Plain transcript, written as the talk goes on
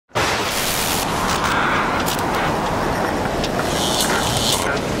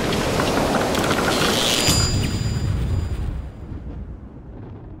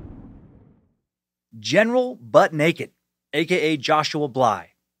General Butt Naked, a.k.a. Joshua Blahyi,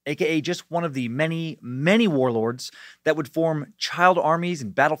 a.k.a. just one of the many, many warlords that would form child armies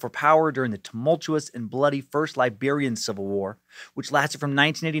and battle for power during the tumultuous and bloody First Liberian Civil War, which lasted from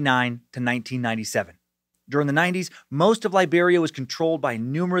 1989 to 1997. During the 90s, most of Liberia was controlled by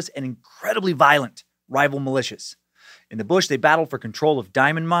numerous and incredibly violent rival militias. In the bush, they battled for control of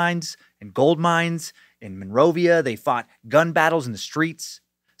diamond mines and gold mines. In Monrovia, they fought gun battles in the streets.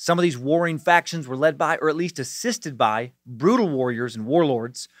 Some of these warring factions were led by, or at least assisted by, brutal warriors and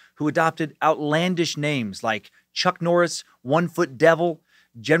warlords who adopted outlandish names like Chuck Norris, One Foot Devil,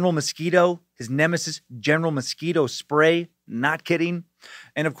 General Mosquito, his nemesis General Mosquito Spray, not kidding.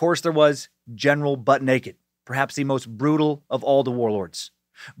 And of course there was General Butt Naked, perhaps the most brutal of all the warlords.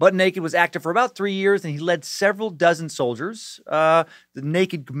 Butt Naked was active for about 3 years, and he led several dozen soldiers, the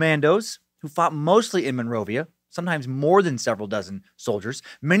Naked Commandos, who fought mostly in Monrovia, sometimes more than several dozen soldiers.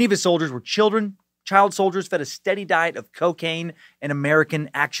 Many of his soldiers were children. Child soldiers fed a steady diet of cocaine and American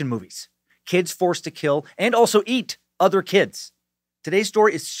action movies. Kids forced to kill and also eat other kids. Today's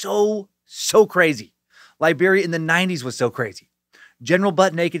story is so crazy. Liberia in the 90s was so crazy. General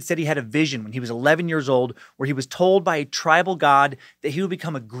Butt Naked said he had a vision when he was 11 years old where he was told by a tribal god that he would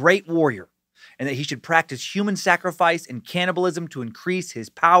become a great warrior and that he should practice human sacrifice and cannibalism to increase his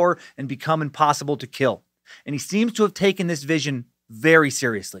power and become impossible to kill. And he seems to have taken this vision very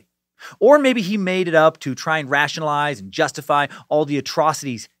seriously. Or maybe he made it up to try and rationalize and justify all the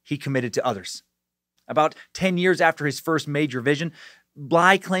atrocities he committed to others. About 10 years after his first major vision,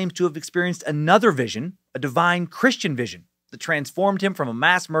 Blahyi claims to have experienced another vision, a divine Christian vision, that transformed him from a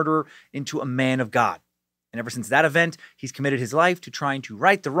mass murderer into a man of God. And ever since that event, he's committed his life to trying to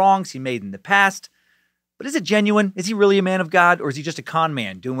right the wrongs he made in the past. But is it genuine? Is he really a man of God, or is he just a con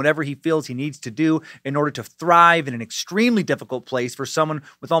man doing whatever he feels he needs to do in order to thrive in an extremely difficult place for someone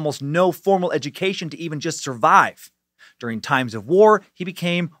with almost no formal education to even just survive? During times of war, he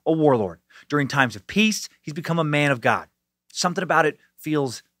became a warlord. During times of peace, he's become a man of God. Something about it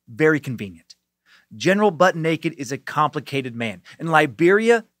feels very convenient. General Butt Naked is a complicated man, and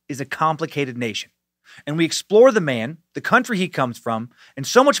Liberia is a complicated nation. And we explore the man, the country he comes from, and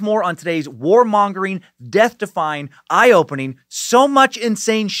so much more on today's warmongering, death-defying, eye-opening, so much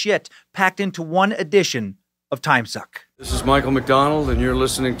insane shit packed into one edition of Timesuck. This is Michael McDonald, and you're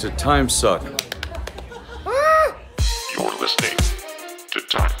listening to Timesuck. You're listening to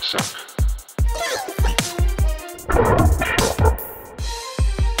Timesuck.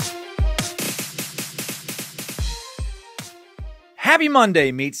 Happy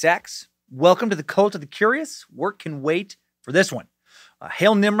Monday, meat sacks. Welcome to the Cult of the Curious. Work can wait for this one.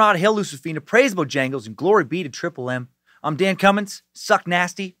 Hail Nimrod, hail Lucifina, praise Bojangles, and glory be to Triple M. I'm Dan Cummins, Suck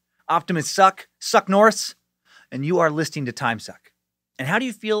Nasty, Optimus Suck, Suck Norris, and you are listening to Timesuck. And how do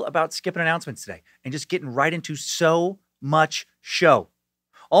you feel about skipping announcements today and just getting right into so much show?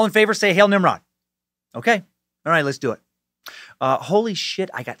 All in favor, say Hail Nimrod. Okay. All right, let's do it. Holy shit,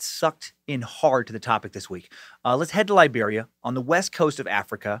 I got sucked in hard to the topic this week. Let's head to Liberia on the west coast of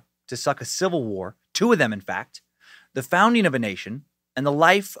Africa to suck a civil war, 2 of them in fact, the founding of a nation, and the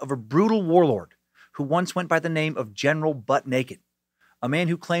life of a brutal warlord who once went by the name of General Butt Naked, a man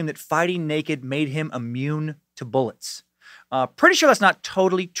who claimed that fighting naked made him immune to bullets. Pretty sure that's not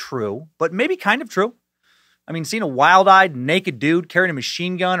totally true, but maybe kind of true. I mean, seeing a wild-eyed, naked dude carrying a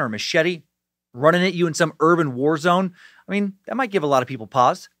machine gun or a machete running at you in some urban war zone, I mean, that might give a lot of people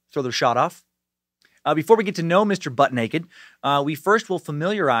pause, throw their shot off. Before we get to know Mr. Butt Naked, we first will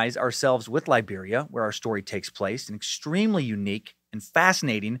familiarize ourselves with Liberia, where our story takes place, an extremely unique and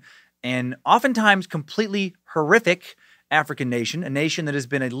fascinating and oftentimes completely horrific African nation, a nation that has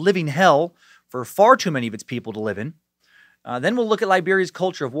been a living hell for far too many of its people to live in. Then we'll look at Liberia's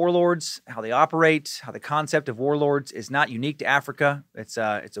culture of warlords, how they operate, how the concept of warlords is not unique to Africa. It's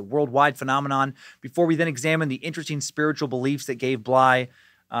a worldwide phenomenon. Before we then examine the interesting spiritual beliefs that gave Blahyi,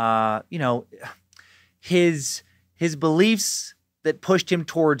 his beliefs that pushed him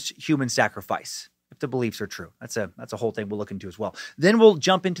towards human sacrifice, if the beliefs are true. That's a whole thing we'll look into as well. Then we'll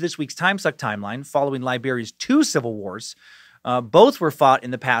jump into this week's Timesuck timeline following Liberia's 2 civil wars. Both were fought in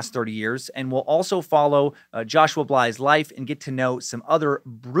the past 30 years, and we'll also follow Joshua Blahyi's life and get to know some other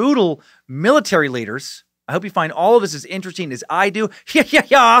brutal military leaders. I hope you find all of this as interesting as I do.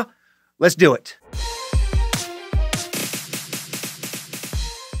 Yeah. Let's do it.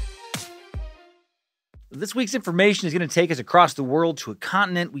 This week's information is going to take us across the world to a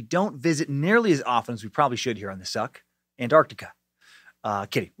continent we don't visit nearly as often as we probably should here on the Suck, Antarctica.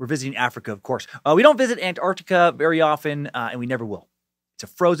 Kidding. We're visiting Africa, of course. We don't visit Antarctica very often, and we never will. It's a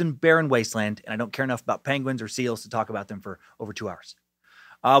frozen, barren wasteland, and I don't care enough about penguins or seals to talk about them for over 2 hours.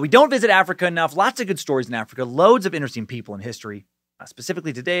 We don't visit Africa enough. Lots of good stories in Africa. Loads of interesting people in history.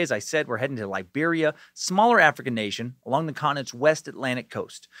 Specifically today, as I said, we're heading to Liberia, smaller African nation along the continent's West Atlantic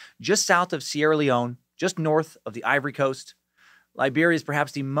coast, just south of Sierra Leone, just north of the Ivory Coast. Liberia is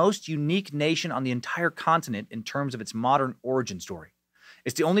perhaps the most unique nation on the entire continent in terms of its modern origin story.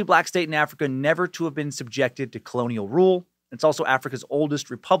 It's the only black state in Africa never to have been subjected to colonial rule. It's also Africa's oldest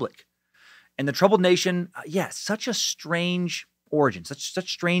republic. And the troubled nation, such a strange origin, such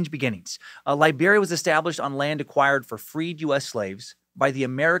strange beginnings. Liberia was established on land acquired for freed U.S. slaves by the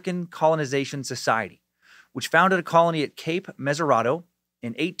American Colonization Society, which founded a colony at Cape Mesurado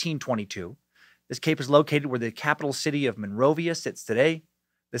in 1822. This cape is located where the capital city of Monrovia sits today.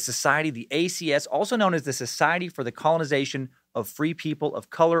 The society, the ACS, also known as the Society for the Colonization of Free People of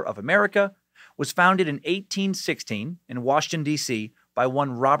Color of America, was founded in 1816 in Washington, D.C. by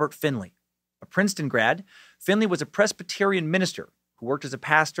one Robert Finley. A Princeton grad, Finley was a Presbyterian minister who worked as a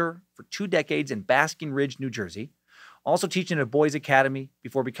pastor for 2 decades in Basking Ridge, New Jersey, also teaching at a boys' academy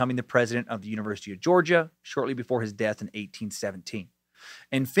before becoming the president of the University of Georgia shortly before his death in 1817.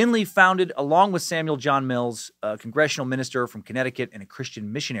 And Finley founded, along with Samuel John Mills, a congressional minister from Connecticut and a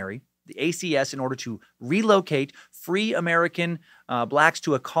Christian missionary, the ACS in order to relocate free American blacks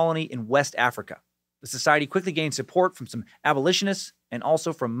to a colony in West Africa. The society quickly gained support from some abolitionists and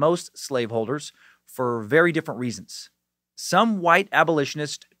also from most slaveholders for very different reasons. Some white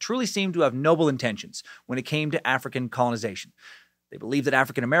abolitionists truly seemed to have noble intentions when it came to African colonization. They believed that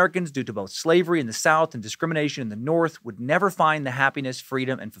African Americans, due to both slavery in the South and discrimination in the North, would never find the happiness,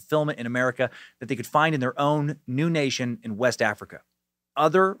 freedom, and fulfillment in America that they could find in their own new nation in West Africa.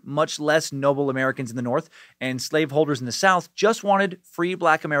 Other, much less noble Americans in the North and slaveholders in the South just wanted free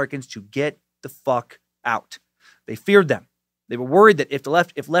black Americans to get the fuck out. They feared them. They were worried that if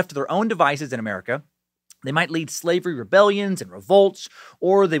left to their own devices in America, they might lead slavery rebellions and revolts,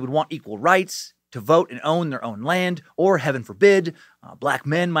 or they would want equal rights to vote and own their own land, or, heaven forbid, black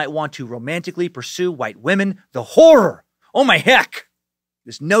men might want to romantically pursue white women. The horror! Oh my heck!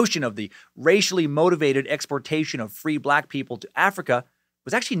 This notion of the racially motivated exportation of free black people to Africa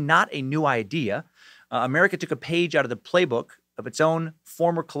was actually not a new idea. America took a page out of the playbook of its own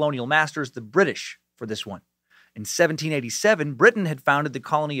former colonial masters, the British, for this one. In 1787, Britain had founded the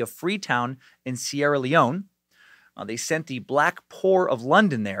colony of Freetown in Sierra Leone. They sent the Black Poor of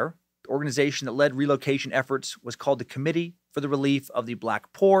London there. The organization that led relocation efforts was called the Committee for the Relief of the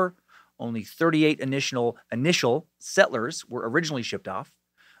Black Poor. Only 38 initial settlers were originally shipped off.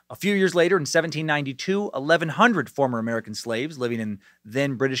 A few years later, in 1792, 1,100 former American slaves living in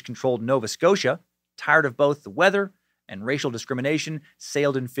then British-controlled Nova Scotia, tired of both the weather and racial discrimination,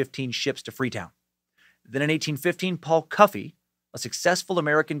 sailed in 15 ships to Freetown. Then in 1815, Paul Cuffey, a successful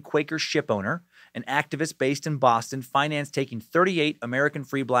American Quaker shipowner, an activist based in Boston, financed taking 38 American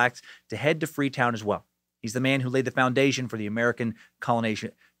free blacks to head to Freetown as well. He's the man who laid the foundation for the American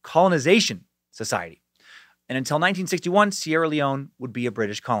Colonization Society. And until 1961, Sierra Leone would be a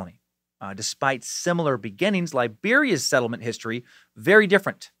British colony. Despite similar beginnings, Liberia's settlement history very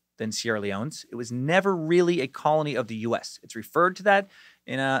different than Sierra Leone's. It was never really a colony of the U.S. It's referred to that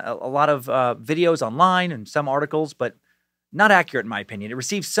in a lot of videos online and some articles, but not accurate in my opinion. It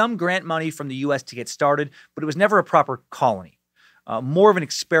received some grant money from the U.S. to get started, but it was never a proper colony. More of an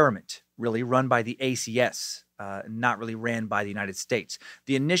experiment, really, run by the ACS, not really ran by the United States.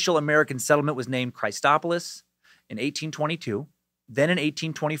 The initial American settlement was named Christopolis in 1822. Then in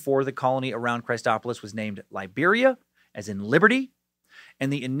 1824, the colony around Christopolis was named Liberia, as in liberty.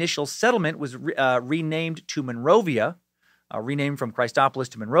 And the initial settlement was renamed to Monrovia, renamed from Christopolis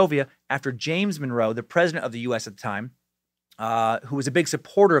to Monrovia, after James Monroe, the president of the U.S. at the time, who was a big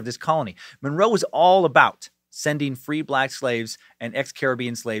supporter of this colony. Monroe was all about sending free black slaves and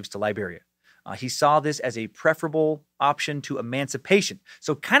ex-Caribbean slaves to Liberia. He saw this as a preferable option to emancipation.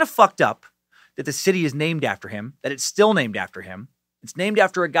 So kind of fucked up that the city is named after him, that it's still named after him. It's named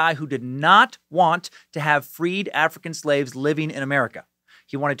after a guy who did not want to have freed African slaves living in America.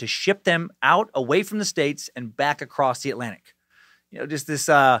 He wanted to ship them out away from the States and back across the Atlantic. You know, just this,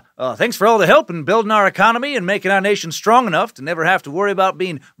 thanks for all the help in building our economy and making our nation strong enough to never have to worry about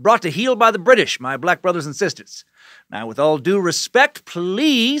being brought to heel by the British, my black brothers and sisters. Now, with all due respect,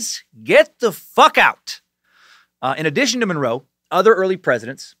 please get the fuck out. In addition to Monroe, other early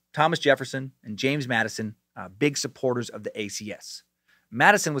presidents, Thomas Jefferson and James Madison, big supporters of the ACS.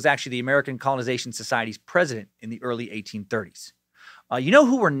 Madison was actually the American Colonization Society's president in the early 1830s. You know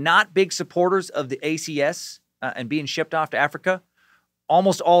who were not big supporters of the ACS and being shipped off to Africa?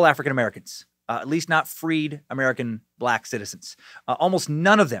 Almost all African Americans, at least not freed American black citizens. Almost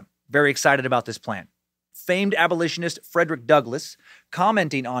none of them very excited about this plan. Famed abolitionist Frederick Douglass,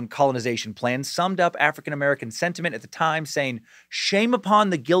 commenting on colonization plans, summed up African American sentiment at the time, saying, "Shame upon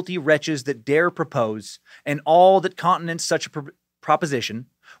the guilty wretches that dare propose, and all that countenance such a proposition.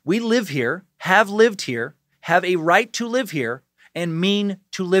 We live here, have lived here, have a right to live here, and mean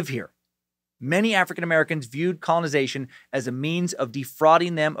to live here." Many African Americans viewed colonization as a means of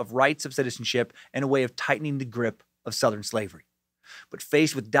defrauding them of rights of citizenship and a way of tightening the grip of Southern slavery. But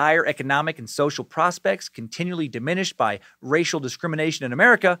faced with dire economic and social prospects continually diminished by racial discrimination in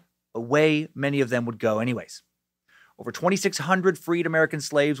America, away many of them would go anyways. Over 2,600 freed American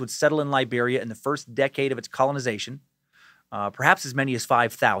slaves would settle in Liberia in the first decade of its colonization, perhaps as many as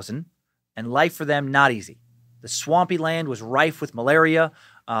 5,000, and life for them not easy. The swampy land was rife with malaria,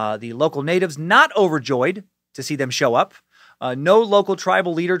 the local natives not overjoyed to see them show up. No local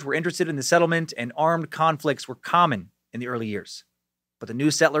tribal leaders were interested in the settlement, and armed conflicts were common in the early years. But the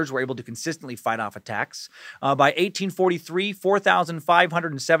new settlers were able to consistently fight off attacks. By 1843,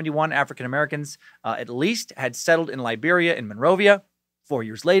 4,571 African Americans at least had settled in Liberia and Monrovia. 4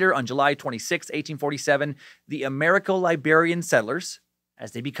 years later, on July 26, 1847, the Americo-Liberian settlers,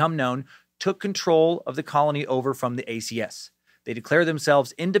 as they become known, took control of the colony over from the ACS. They declared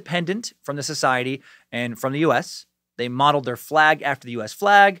themselves independent from the society and from the U.S. They modeled their flag after the U.S.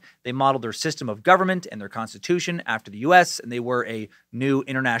 flag. They modeled their system of government and their constitution after the U.S., and they were a new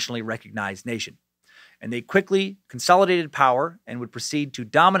internationally recognized nation. And they quickly consolidated power and would proceed to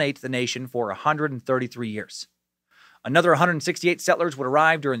dominate the nation for 133 years. Another 168 settlers would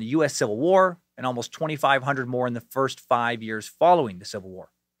arrive during the U.S. Civil War, and almost 2,500 more in the first 5 years following the Civil War.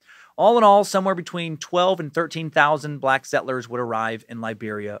 All in all, somewhere between 12 and 13,000 black settlers would arrive in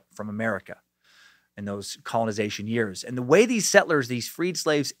Liberia from America in those colonization years. And the way these settlers, these freed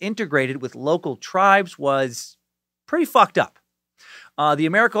slaves, integrated with local tribes was pretty fucked up. The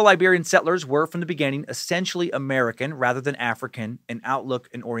Americo-Liberian settlers were, from the beginning, essentially American rather than African in outlook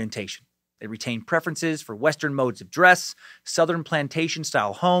and orientation. They retained preferences for Western modes of dress, Southern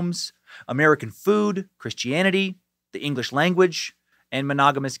plantation-style homes, American food, Christianity, the English language, and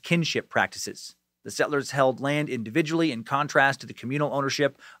monogamous kinship practices. The settlers held land individually in contrast to the communal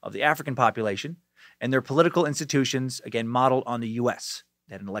ownership of the African population, and their political institutions, again, modeled on the U.S.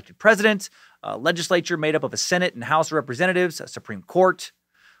 They had an elected president, a legislature made up of a Senate and House of Representatives, a Supreme Court.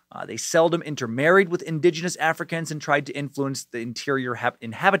 They seldom intermarried with indigenous Africans and tried to influence the interior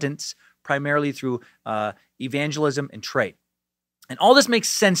inhabitants primarily through evangelism and trade. And all this makes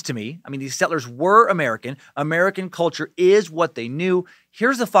sense to me. I mean, these settlers were American. American culture is what they knew.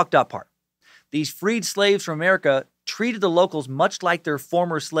 Here's the fucked up part. These freed slaves from America treated the locals much like their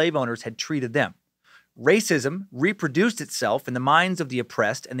former slave owners had treated them. Racism reproduced itself in the minds of the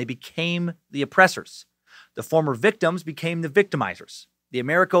oppressed, and they became the oppressors. The former victims became the victimizers. The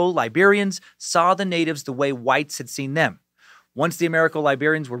Americo-Liberians saw the natives the way whites had seen them. Once the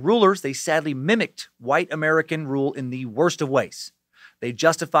Americo-Liberians were rulers, they sadly mimicked white American rule in the worst of ways. They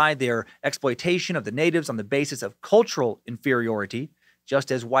justified their exploitation of the natives on the basis of cultural inferiority,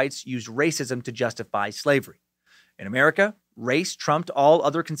 just as whites used racism to justify slavery. In America, race trumped all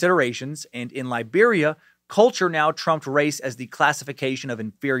other considerations, and in Liberia, culture now trumped race as the classification of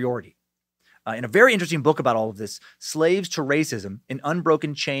inferiority. In a very interesting book about all of this, Slaves to Racism, An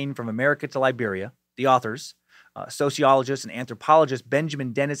Unbroken Chain from America to Liberia, the authors, sociologist and anthropologist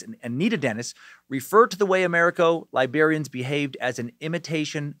Benjamin Dennis and Anita Dennis, refer to the way Americo-Liberians behaved as an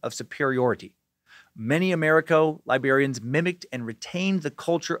imitation of superiority. Many Americo-Liberians mimicked and retained the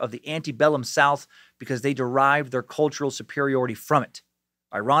culture of the antebellum South because they derived their cultural superiority from it.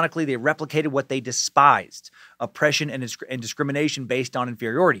 Ironically, they replicated what they despised, oppression and discrimination based on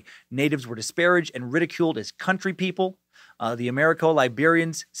inferiority. Natives were disparaged and ridiculed as country people. The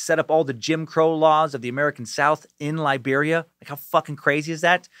Americo-Liberians set up all the Jim Crow laws of the American South in Liberia. Like, how fucking crazy is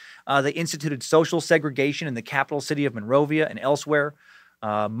that? They instituted social segregation in the capital city of Monrovia and elsewhere.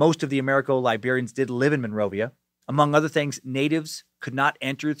 Most of the Americo-Liberians did live in Monrovia. Among other things, natives could not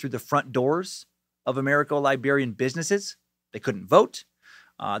enter through the front doors of Americo-Liberian businesses. They couldn't vote.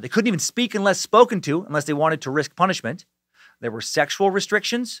 They couldn't even speak unless spoken to, unless they wanted to risk punishment. There were sexual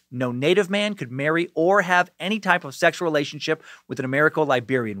restrictions. No native man could marry or have any type of sexual relationship with an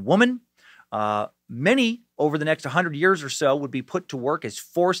Americo-Liberian woman. Many, over the next 100 years or so, would be put to work as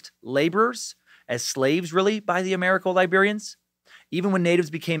forced laborers, as slaves, really, by the Americo-Liberians. Even when natives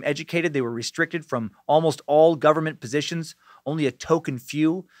became educated, they were restricted from almost all government positions, only a token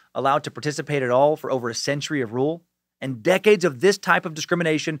few allowed to participate at all for over a century of rule. And decades of this type of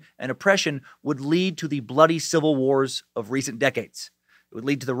discrimination and oppression would lead to the bloody civil wars of recent decades. It would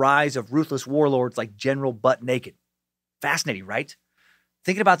lead to the rise of ruthless warlords like General Butt Naked. Fascinating, right?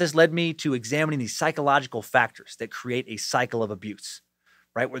 Thinking about this led me to examining the psychological factors that create a cycle of abuse,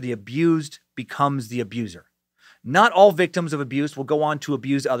 right? Where the abused becomes the abuser. Not all victims of abuse will go on to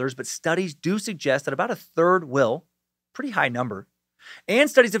abuse others, but studies do suggest that about a third will, pretty high number. And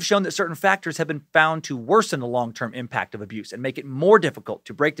studies have shown that certain factors have been found to worsen the long-term impact of abuse and make it more difficult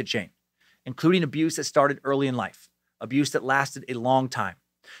to break the chain, including abuse that started early in life, abuse that lasted a long time,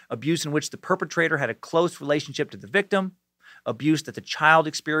 abuse in which the perpetrator had a close relationship to the victim, abuse that the child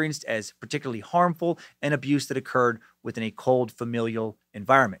experienced as particularly harmful, and abuse that occurred within a cold familial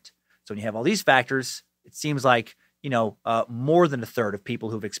environment. So when you have all these factors, it seems like, more than a third of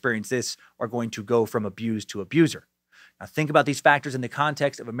people who've experienced this are going to go from abused to abuser. Now think about these factors in the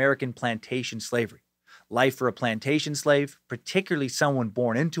context of American plantation slavery. Life for a plantation slave, particularly someone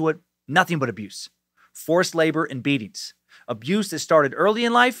born into it, nothing but abuse. Forced labor and beatings. Abuse that started early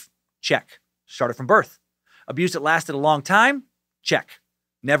in life? Check. Started from birth. Abuse that lasted a long time? Check.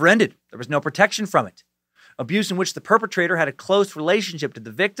 Never ended. There was no protection from it. Abuse in which the perpetrator had a close relationship to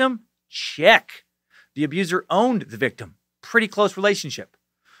the victim? Check. The abuser owned the victim. Pretty close relationship.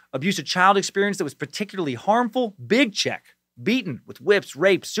 Abuse a child experienced that was particularly harmful? Big check. Beaten with whips,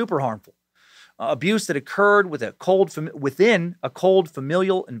 rape, super harmful. Abuse that occurred within a cold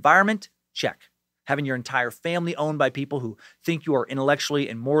familial environment? Check. Having your entire family owned by people who think you are intellectually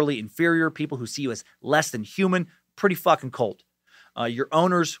and morally inferior, people who see you as less than human, pretty fucking cold. Your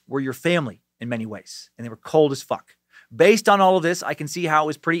owners were your family in many ways, and they were cold as fuck. Based on all of this, I can see how it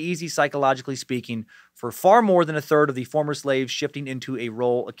was pretty easy, psychologically speaking, for far more than a third of the former slaves shifting into a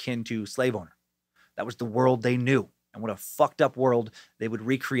role akin to slave owner. That was the world they knew, and what a fucked up world they would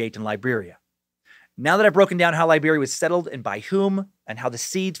recreate in Liberia. Now that I've broken down how Liberia was settled and by whom, and how the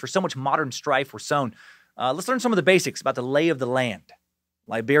seeds for so much modern strife were sown, let's learn some of the basics about the lay of the land.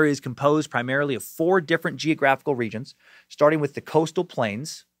 Liberia is composed primarily of 4 different geographical regions, starting with the coastal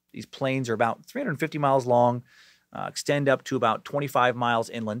plains. These plains are about 350 miles long, extend up to about 25 miles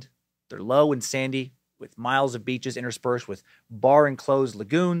inland. They're low and sandy, with miles of beaches interspersed with bar-enclosed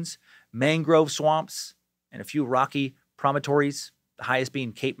lagoons, mangrove swamps, and a few rocky promontories, the highest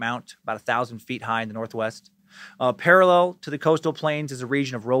being Cape Mount, about 1,000 feet high in the northwest. Parallel to the coastal plains is a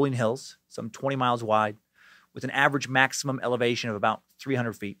region of rolling hills, some 20 miles wide, with an average maximum elevation of about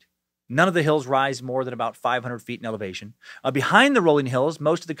 300 feet. None of the hills rise more than about 500 feet in elevation. Behind the rolling hills,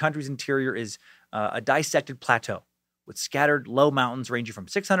 most of the country's interior is a dissected plateau with scattered low mountains ranging from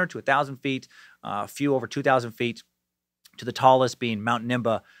 600 to 1,000 feet, a few over 2,000 feet, to the tallest being Mount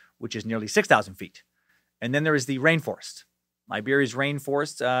Nimba, which is nearly 6,000 feet. And then there is the rainforest. Liberia's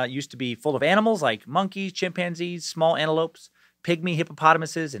rainforest used to be full of animals like monkeys, chimpanzees, small antelopes, pygmy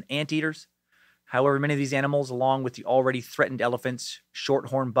hippopotamuses, and anteaters. However, many of these animals, along with the already threatened elephants,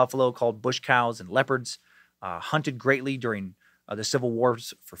 short-horned buffalo called bush cows, and leopards, hunted greatly during the civil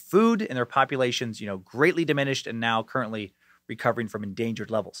wars for food, and their populations, greatly diminished and now currently recovering from endangered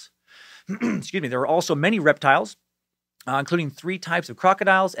levels. Excuse me. There are also many reptiles, including 3 types of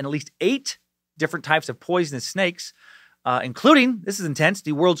crocodiles and at least 8 different types of poisonous snakes, including, this is intense,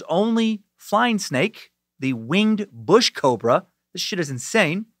 the world's only flying snake, the winged bush cobra. This shit is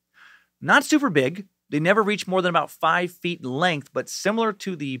insane. Not super big. They never reach more than about 5 feet in length, but similar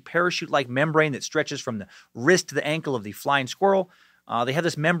to the parachute-like membrane that stretches from the wrist to the ankle of the flying squirrel, they have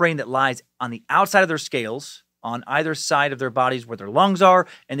this membrane that lies on the outside of their scales, on either side of their bodies where their lungs are,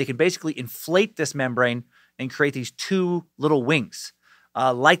 and they can basically inflate this membrane and create these 2 little wings.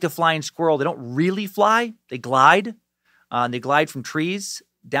 Like the flying squirrel, they don't really fly. They glide. They glide from trees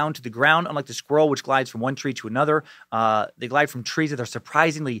down to the ground, unlike the squirrel, which glides from one tree to another. They glide from trees that are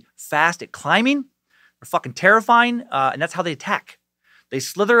surprisingly fast at climbing. They're fucking terrifying, and that's how they attack. They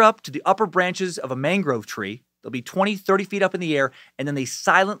slither up to the upper branches of a mangrove tree. They'll be 20, 30 feet up in the air, and then they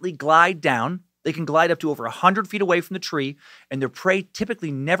silently glide down. They can glide up to over 100 feet away from the tree, and their prey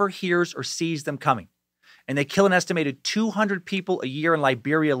typically never hears or sees them coming. And they kill an estimated 200 people a year in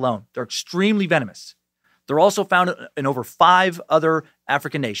Liberia alone. They're extremely venomous. They're also found in over 5 other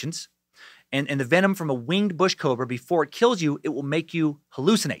African nations. And the venom from a winged bush cobra, before it kills you, it will make you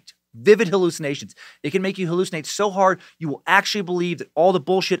hallucinate. Vivid hallucinations. It can make you hallucinate so hard, you will actually believe that all the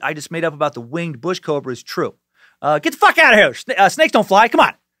bullshit I just made up about the winged bush cobra is true. Get the fuck out of here. Snakes don't fly. Come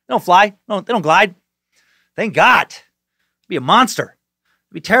on. They don't fly. They don't glide. Thank God. It'd be a monster.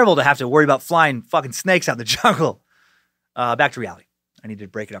 It'd be terrible to have to worry about flying fucking snakes out in the jungle. Back to reality. I need to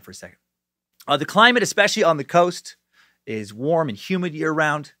break it up for a second. The climate, especially on the coast, is warm and humid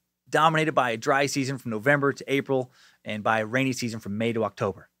year-round, dominated by a dry season from November to April, and by a rainy season from May to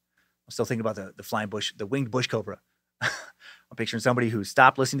October. I'm still thinking about the winged bush cobra. I'm picturing somebody who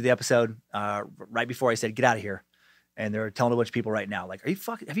stopped listening to the episode right before I said, get out of here, And they're telling a bunch of people right now, like, have you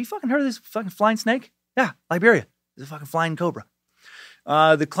fucking heard of this fucking flying snake? Yeah, Liberia. There's a fucking flying cobra.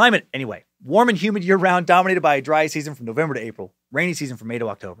 The climate, anyway, warm and humid year-round, dominated by a dry season from November to April, rainy season from May to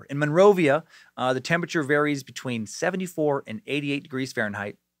October. In Monrovia, the temperature varies between 74 and 88 degrees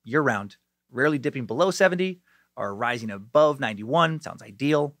Fahrenheit year-round, rarely dipping below 70 or rising above 91. Sounds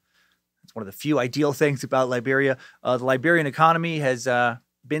ideal. It's one of the few ideal things about Liberia. The Liberian economy has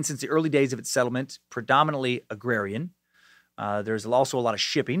been, since the early days of its settlement, predominantly agrarian. There's also a lot of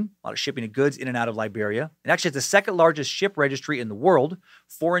shipping of goods in and out of Liberia. And actually, it's the second largest ship registry in the world.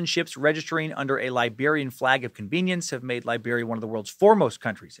 Foreign ships registering under a Liberian flag of convenience have made Liberia one of the world's foremost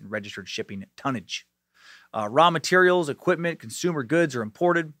countries in registered shipping tonnage. Raw materials, equipment, consumer goods are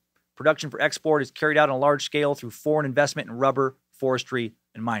imported. Production for export is carried out on a large scale through foreign investment in rubber, forestry,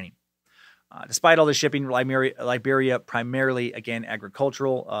 and mining. Despite all the shipping, Liberia primarily, again,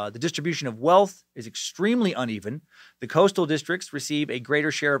 agricultural. The distribution of wealth is extremely uneven. The coastal districts receive a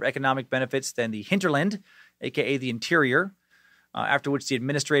greater share of economic benefits than the hinterland, aka the interior, after which the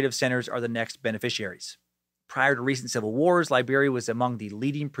administrative centers are the next beneficiaries. Prior to recent civil wars, Liberia was among the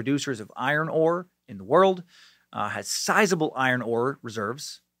leading producers of iron ore in the world, has sizable iron ore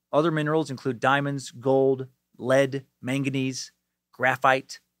reserves. Other minerals include diamonds, gold, lead, manganese,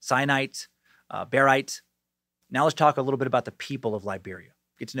 graphite, cyanite, barite. Now let's talk a little bit about the people of Liberia.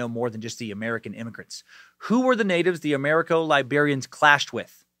 Get to know more than just the American immigrants. Who were the natives the Americo-Liberians clashed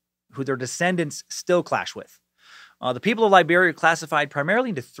with? Who their descendants still clash with? The people of Liberia are classified primarily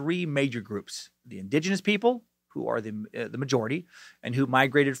into three major groups. The indigenous people, who are the majority, and who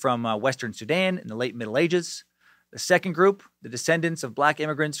migrated from Western Sudan in the late Middle Ages. The second group, the descendants of black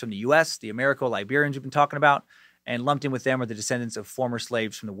immigrants from the U.S., the Americo-Liberians we've been talking about, and lumped in with them are the descendants of former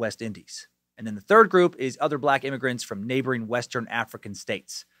slaves from the West Indies. And then the third group is other black immigrants from neighboring Western African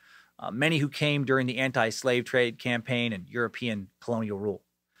states, many who came during the anti-slave trade campaign and European colonial rule.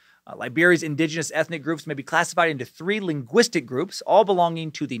 Liberia's indigenous ethnic groups may be classified into three linguistic groups, all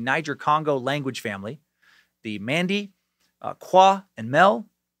belonging to the Niger-Congo language family: the Mandi, Kwa, and Mel.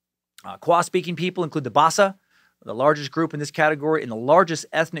 Kwa-speaking people include the Bassa, the largest group in this category and the largest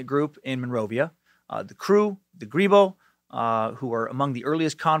ethnic group in Monrovia. The Kru, the Gribo, who are among the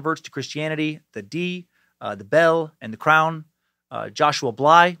earliest converts to Christianity, the D, the Bell, and the Crown. Joshua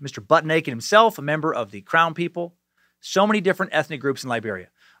Blahyi, Mr. Buttnaked himself, a member of the Crown people. So many different ethnic groups in Liberia.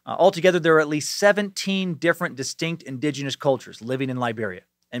 Altogether, there are at least 17 different distinct indigenous cultures living in Liberia,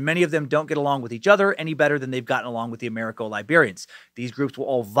 and many of them don't get along with each other any better than they've gotten along with the Americo-Liberians. These groups will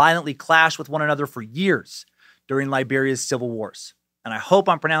all violently clash with one another for years during Liberia's civil wars. And I hope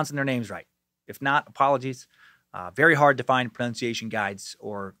I'm pronouncing their names right. If not, apologies. Very hard to find pronunciation guides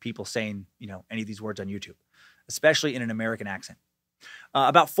or people saying, any of these words on YouTube, especially in an American accent.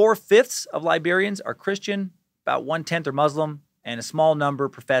 About 4/5 of Liberians are Christian, about 1/10 are Muslim, and a small number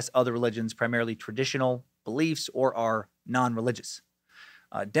profess other religions, primarily traditional beliefs, or are non-religious.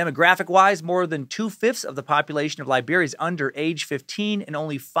 Demographic-wise, more than 2/5 of the population of Liberia is under age 15 and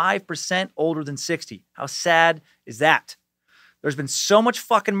only 5% older than 60. How sad is that? There's been so much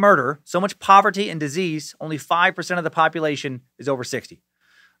fucking murder, so much poverty and disease, only 5% of the population is over 60.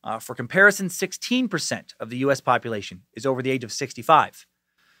 For comparison, 16% of the U.S. population is over the age of 65.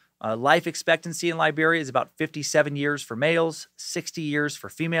 Life expectancy in Liberia is about 57 years for males, 60 years for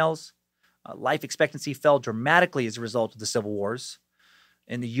females. Life expectancy fell dramatically as a result of the civil wars.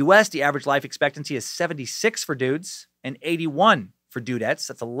 In the U.S., the average life expectancy is 76 for dudes and 81 for dudettes.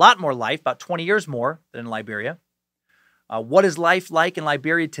 That's a lot more life, about 20 years more than in Liberia. What is life like in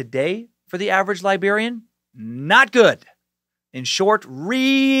Liberia today for the average Liberian? Not good. In short,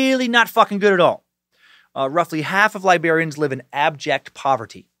 really not fucking good at all. Roughly half of Liberians live in abject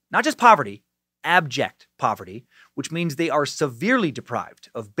poverty. Not just poverty, abject poverty, which means they are severely deprived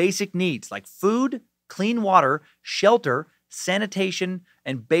of basic needs like food, clean water, shelter, sanitation,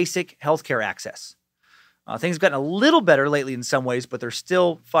 and basic healthcare access. Things have gotten a little better lately in some ways, but they're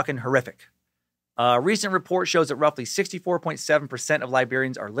still fucking horrific. A recent report shows that roughly 64.7% of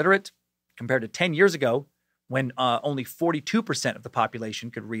Liberians are literate, compared to 10 years ago, when only 42% of the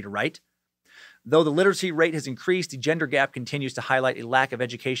population could read or write. Though the literacy rate has increased, the gender gap continues to highlight a lack of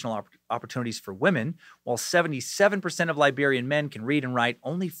educational opportunities for women. While 77% of Liberian men can read and write,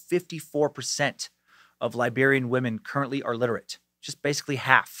 only 54% of Liberian women currently are literate. Just basically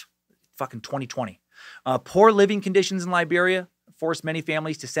half. Fucking 2020. Poor living conditions in Liberia forced many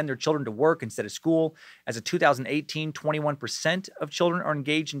families to send their children to work instead of school. As of 2018, 21% of children are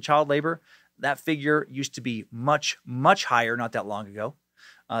engaged in child labor. That figure used to be much, much higher not that long ago.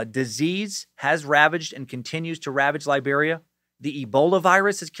 Disease has ravaged and continues to ravage Liberia. The Ebola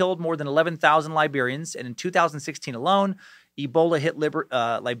virus has killed more than 11,000 Liberians, and in 2016 alone, Ebola hit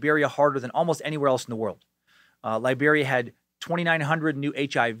Liberia harder than almost anywhere else in the world. Liberia had 2,900 new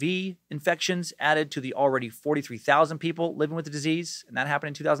HIV infections added to the already 43,000 people living with the disease, and that happened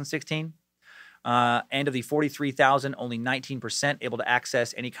in 2016. And of the 43,000, only 19% able to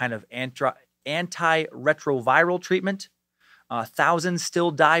access any kind of antiretroviral treatment. Thousands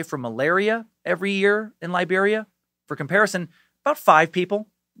still die from malaria every year in Liberia. For comparison, about 5 people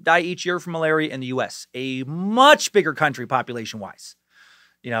die each year from malaria in the U.S., a much bigger country population-wise.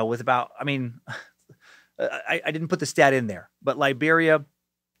 With about, I didn't put the stat in there, but Liberia,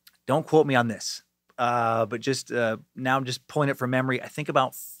 don't quote me on this, but just now I'm just pulling it from memory. I think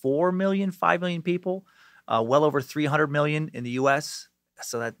about 4 million, 5 million people, well over 300 million in the U.S.,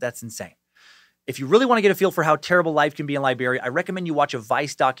 so that's insane. If you really want to get a feel for how terrible life can be in Liberia, I recommend you watch a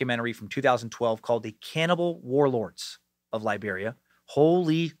Vice documentary from 2012 called The Cannibal Warlords of Liberia.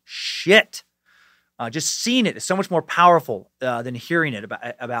 Holy shit. Just seeing it is so much more powerful than hearing it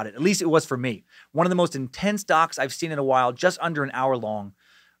about it. At least it was for me. One of the most intense docs I've seen in a while, just under an hour long.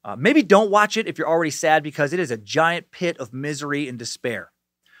 Maybe don't watch it if you're already sad, because it is a giant pit of misery and despair.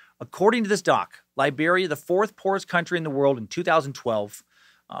 According to this doc, Liberia, the 4th poorest country in the world in 2012,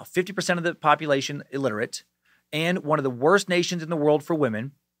 50% of the population illiterate, and one of the worst nations in the world for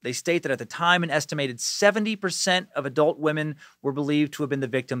women. They state that at the time, an estimated 70% of adult women were believed to have been the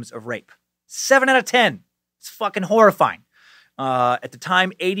victims of rape. 7 out of 10. It's fucking horrifying. At the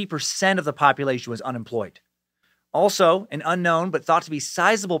time, 80% of the population was unemployed. Also, an unknown but thought to be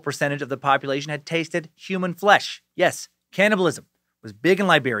sizable percentage of the population had tasted human flesh. Yes, cannibalism was big in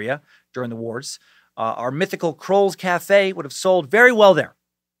Liberia during the wars. Our mythical Kroll's Cafe would have sold very well there.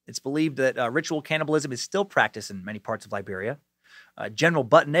 It's believed that ritual cannibalism is still practiced in many parts of Liberia. General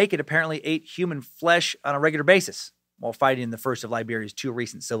Butt Naked apparently ate human flesh on a regular basis while fighting in the first of Liberia's 2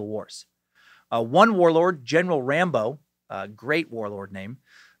 recent civil wars. One warlord, General Rambo, a great warlord name,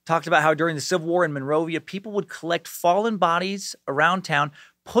 talked about how during the Civil War in Monrovia, people would collect fallen bodies around town,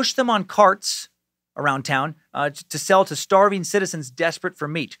 push them on carts around town to sell to starving citizens desperate for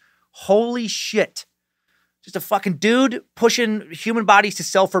meat. Holy shit. Just a fucking dude pushing human bodies to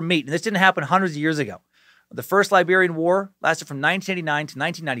sell for meat. And this didn't happen hundreds of years ago. The first Liberian War lasted from 1989 to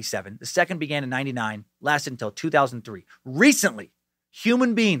 1997. The second began in 99, lasted until 2003. Recently,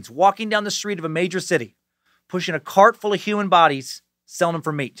 human beings walking down the street of a major city, pushing a cart full of human bodies, selling them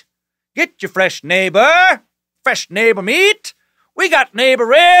for meat. Get your fresh neighbor meat. We got neighbor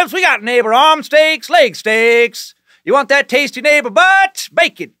ribs, we got neighbor arm steaks, leg steaks. You want that tasty neighbor butt?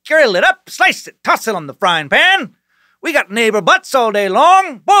 Bake it, grill it up, slice it, toss it on the frying pan. We got neighbor butts all day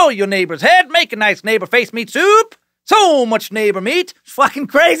long. Boil your neighbor's head, make a nice neighbor face meat soup. So much neighbor meat. It's fucking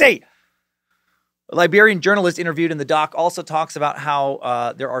crazy. A Liberian journalist interviewed in the doc also talks about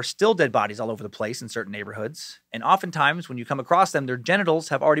how there are still dead bodies all over the place in certain neighborhoods. And oftentimes when you come across them, their genitals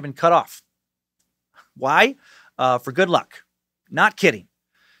have already been cut off. Why? For good luck. Not kidding.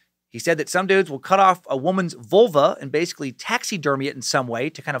 He said that some dudes will cut off a woman's vulva and basically taxidermy it in some way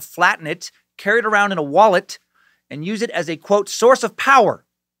to kind of flatten it, carry it around in a wallet, and use it as a, quote, source of power.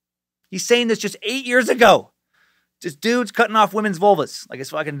 He's saying this just 8 years ago. Just dudes cutting off women's vulvas. Like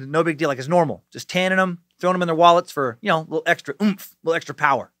it's fucking no big deal. Like it's normal. Just tanning them, throwing them in their wallets for, a little extra oomph, a little extra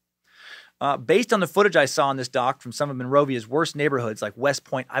power. Based on the footage I saw in this doc from some of Monrovia's worst neighborhoods like West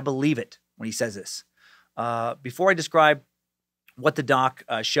Point, I believe it when he says this. Before I describe what the doc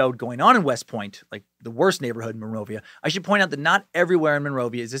showed going on in West Point, like the worst neighborhood in Monrovia, I should point out that not everywhere in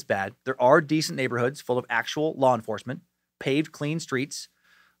Monrovia is this bad. There are decent neighborhoods full of actual law enforcement, paved, clean streets,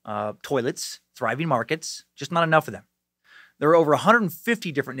 toilets, thriving markets, just not enough of them. There are over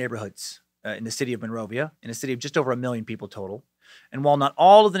 150 different neighborhoods in the city of Monrovia, in a city of just over 1 million people total. And while not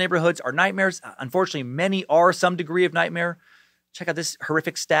all of the neighborhoods are nightmares, unfortunately, many are some degree of nightmare. Check out this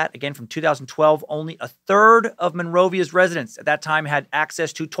horrific stat, again, from 2012. Only 1/3 of Monrovia's residents at that time had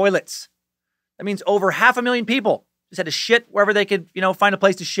access to toilets. That means over 500,000 people just had to shit wherever they could, find a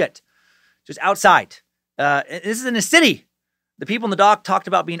place to shit. Just outside. This is in a city. The people in the doc talked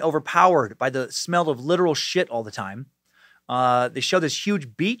about being overpowered by the smell of literal shit all the time. They show this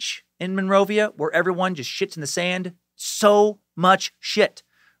huge beach in Monrovia where everyone just shits in the sand. So much shit.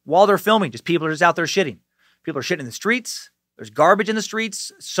 While they're filming, people are just out there shitting. People are shitting in the streets. There's garbage in the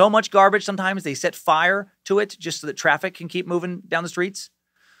streets, so much garbage sometimes they set fire to it just so that traffic can keep moving down the streets.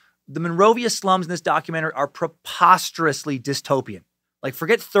 The Monrovia slums in this documentary are preposterously dystopian. Like,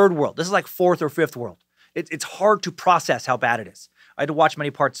 forget third world. This is like fourth or fifth world. It's hard to process how bad it is. I had to watch many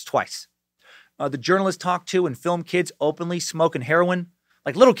parts twice. The journalist talked to and filmed kids openly smoking heroin,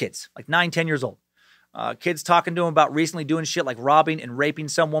 like little kids, like 9, 10 years old. Kids talking to him about recently doing shit like robbing and raping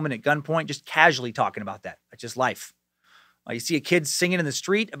some woman at gunpoint, just casually talking about that. That's just life. You see a kid singing in the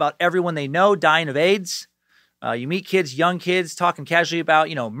street about everyone they know dying of AIDS. You meet kids, young kids, talking casually about,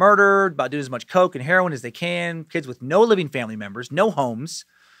 murder, about doing as much coke and heroin as they can. Kids with no living family members, no homes.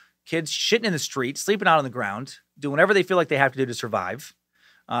 Kids shitting in the street, sleeping out on the ground, doing whatever they feel like they have to do to survive.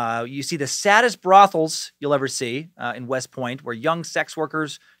 You see the saddest brothels you'll ever see in West Point, where young sex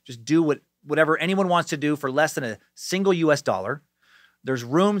workers just do whatever anyone wants to do for less than a single US dollar. There's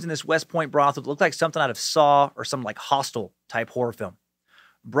rooms in this West Point brothel that look like something out of Saw or some like Hostel type horror film.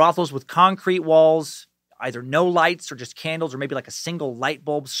 Brothels with concrete walls, either no lights or just candles, or maybe like a single light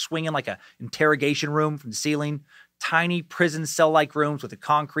bulb swinging like a interrogation room from the ceiling. Tiny prison cell-like rooms with a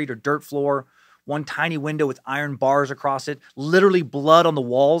concrete or dirt floor. One tiny window with iron bars across it. Literally blood on the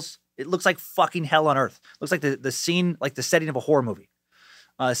walls. It looks like fucking hell on earth. Looks like the scene, like the setting of a horror movie.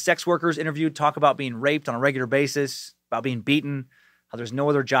 Sex workers interviewed talk about being raped on a regular basis, about being beaten, how there's no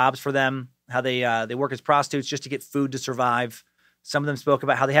other jobs for them, how they work as prostitutes just to get food to survive. Some of them spoke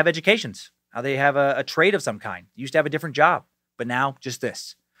about how they have educations, how they have a trade of some kind. Used to have a different job, but now just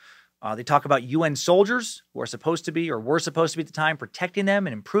this. They talk about UN soldiers who are supposed to be, or were supposed to be at the time, protecting them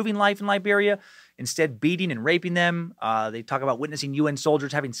and improving life in Liberia, instead beating and raping them. They talk about witnessing UN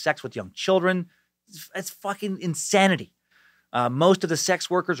soldiers having sex with young children. It's fucking insanity. Most of the sex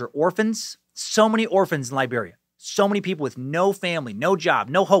workers are orphans. So many orphans in Liberia. So many people with no family, no job,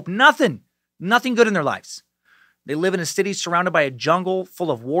 no hope, nothing. Nothing good in their lives. They live in a city surrounded by a jungle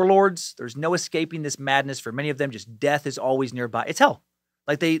full of warlords. There's no escaping this madness. For many of them, just death is always nearby. It's hell.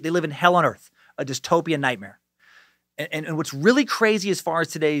 Like they live in hell on earth, a dystopian nightmare. And what's really crazy as far as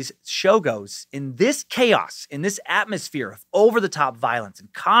today's show goes, in this chaos, in this atmosphere of over-the-top violence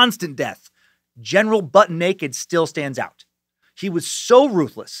and constant death, General Butt Naked still stands out. He was so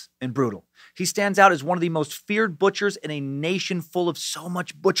ruthless and brutal. He stands out as one of the most feared butchers in a nation full of so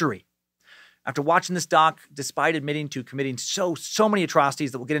much butchery. After watching this doc, despite admitting to committing so many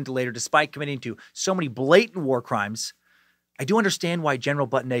atrocities that we'll get into later, despite committing to so many blatant war crimes, I do understand why General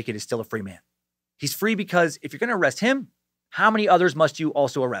Butt Naked is still a free man. He's free because if you're going to arrest him, how many others must you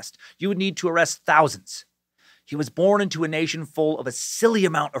also arrest? You would need to arrest thousands. He was born into a nation full of a silly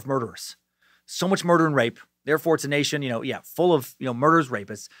amount of murderers. So much murder and rape. Therefore, it's a nation, full of, murderers,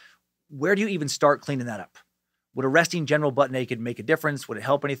 rapists. Where do you even start cleaning that up? Would arresting General Butt Naked make a difference? Would it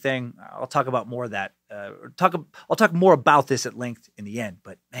help anything? I'll talk about more of that. I'll talk more about this at length in the end,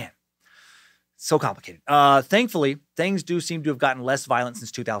 but man, so complicated. Thankfully, things do seem to have gotten less violent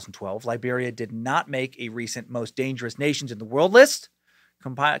since 2012. Liberia did not make a recent most dangerous nations in the world list,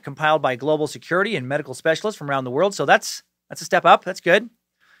 compiled by global security and medical specialists from around the world. So that's a step up. That's good.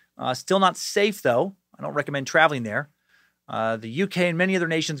 Still not safe, though. I don't recommend traveling there. The UK and many other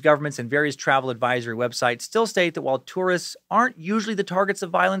nations' governments and various travel advisory websites still state that while tourists aren't usually the targets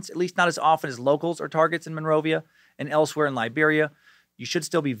of violence, at least not as often as locals are targets in Monrovia and elsewhere in Liberia, you should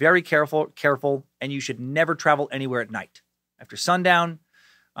still be very careful, and you should never travel anywhere at night. After sundown,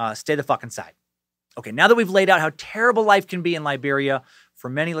 stay the fuck inside. Okay, now that we've laid out how terrible life can be in Liberia for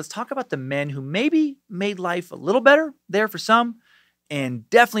many, let's talk about the men who maybe made life a little better there for some, and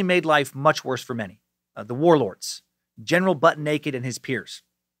definitely made life much worse for many. The warlords. General Butt Naked and his peers.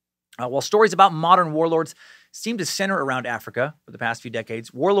 While stories about modern warlords seem to center around Africa for the past few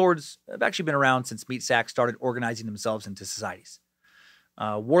decades, warlords have actually been around since meat sacks started organizing themselves into societies.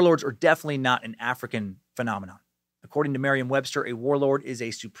 Warlords are definitely not an African phenomenon. According to Merriam-Webster, a warlord is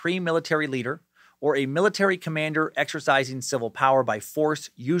a supreme military leader or a military commander exercising civil power by force,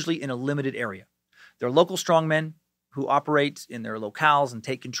 usually in a limited area. They're local strongmen who operate in their locales and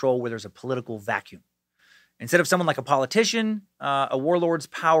take control where there's a political vacuum. Instead of someone like a politician, a warlord's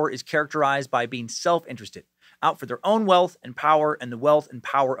power is characterized by being self-interested, out for their own wealth and the wealth and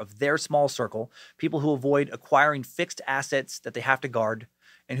power of their small circle, people who avoid acquiring fixed assets that they have to guard,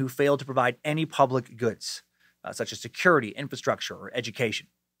 and who fail to provide any public goods, such as security, infrastructure, or education.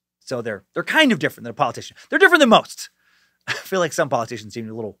 So they're kind of different than a politician. They're different than most. I feel like some politicians seem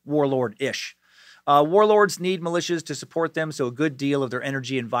a little warlord-ish. Warlords need militias to support them, so a good deal of their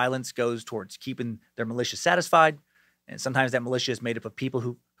energy and violence goes towards keeping their militia satisfied. And sometimes that militia is made up of people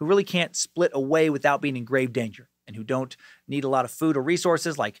who really can't split away without being in grave danger, and who don't need a lot of food or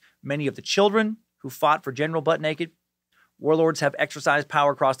resources, like many of the children who fought for General Butt Naked. Warlords have exercised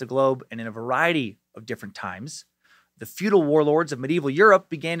power across the globe and in a variety of different times. The feudal warlords of medieval Europe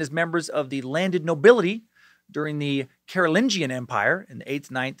began as members of the landed nobility during the Carolingian Empire in the 8th,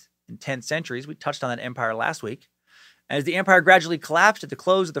 9th, and 10th centuries. We touched on that empire last week. As the empire gradually collapsed at the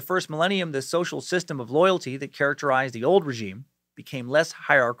close of the first millennium, the social system of loyalty that characterized the old regime became less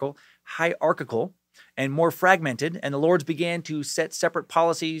hierarchical, and more fragmented, and the lords began to set separate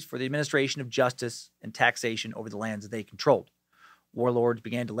policies for the administration of justice and taxation over the lands that they controlled. Warlords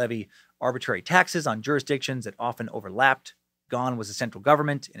began to levy arbitrary taxes on jurisdictions that often overlapped. Gone was the central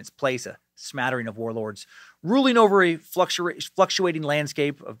government. In its place, a smattering of warlords ruling over a fluctuating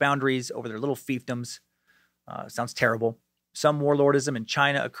landscape of boundaries over their little fiefdoms. Sounds terrible. Some warlordism in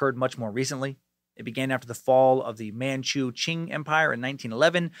China occurred much more recently. It began after the fall of the Manchu Qing Empire in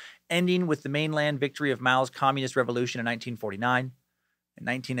 1911, ending with the mainland victory of Mao's Communist Revolution in 1949. In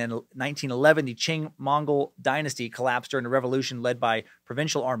 1911, the Qing-Mongol dynasty collapsed during a revolution led by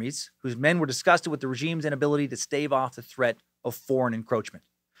provincial armies, whose men were disgusted with the regime's inability to stave off the threat of foreign encroachment.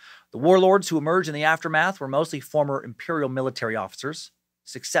 The warlords who emerged in the aftermath were mostly former imperial military officers.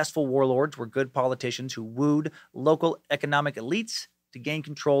 Successful warlords were good politicians who wooed local economic elites to gain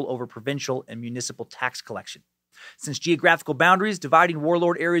control over provincial and municipal tax collection. Since geographical boundaries dividing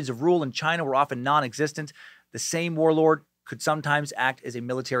warlord areas of rule in China were often non-existent, the same warlord could sometimes act as a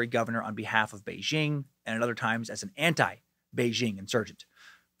military governor on behalf of Beijing and at other times as an anti-Beijing insurgent.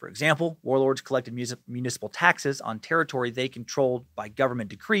 For example, warlords collected municipal taxes on territory they controlled by government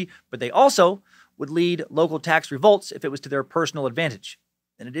decree, but they also would lead local tax revolts if it was to their personal advantage.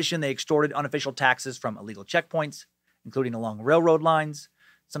 In addition, they extorted unofficial taxes from illegal checkpoints, including along railroad lines.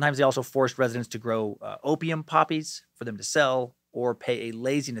 Sometimes they also forced residents to grow opium poppies for them to sell or pay a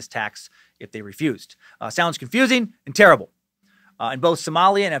laziness tax if they refused. Sounds confusing and terrible. In both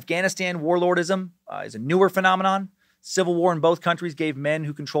Somalia and Afghanistan, warlordism is a newer phenomenon. Civil war in both countries gave men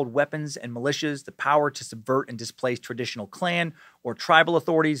who controlled weapons and militias the power to subvert and displace traditional clan or tribal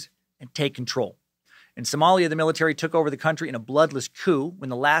authorities and take control. In Somalia, the military took over the country in a bloodless coup when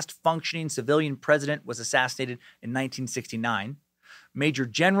the last functioning civilian president was assassinated in 1969. Major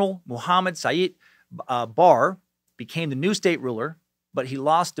General Muhammad Said Barre became the new state ruler, but he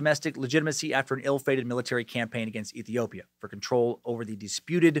lost domestic legitimacy after an ill-fated military campaign against Ethiopia for control over the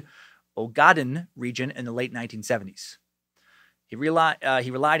disputed Ogaden region in the late 1970s. He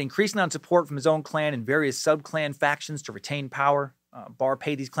relied increasingly on support from his own clan and various sub-clan factions to retain power. Barre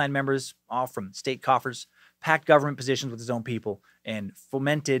paid these clan members off from state coffers, packed government positions with his own people, and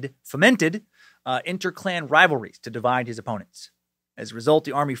fomented inter-clan rivalries to divide his opponents. As a result,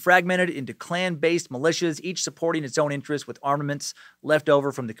 the army fragmented into clan-based militias, each supporting its own interests with armaments left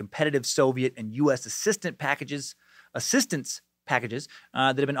over from the competitive Soviet and U.S. assistance packages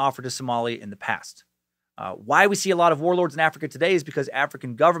that have been offered to Somalia in the past. Why we see a lot of warlords in Africa today is because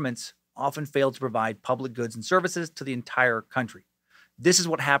African governments often fail to provide public goods and services to the entire country. This is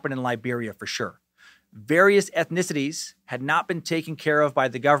what happened in Liberia for sure. Various ethnicities had not been taken care of by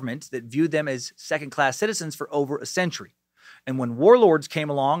the government that viewed them as second-class citizens for over a century. And when warlords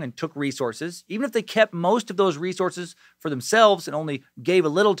came along and took resources, even if they kept most of those resources for themselves and only gave a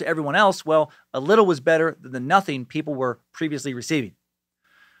little to everyone else, well, a little was better than the nothing people were previously receiving.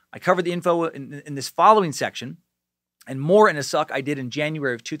 I covered the info in this following section, and more in a suck I did in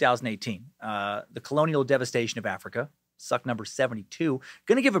January of 2018, the colonial devastation of Africa, suck number 72.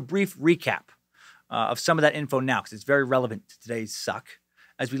 Going to give a brief recap of some of that info now because it's very relevant to today's suck.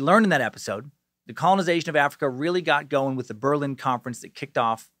 As we learned in that episode, the colonization of Africa really got going with the Berlin Conference that kicked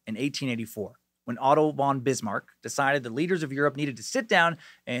off in 1884, when Otto von Bismarck decided the leaders of Europe needed to sit down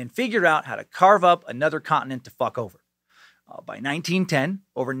and figure out how to carve up another continent to fuck over. By 1910,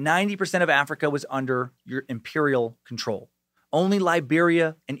 over 90% of Africa was under imperial control. Only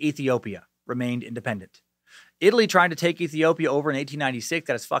Liberia and Ethiopia remained independent. Italy tried to take Ethiopia over in 1896,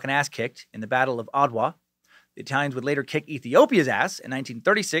 got its fucking ass kicked in the Battle of Adwa. The Italians would later kick Ethiopia's ass in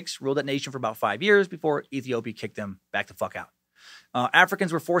 1936, ruled that nation for about 5 years before Ethiopia kicked them back the fuck out.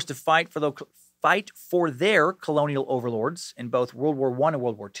 Africans were forced to fight for their colonial overlords in both World War I and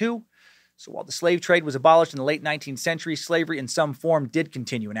World War II. So while the slave trade was abolished in the late 19th century, slavery in some form did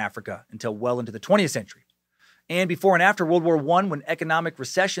continue in Africa until well into the 20th century. And before and after World War I, when economic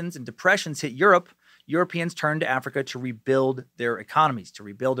recessions and depressions hit Europe, Europeans turned to Africa to rebuild their economies, to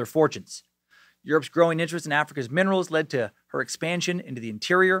rebuild their fortunes. Europe's growing interest in Africa's minerals led to her expansion into the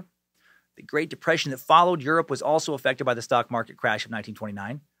interior. The Great Depression that followed Europe was also affected by the stock market crash of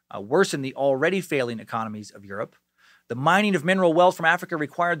 1929, worsened the already failing economies of Europe. The mining of mineral wealth from Africa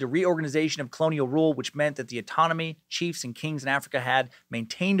required the reorganization of colonial rule, which meant that the autonomy chiefs and kings in Africa had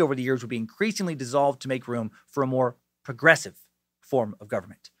maintained over the years would be increasingly dissolved to make room for a more progressive form of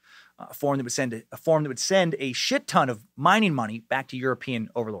government, a form that would send a shit ton of mining money back to European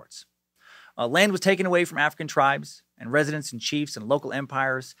overlords. Land was taken away from African tribes and residents and chiefs and local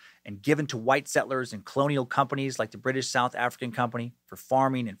empires and given to white settlers and colonial companies like the British South African Company for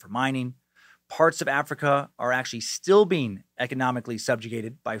farming and for mining. Parts of Africa are actually still being economically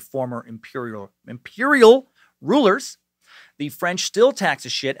subjugated by former imperial rulers. The French still tax the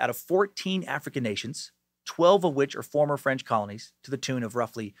shit out of 14 African nations, 12 of which are former French colonies, to the tune of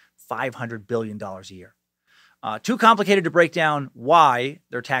roughly $500 billion a year. Too complicated to break down why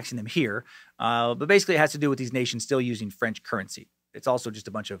they're taxing them here, but basically it has to do with these nations still using French currency. It's also just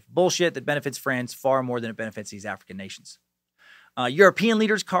a bunch of bullshit that benefits France far more than it benefits these African nations. European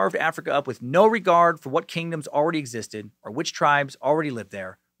leaders carved Africa up with no regard for what kingdoms already existed or which tribes already lived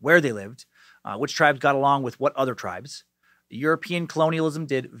there, where they lived, which tribes got along with what other tribes. European colonialism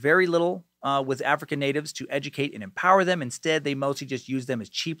did very little with African natives to educate and empower them. Instead, they mostly just used them as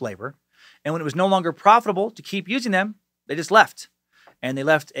cheap labor. And when it was no longer profitable to keep using them, they just left. And they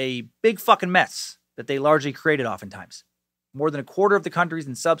left a big fucking mess that they largely created oftentimes. More than a quarter of the countries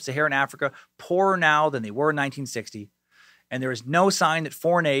in sub-Saharan Africa poorer now than they were in 1960. And there is no sign that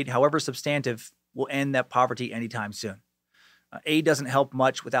foreign aid, however substantive, will end that poverty anytime soon. Aid doesn't help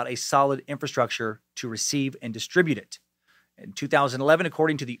much without a solid infrastructure to receive and distribute it. In 2011,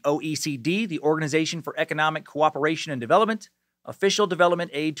 according to the OECD, the Organization for Economic Cooperation and Development, official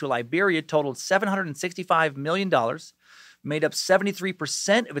development aid to Liberia totaled $765 million, made up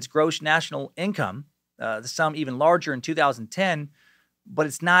 73% of its gross national income, the sum even larger in 2010, but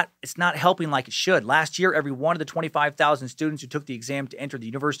it's not helping like it should. Last year, every one of the 25,000 students who took the exam to enter the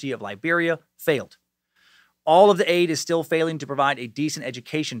University of Liberia failed. All of the aid is still failing to provide a decent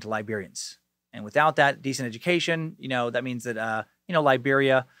education to Liberians. And without that decent education, that means that,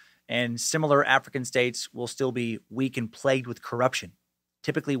 Liberia and similar African states will still be weak and plagued with corruption.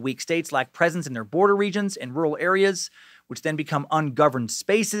 Typically, weak states lack presence in their border regions and rural areas, which then become ungoverned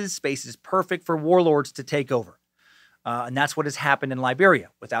spaces perfect for warlords to take over. And that's what has happened in Liberia.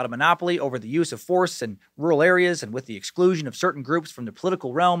 Without a monopoly over the use of force in rural areas and with the exclusion of certain groups from the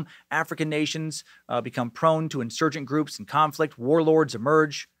political realm, African nations become prone to insurgent groups and conflict. Warlords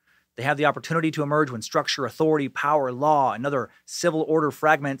emerge. They have the opportunity to emerge when structure, authority, power, law, and other civil order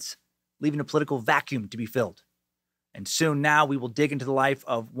fragments, leaving a political vacuum to be filled. And soon now we will dig into the life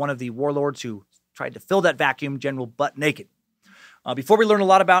of one of the warlords who tried to fill that vacuum, General Butt Naked. Before we learn a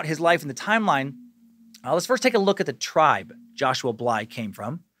lot about his life and the timeline, let's first take a look at the tribe Joshua Blahyi came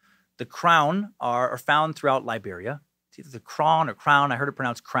from. The Crown are found throughout Liberia. It's either the Crown or Crown. I heard it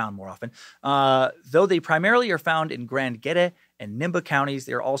pronounced Crown more often. Though they primarily are found in Grand Gede and Nimba counties,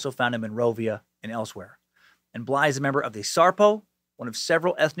 they are also found in Monrovia and elsewhere. And Blahyi is a member of the Sarpo, one of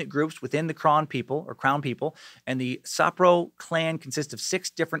several ethnic groups within the Crown people, and the Sapro clan consists of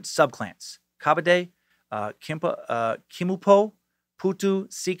 6 different subclans: Kabade, Kimupo, Putu,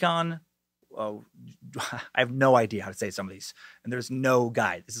 Sikan. I have no idea how to say some of these, and there's no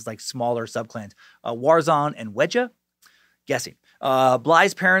guide. This is like smaller subclans. Warzon and Wedja. Guessing.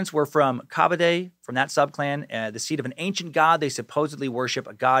 Blahyi's parents were from Kabade, from that subclan, the seat of an ancient god. They supposedly worship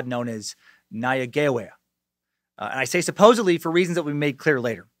a god known as Nyagewe. And I say supposedly for reasons that will be made clear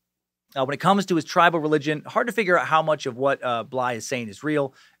later. When it comes to his tribal religion, hard to figure out how much of what Blahyi is saying is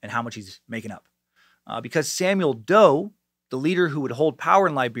real and how much he's making up. Because Samuel Doe, the leader who would hold power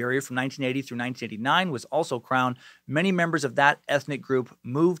in Liberia from 1980 through 1989, was also crowned, many members of that ethnic group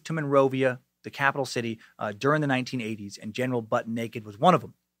moved to Monrovia, the capital city, during the 1980s, and General Butt Naked was one of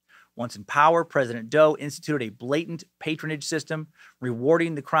them. Once in power, President Doe instituted a blatant patronage system,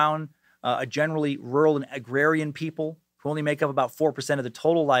 rewarding the Crown, a generally rural and agrarian people who only make up about 4% of the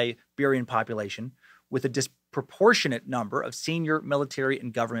total Liberian population, with a disproportionate number of senior military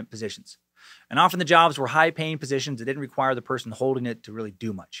and government positions. And often the jobs were high-paying positions that didn't require the person holding it to really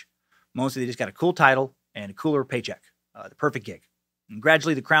do much. Mostly they just got a cool title and a cooler paycheck, the perfect gig. And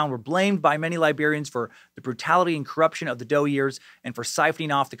gradually the Crown were blamed by many Liberians for the brutality and corruption of the Doe years and for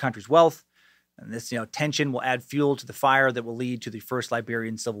siphoning off the country's wealth. And this tension will add fuel to the fire that will lead to the First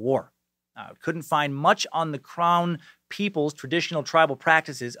Liberian Civil War. Couldn't find much on the Crown people's traditional tribal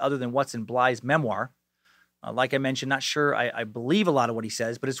practices other than what's in Blahyi's memoir. Like I mentioned, not sure I believe a lot of what he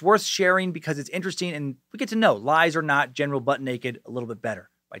says, but it's worth sharing because it's interesting and we get to know, lies or not, General Butt Naked a little bit better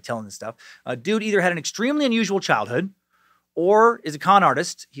by telling this stuff. Dude either had an extremely unusual childhood or is a con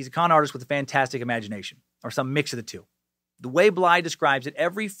artist. He's a con artist with a fantastic imagination, or some mix of the two. The way Blahyi describes it,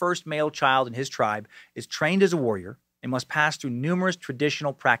 every first male child in his tribe is trained as a warrior and must pass through numerous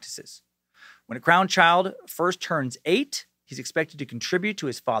traditional practices. When a crowned child first turns 8, he's expected to contribute to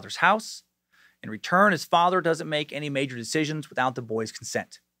his father's house. In return, his father doesn't make any major decisions without the boy's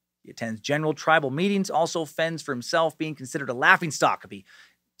consent. He attends general tribal meetings, also fends for himself, being considered a laughingstock if he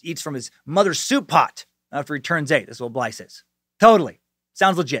eats from his mother's soup pot after he turns 8. That's what Blahyi says. Totally.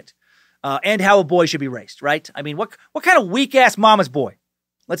 Sounds legit. And how a boy should be raised, right? I mean, what kind of weak-ass mama's boy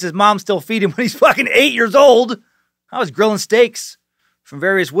Lets his mom still feed him when he's fucking 8 years old. I was grilling steaks from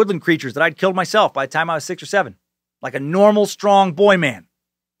various woodland creatures that I'd killed myself by the time I was 6 or 7. Like a normal, strong boy man.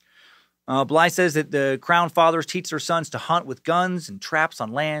 Blahyi says that the crown fathers teach their sons to hunt with guns and traps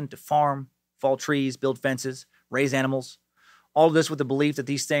on land, to farm, fall trees, build fences, raise animals. All of this with the belief that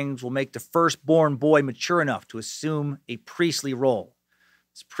these things will make the firstborn boy mature enough to assume a priestly role.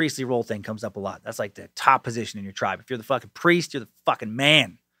 This priestly role thing comes up a lot. That's like the top position in your tribe. If you're the fucking priest, you're the fucking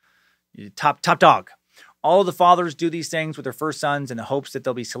man. You're the top dog. All of the fathers do these things with their first sons in the hopes that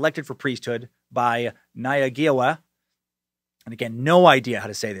they'll be selected for priesthood by Nyagiwa. And again, no idea how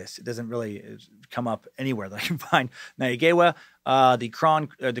to say this. It doesn't really come up anywhere that I can find. Nyagiwa,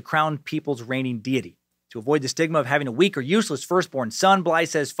 the crown people's reigning deity. To avoid the stigma of having a weak or useless firstborn son, Blahyi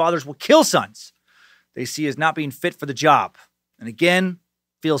says fathers will kill sons they see as not being fit for the job. And again,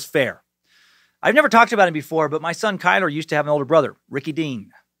 feels fair. I've never talked about him before, but my son Kyler used to have an older brother, Ricky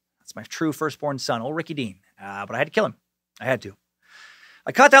Dean. That's my true firstborn son, old Ricky Dean. But I had to kill him. I had to.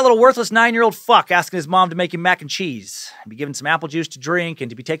 I caught that little worthless 9-year-old fuck asking his mom to make him mac and cheese and be given some apple juice to drink and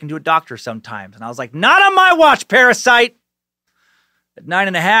to be taken to a doctor sometimes. And I was like, not on my watch, parasite. At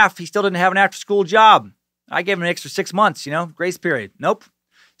 9.5, he still didn't have an after-school job. I gave him an extra 6 months, grace period. Nope.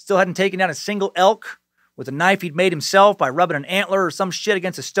 Still hadn't taken down a single elk with a knife he'd made himself by rubbing an antler or some shit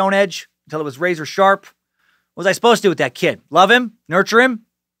against a stone edge until it was razor sharp. What was I supposed to do with that kid? Love him? Nurture him?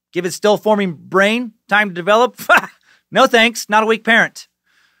 Give his still-forming brain time to develop? No thanks. Not a weak parent.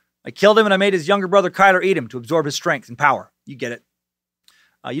 I killed him and I made his younger brother Kyler eat him to absorb his strength and power. You get it.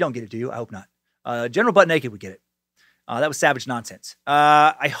 You don't get it, do you? I hope not. General Butt Naked would get it. That was savage nonsense.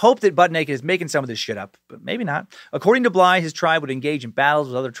 I hope that Butt Naked is making some of this shit up, but maybe not. According to Blahyi, his tribe would engage in battles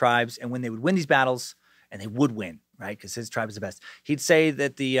with other tribes, and when they would win these battles, and they would win, right, because his tribe is the best, he'd say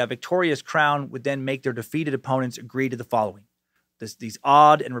that the victorious crown would then make their defeated opponents agree to the following. These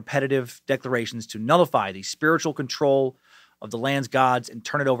odd and repetitive declarations to nullify the spiritual control of the land's gods and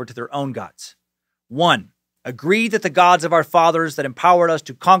turn it over to their own gods. 1. Agree that the gods of our fathers that empowered us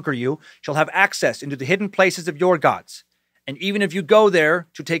to conquer you shall have access into the hidden places of your gods. And even if you go there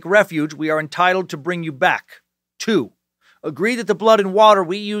to take refuge, we are entitled to bring you back. 2. Agree that the blood and water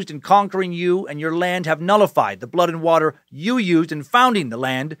we used in conquering you and your land have nullified the blood and water you used in founding the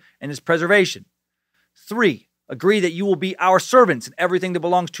land and its preservation. 3. Agree that you will be our servants and everything that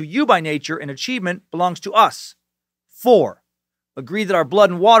belongs to you by nature and achievement belongs to us. 4. Agree that our blood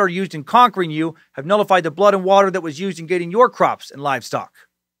and water used in conquering you have nullified the blood and water that was used in getting your crops and livestock.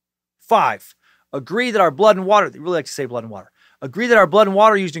 5. Agree that our blood and water, they really like to say blood and water. Agree that our blood and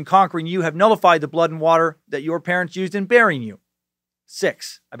water used in conquering you have nullified the blood and water that your parents used in burying you.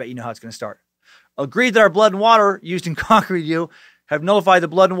 6. I bet you know how it's going to start. Agree that our blood and water used in conquering you have nullified the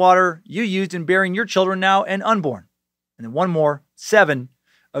blood and water you used in burying your children now and unborn. And then one more. 7.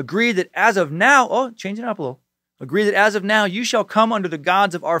 Agree that as of now, changing it up a little. Agree that as of now you shall come under the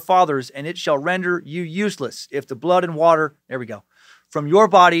gods of our fathers, and it shall render you useless if the blood and water, there we go, from your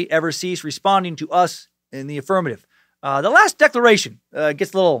body ever cease responding to us in the affirmative. The last declaration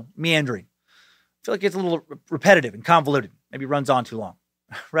gets a little meandering. I feel like it's a little repetitive and convoluted. Maybe runs on too long.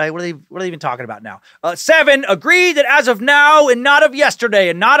 Right? What are they even talking about now? 7, agree that as of now and not of yesterday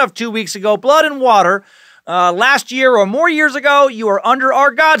and not of 2 weeks ago, blood and water, last year or more years ago, you are under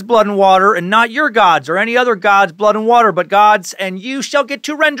our God's blood and water and not your gods or any other God's blood and water, but God's, and you shall get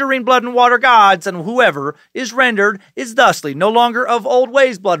to rendering blood and water gods, and whoever is rendered is thusly no longer of old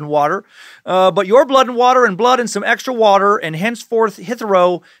ways blood and water, but your blood and some extra water, and henceforth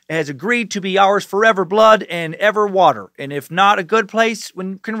Hithero has agreed to be ours forever blood and ever water, and if not a good place,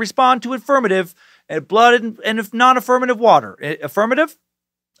 when can respond to affirmative, and blood and if non-affirmative water. Affirmative?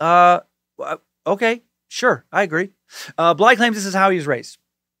 Okay. Sure, I agree. Blahyi claims this is how he was raised.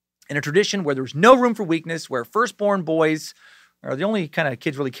 In a tradition where there's no room for weakness, where firstborn boys are the only kind of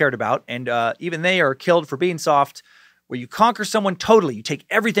kids really cared about, and even they are killed for being soft, where you conquer someone totally. You take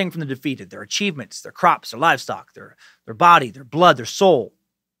everything from the defeated, their achievements, their crops, their livestock, their body, their blood, their soul.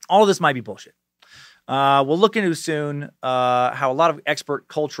 All of this might be bullshit. We'll look into soon how a lot of expert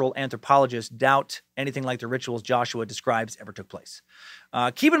cultural anthropologists doubt anything like the rituals Joshua describes ever took place.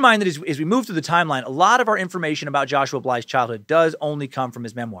 Keep in mind that as we move through the timeline, a lot of our information about Joshua Blahyi's childhood does only come from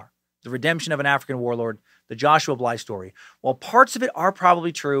his memoir, The Redemption of an African Warlord, the Joshua Blahyi story. While parts of it are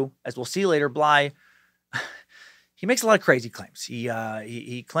probably true, as we'll see later, Blahyi, he makes a lot of crazy claims.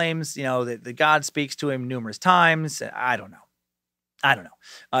 He claims, that God speaks to him numerous times. I don't know.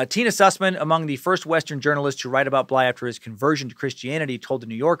 Tina Sussman, among the first Western journalists to write about Blahyi after his conversion to Christianity, told The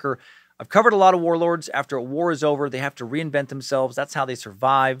New Yorker, I've covered a lot of warlords. After a war is over, they have to reinvent themselves. That's how they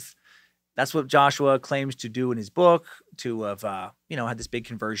survive. That's what Joshua claims to do in his book, to have, had this big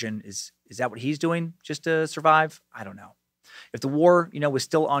conversion. Is that what he's doing just to survive? I don't know. If the war, was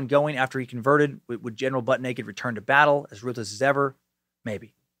still ongoing after he converted, would General Butt Naked return to battle as ruthless as ever?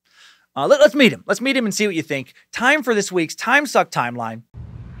 Maybe. Let's meet him. Let's meet him and see what you think. Time for this week's Timesuck timeline.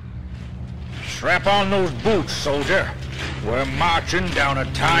 Strap on those boots, soldier. We're marching down a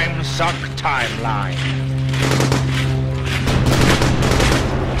Timesuck timeline.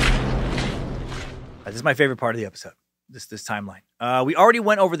 This is my favorite part of the episode, this timeline. We already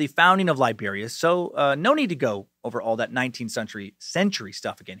went over the founding of Liberia, so no need to go over all that 19th century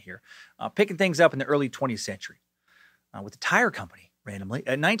stuff again here. Picking things up in the early 20th century with the tire company, randomly.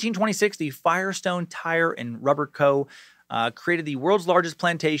 In 1926, the Firestone Tire and Rubber Co. Created the world's largest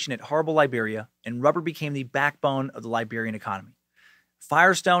plantation at Harbor, Liberia, and rubber became the backbone of the Liberian economy.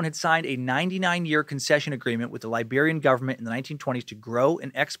 Firestone had signed a 99-year concession agreement with the Liberian government in the 1920s to grow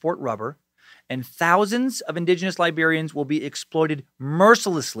and export rubber, and thousands of indigenous Liberians will be exploited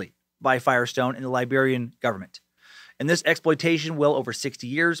mercilessly by Firestone and the Liberian government. And this exploitation will, over 60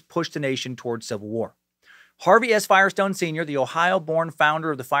 years, push the nation towards civil war. Harvey S. Firestone Sr., the Ohio-born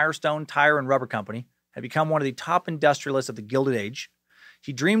founder of the Firestone Tire and Rubber Company, had become one of the top industrialists of the Gilded Age.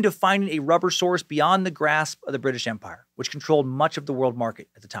 He dreamed of finding a rubber source beyond the grasp of the British Empire, which controlled much of the world market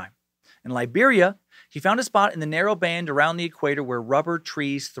at the time. In Liberia, he found a spot in the narrow band around the equator where rubber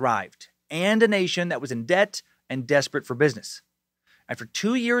trees thrived, and a nation that was in debt and desperate for business. After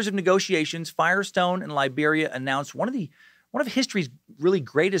 2 years of negotiations, Firestone and Liberia announced one of history's really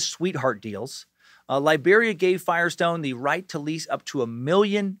greatest sweetheart deals. Liberia gave Firestone the right to lease up to 1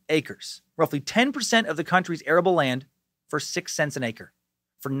 million acres, roughly 10% of the country's arable land, for 6 cents an acre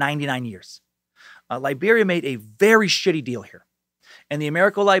for 99 years. Liberia made a very shitty deal here. And the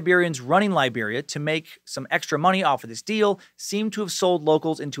Americo-Liberians running Liberia to make some extra money off of this deal seemed to have sold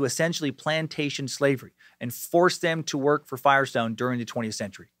locals into essentially plantation slavery and forced them to work for Firestone during the 20th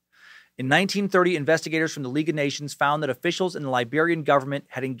century. In 1930, investigators from the League of Nations found that officials in the Liberian government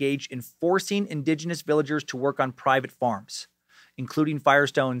had engaged in forcing indigenous villagers to work on private farms, including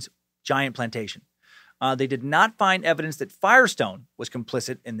Firestone's giant plantation. They did not find evidence that Firestone was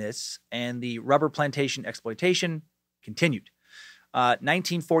complicit in this, and the rubber plantation exploitation continued.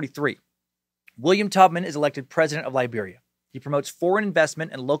 1943. William Tubman is elected president of Liberia. He promotes foreign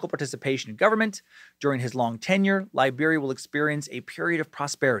investment and local participation in government. During his long tenure, Liberia will experience a period of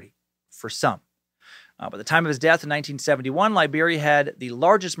prosperity for some. By the time of his death in 1971, Liberia had the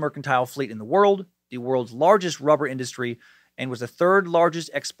largest mercantile fleet in the world's largest rubber industry, and was the third largest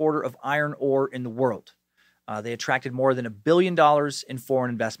exporter of iron ore in the world. They attracted more than $1 billion in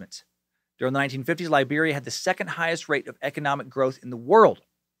foreign investment. During the 1950s, Liberia had the second highest rate of economic growth in the world.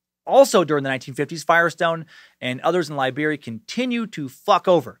 Also during the 1950s, Firestone and others in Liberia continued to fuck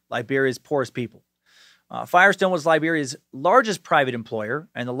over Liberia's poorest people. Firestone was Liberia's largest private employer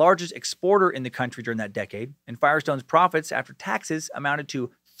and the largest exporter in the country during that decade, and Firestone's profits after taxes amounted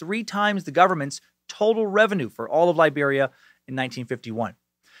to 3 times the government's total revenue for all of Liberia in 1951.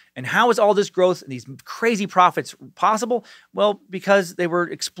 And how is all this growth and these crazy profits possible? Well, because they were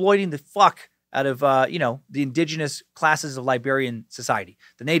exploiting the fuck out of, the indigenous classes of Liberian society,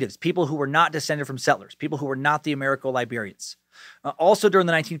 the natives, people who were not descended from settlers, people who were not the Americo-Liberians. Also during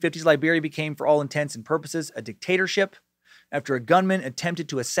the 1950s, Liberia became, for all intents and purposes, a dictatorship. After a gunman attempted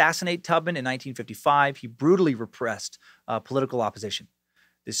to assassinate Tubman in 1955, he brutally repressed political opposition.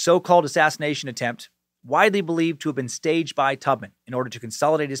 This so-called assassination attempt, widely believed to have been staged by Tubman in order to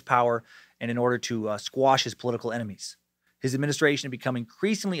consolidate his power and in order to squash his political enemies. His administration had become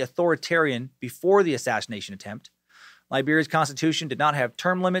increasingly authoritarian before the assassination attempt. Liberia's constitution did not have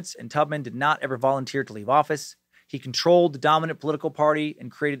term limits, and Tubman did not ever volunteer to leave office. He controlled the dominant political party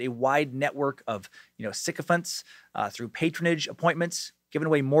and created a wide network of, sycophants through patronage appointments, giving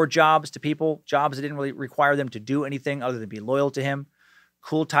away more jobs to people, jobs that didn't really require them to do anything other than be loyal to him.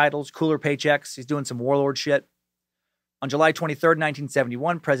 Cool titles, cooler paychecks. He's doing some warlord shit. On July 23rd,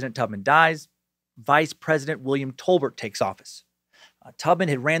 1971, President Tubman dies. Vice President William Tolbert takes office. Tubman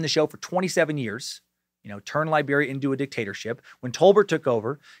had ran the show for 27 years, turned Liberia into a dictatorship. When Tolbert took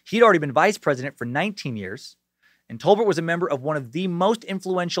over, he'd already been vice president for 19 years. And Tolbert was a member of one of the most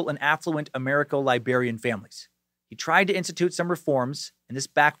influential and affluent Americo-Liberian families. He tried to institute some reforms, and this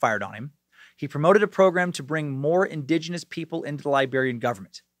backfired on him. He promoted a program to bring more indigenous people into the Liberian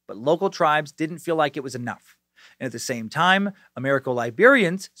government, but local tribes didn't feel like it was enough. And at the same time,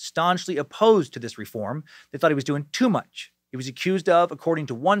 Americo-Liberians staunchly opposed to this reform. They thought he was doing too much. He was accused of, according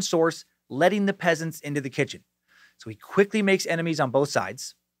to one source, letting the peasants into the kitchen. So he quickly makes enemies on both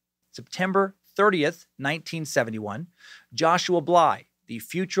sides. September 30th, 1971, Joshua Blahyi, the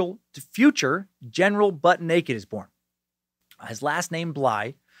future General Butt Naked is born. His last name,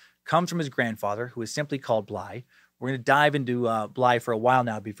 Blahyi, comes from his grandfather, who is simply called Blahyi. We're going to dive into Blahyi for a while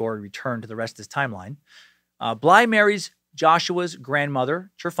now before we return to the rest of this timeline. Blahyi marries Joshua's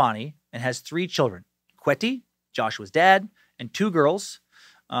grandmother, Trifani, and has 3 children. Kweti, Joshua's dad, and 2 girls,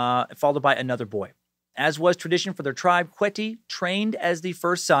 followed by another boy. As was tradition for their tribe, Kweti trained as the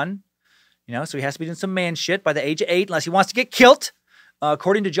first son, so he has to be doing some man shit by the age of 8 unless he wants to get killed.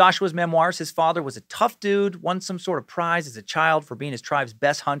 According to Joshua's memoirs, his father was a tough dude, won some sort of prize as a child for being his tribe's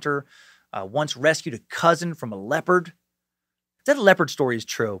best hunter, once rescued a cousin from a leopard. If that leopard story is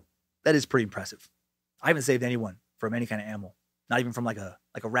true, that is pretty impressive. I haven't saved anyone from any kind of animal, not even from like a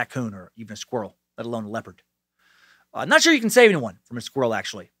raccoon or even a squirrel, let alone a leopard. Not sure you can save anyone from a squirrel,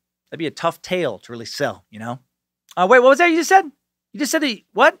 actually. That'd be a tough tale to really sell, Wait, what was that you just said? You just said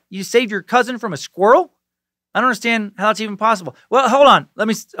what? You saved your cousin from a squirrel? I don't understand how that's even possible. Well, hold on. Let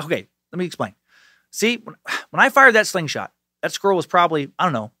me explain. See, when I fired that slingshot, that squirrel was probably,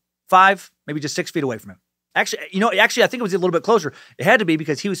 5, maybe just 6 feet away from him. Actually, I think it was a little bit closer. It had to be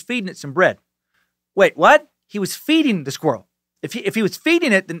because he was feeding it some bread. Wait, what? He was feeding the squirrel. If he was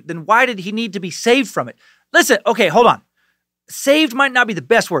feeding it, then why did he need to be saved from it? Listen, okay, hold on. Saved might not be the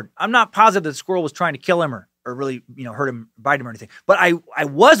best word. I'm not positive that the squirrel was trying to kill him or really, hurt him, bite him or anything. But I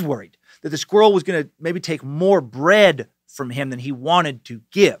was worried that the squirrel was going to maybe take more bread from him than he wanted to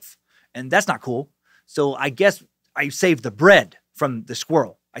give. And that's not cool. So I guess I saved the bread from the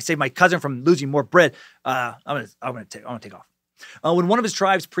squirrel. I saved my cousin from losing more bread. I'm gonna take off. When one of his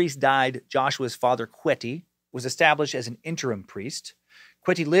tribe's priests died, Joshua's father, Kweti, was established as an interim priest.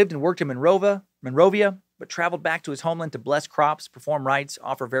 Kweti lived and worked in Monrovia, but traveled back to his homeland to bless crops, perform rites,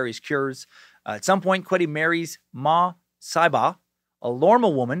 offer various cures. At some point, Kweti marries Ma Saiba, a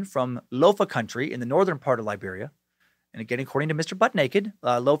Lorma woman from Lofa country in the northern part of Liberia. And again, according to Mr. Butt Naked,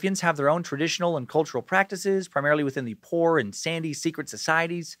 Lofians have their own traditional and cultural practices, primarily within the poor and sandy secret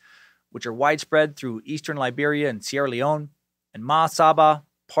societies, which are widespread through eastern Liberia and Sierra Leone. And Ma Saba,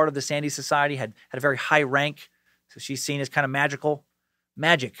 part of the sandy society, had a very high rank, so she's seen as kind of magical.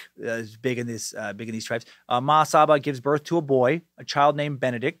 Magic is big in these tribes. Ma Saba gives birth to a boy, a child named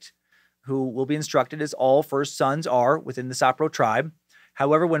Benedict, who will be instructed as all first sons are within the Sapro tribe.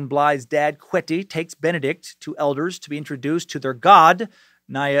 However, when Blahyi's dad, Kweti, takes Benedict to elders to be introduced to their god,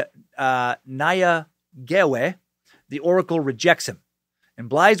 Naya Gewe, the oracle rejects him. In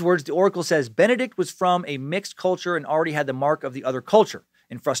Blahyi's words, the oracle says Benedict was from a mixed culture and already had the mark of the other culture.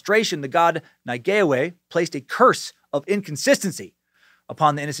 In frustration, the god Naigewe placed a curse of inconsistency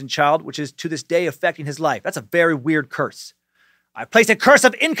upon the innocent child, which is to this day affecting his life. That's a very weird curse. I place a curse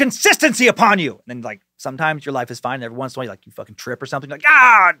of inconsistency upon you. And then, sometimes your life is fine. And every once in a while, you fucking trip or something.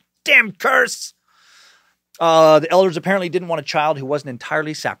 Damn curse. The elders apparently didn't want a child who wasn't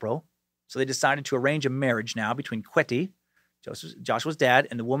entirely Sapro. So they decided to arrange a marriage now between Kweti, Joshua's dad,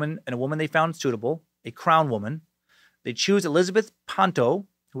 and a woman they found suitable, a crown woman. They choose Elizabeth Panto,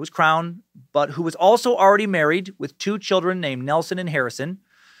 who was crown, but who was also already married with 2 children named Nelson and Harrison.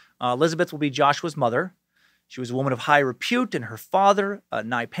 Elizabeth will be Joshua's mother. She was a woman of high repute, and her father,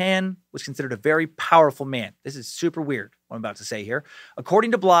 Naipan, was considered a very powerful man. This is super weird, what I'm about to say here.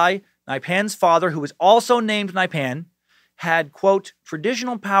 According to Blahyi, Naipan's father, who was also named Naipan, had, quote,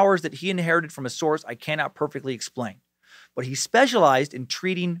 traditional powers that he inherited from a source I cannot perfectly explain. But he specialized in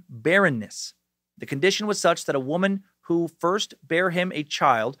treating barrenness. The condition was such that a woman who first bare him a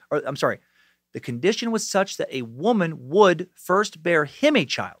child, the condition was such that a woman would first bear him a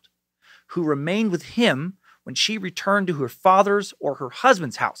child who remained with him when she returned to her father's or her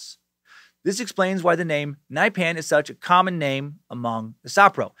husband's house. This explains why the name Naipan is such a common name among the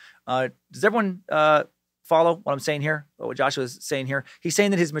Sapro. Does everyone follow what I'm saying here? What Joshua is saying here? He's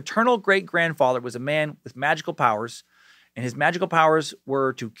saying that his maternal great-grandfather was a man with magical powers, and his magical powers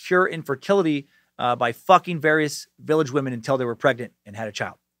were to cure infertility by fucking various village women until they were pregnant and had a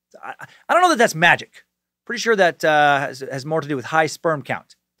child. I don't know that that's magic. Pretty sure that has more to do with high sperm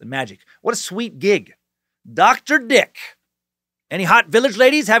count than magic. What a sweet gig. Dr. Dick. Any hot village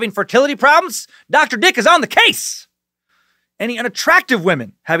ladies having fertility problems? Dr. Dick is on the case. Any unattractive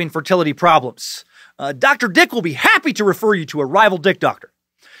women having fertility problems? Dr. Dick will be happy to refer you to a rival dick doctor.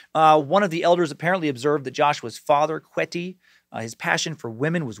 One of the elders apparently observed that Joshua's father, Kweti, his passion for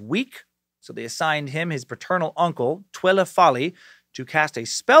women was weak, so they assigned him his paternal uncle, Twele Fali, to cast a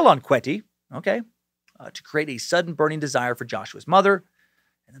spell on Kweti, to create a sudden burning desire for Joshua's mother.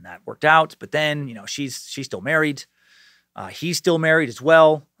 And then that worked out, but then, she's still married. He's still married as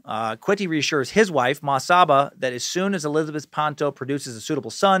well. Kweti reassures his wife, Masaba, that as soon as Elizabeth Panto produces a suitable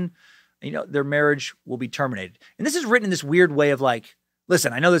son, their marriage will be terminated. And this is written in this weird way of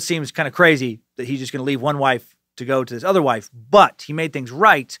Listen, I know this seems kind of crazy that he's just going to leave one wife to go to this other wife, but he made things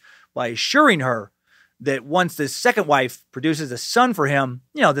right by assuring her that once this second wife produces a son for him,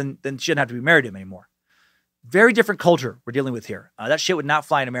 then she shouldn't have to be married to him anymore. Very different culture we're dealing with here. That shit would not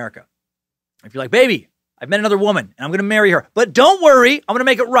fly in America. If you're like, baby, I've met another woman and I'm going to marry her, but don't worry, I'm going to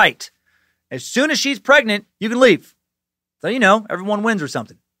make it right. As soon as she's pregnant, you can leave. So, everyone wins or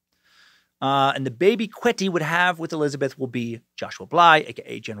something. And the baby Quetty would have with Elizabeth will be Joshua Blahyi,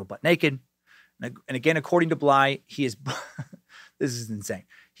 a.k.a. General Butt Naked. And again, according to Blahyi, he is, this is insane.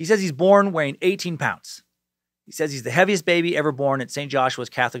 He says he's born weighing 18 pounds. He says he's the heaviest baby ever born at St. Joshua's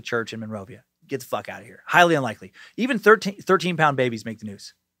Catholic Church in Monrovia. Get the fuck out of here. Highly unlikely. Even 13-pound babies make the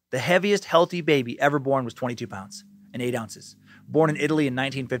news. The heaviest healthy baby ever born was 22 pounds and 8 ounces. Born in Italy in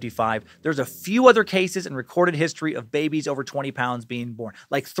 1955. There's a few other cases in recorded history of babies over 20 pounds being born.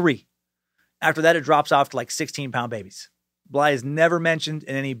 Like 3. After that, it drops off to like 16-pound babies. Blahyi is never mentioned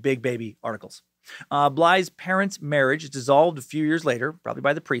in any big baby articles. Blahyi's parents' marriage is dissolved a few years later, probably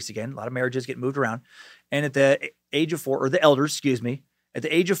by the priest again. A lot of marriages get moved around. And at the age of 4, or the elders, excuse me, at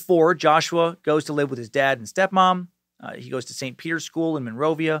the age of 4, Joshua goes to live with his dad and stepmom. He goes to St. Peter's School in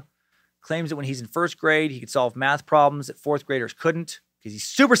Monrovia. Claims that when he's in 1st grade, he could solve math problems that 4th graders couldn't because he's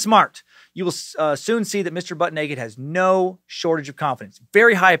super smart. You will soon see that Mr. Butt Naked has no shortage of confidence.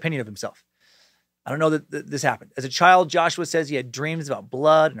 Very high opinion of himself. I don't know that this happened. As a child, Joshua says he had dreams about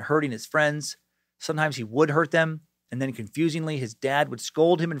blood and hurting his friends. Sometimes he would hurt them. And then confusingly, his dad would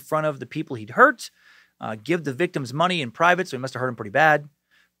scold him in front of the people he'd hurt, give the victims money in private. So he must have hurt him pretty bad.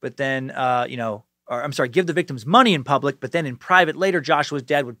 But then, give the victims money in public. But then in private later, Joshua's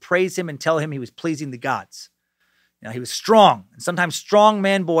dad would praise him and tell him he was pleasing the gods. He was strong. And sometimes strong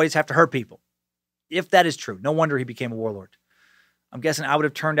man boys have to hurt people. If that is true, no wonder he became a warlord. I'm guessing I would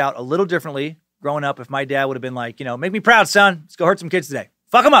have turned out a little differently growing up if my dad would have been like, make me proud, son. Let's go hurt some kids today.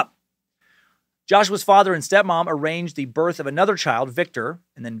 Fuck them up. Joshua's father and stepmom arranged the birth of another child, Victor.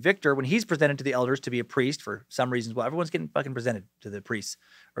 And then Victor, when he's presented to the elders to be a priest for some reasons, well, everyone's getting fucking presented to the priests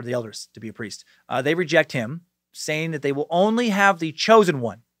or the elders to be a priest. They reject him, saying that they will only have the chosen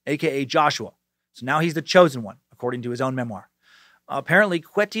one, a.k.a. Joshua. So now he's the chosen one, according to his own memoir. Apparently,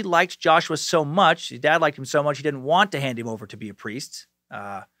 Quetty liked Joshua so much, his dad liked him so much, he didn't want to hand him over to be a priest.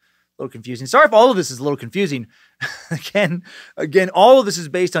 A little confusing. Sorry if all of this is a little confusing. Again, all of this is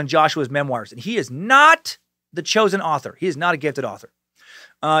based on Joshua's memoirs, and he is not the chosen author. He is not a gifted author.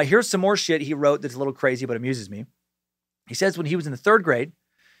 Here's some more shit he wrote that's a little crazy but amuses me. He says when he was in the 3rd grade,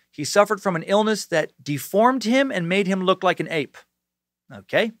 he suffered from an illness that deformed him and made him look like an ape.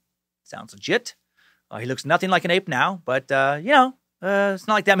 Okay, sounds legit. He looks nothing like an ape now, but, it's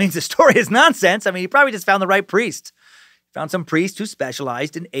not like that means the story is nonsense. I mean, he probably just found the right priest. Found some priest who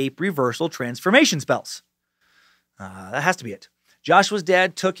specialized in ape reversal transformation spells. That has to be it. Joshua's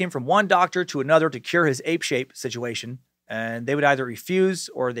dad took him from one doctor to another to cure his ape shape situation, and they would either refuse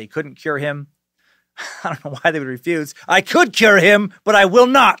or they couldn't cure him. I don't know why they would refuse. I could cure him, but I will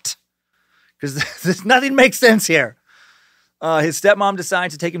not. Because nothing makes sense here. His stepmom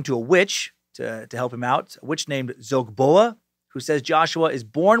decides to take him to a witch to help him out, a witch named Zogboa, who says Joshua is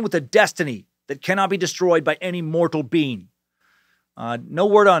born with a destiny that cannot be destroyed by any mortal being. No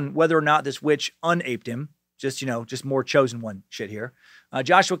word on whether or not this witch unaped him. Just more chosen one shit here.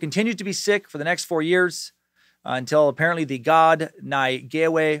 Joshua continues to be sick for the next 4 years until apparently the god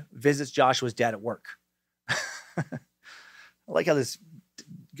Naigewe visits Joshua's dad at work. I like how this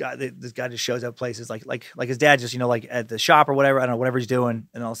guy just shows up places like his dad just, like at the shop or whatever. I don't know, whatever he's doing.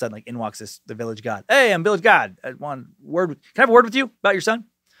 And all of a sudden, in walks the village god. Hey, I'm village god. Can I have a word with you about your son?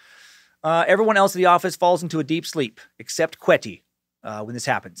 Everyone else in the office falls into a deep sleep, except Quetty, when this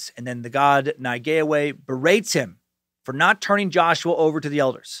happens. And then the god Naigewe berates him for not turning Joshua over to the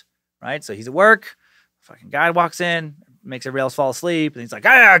elders, right? So he's at work, fucking guy walks in, makes everybody else fall asleep, and he's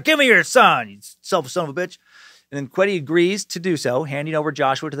like, give me your son, you selfish son of a bitch. And then Quetty agrees to do so, handing over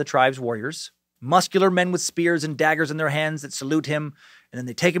Joshua to the tribe's warriors, muscular men with spears and daggers in their hands that salute him, and then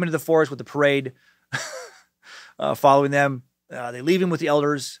they take him into the forest with the parade, following them. They leave him with the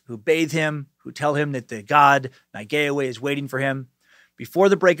elders who bathe him, who tell him that the god Naigewe is waiting for him. Before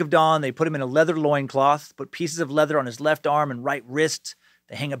the break of dawn, they put him in a leather loincloth, put pieces of leather on his left arm and right wrist.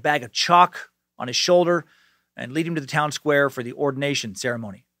 They hang a bag of chalk on his shoulder and lead him to the town square for the ordination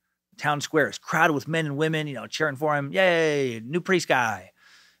ceremony. The town square is crowded with men and women, cheering for him. Yay, new priest guy.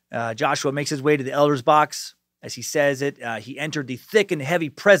 Joshua makes his way to the elder's box. As he says it, he entered the thick and heavy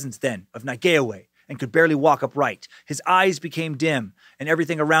presence then of Naigewe and could barely walk upright. His eyes became dim, and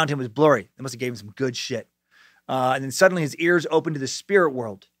everything around him was blurry. They must have gave him some good shit. And then suddenly his ears open to the spirit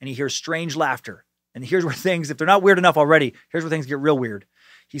world, and he hears strange laughter. And here's where things, if they're not weird enough already, here's where things get real weird.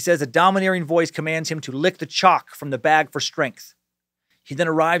 He says a domineering voice commands him to lick the chalk from the bag for strength. He then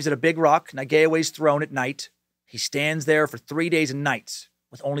arrives at a big rock, Nagaewe's throne, at night. He stands there for 3 days and nights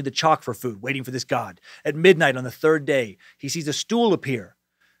with only the chalk for food, waiting for this god. At midnight on the third day, he sees a stool appear,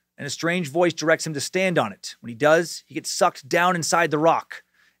 and a strange voice directs him to stand on it. When he does, he gets sucked down inside the rock,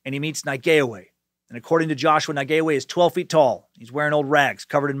 and he meets Nagaewe. And according to Joshua, Nagaewe is 12 feet tall. He's wearing old rags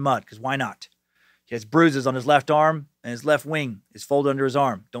covered in mud, because why not? He has bruises on his left arm, and his left wing is folded under his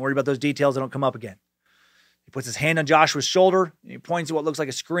arm. Don't worry about those details, they don't come up again. He puts his hand on Joshua's shoulder, and he points at what looks like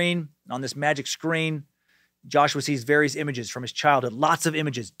a screen. And on this magic screen, Joshua sees various images from his childhood, lots of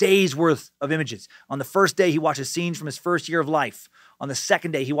images, days worth of images. On the first day, he watches scenes from his first year of life. On the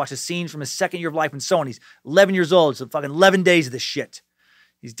second day, he watches scenes from his second year of life, and so on. He's 11 years old, so fucking 11 days of this shit.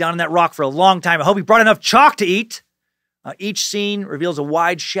 He's down in that rock for a long time. I hope he brought enough chalk to eat. Each scene reveals a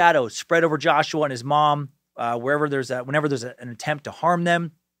wide shadow spread over Joshua and his mom, whenever there's an attempt to harm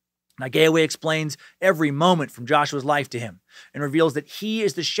them. Nagaewe explains every moment from Joshua's life to him and reveals that he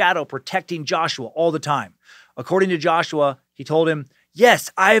is the shadow protecting Joshua all the time. According to Joshua, he told him, "Yes,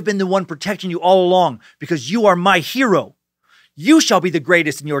 I have been the one protecting you all along because you are my hero. You shall be the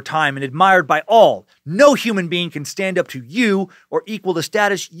greatest in your time and admired by all. No human being can stand up to you or equal the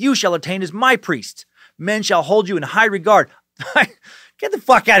status you shall attain as my priest. Men shall hold you in high regard." Get the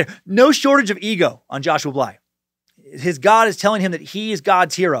fuck out of here. No shortage of ego on Joshua Blahyi. His God is telling him that he is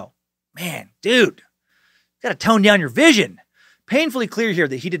God's hero. Man, dude, you got to tone down your vision. Painfully clear here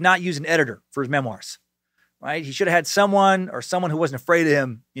that he did not use an editor for his memoirs, right? He should have had someone who wasn't afraid of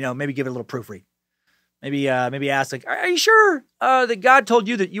him, maybe give it a little proofread. Maybe ask, like, are you sure that God told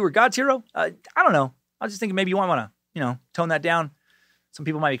you that you were God's hero? I don't know. I was just thinking maybe you want to, tone that down. Some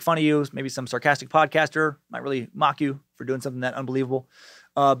people might make fun of you. Maybe some sarcastic podcaster might really mock you for doing something that unbelievable.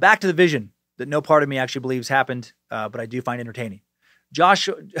 Back to the vision that no part of me actually believes happened, but I do find entertaining.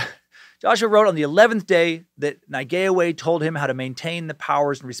 Joshua wrote on the 11th day that Nagaewe told him how to maintain the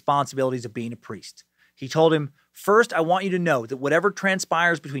powers and responsibilities of being a priest. He told him, "First, I want you to know that whatever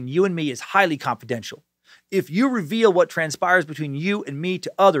transpires between you and me is highly confidential. If you reveal what transpires between you and me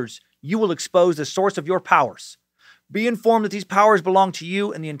to others, you will expose the source of your powers. Be informed that these powers belong to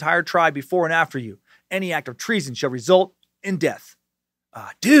you and the entire tribe before and after you. Any act of treason shall result in death."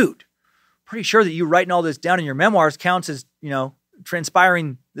 Dude, pretty sure that you writing all this down in your memoirs counts as,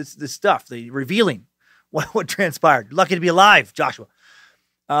 transpiring this stuff, the revealing what transpired. Lucky to be alive, Joshua.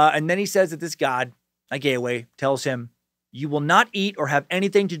 And then he says that this god, Nagaewe, tells him, "You will not eat or have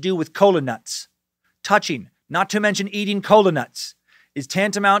anything to do with cola nuts. Touching, not to mention eating cola nuts, is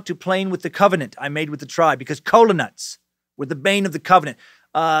tantamount to playing with the covenant I made with the tribe, because cola nuts were the bane of the covenant."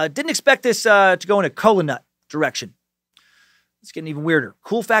 Didn't expect this to go in a cola nut direction. It's getting even weirder.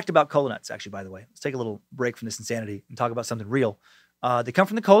 Cool fact about cola nuts, actually, by the way. Let's take a little break from this insanity and talk about something real. They come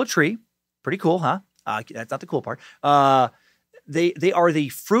from the cola tree. Pretty cool, huh? That's not the cool part. They are the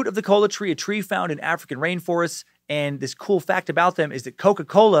fruit of the cola tree, a tree found in African rainforests. And this cool fact about them is that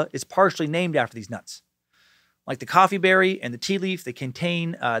Coca-Cola is partially named after these nuts. Like the coffee berry and the tea leaf, they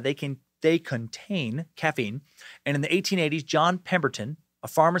contain caffeine. And in the 1880s, John Pemberton, a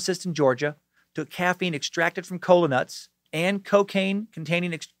pharmacist in Georgia, took caffeine extracted from cola nuts and cocaine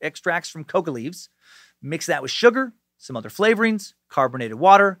containing extracts from coca leaves, mix that with sugar, some other flavorings, carbonated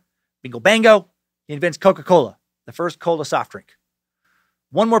water, bingo bango, he invents Coca-Cola, the first cola soft drink.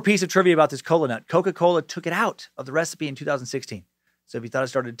 One more piece of trivia about this cola nut. Coca-Cola took it out of the recipe in 2016. So if you thought it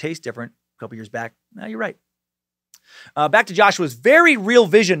started to taste different a couple years back, no, you're right. Back to Joshua's very real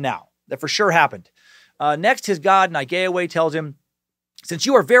vision now that for sure happened. Next, his god, Nagaewe, tells him, "Since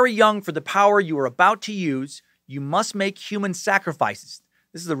you are very young for the power you are about to use, you must make human sacrifices."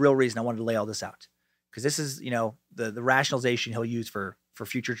 This is the real reason I wanted to lay all this out. Because this is, the rationalization he'll use for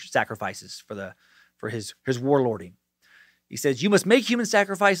future sacrifices, for his warlording. He says, "You must make human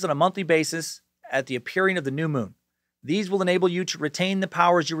sacrifices on a monthly basis at the appearing of the new moon. These will enable you to retain the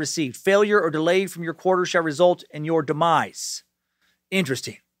powers you received. Failure or delay from your quarter shall result in your demise."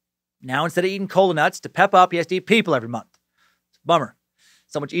 Interesting. Now, instead of eating cola nuts to pep up, he has to eat people every month. It's a bummer.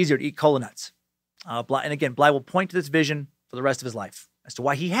 So much easier to eat cola nuts. And again, Blahyi will point to this vision for the rest of his life as to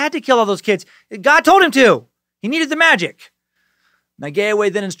why he had to kill all those kids. God told him to. He needed the magic.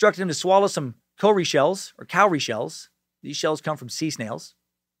 Nagaewe then instructed him to swallow some cowrie shells. These shells come from sea snails,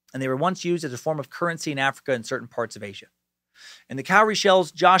 and they were once used as a form of currency in Africa and certain parts of Asia. And the cowrie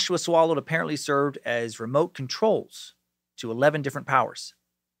shells Joshua swallowed apparently served as remote controls to 11 different powers.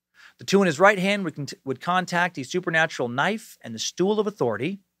 The two in his right hand would contact a supernatural knife and the stool of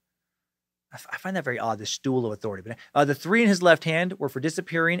authority. I find that very odd, the stool of authority. But the three in his left hand were for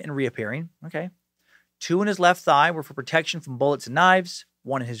disappearing and reappearing. Okay. 2 in his left thigh were for protection from bullets and knives.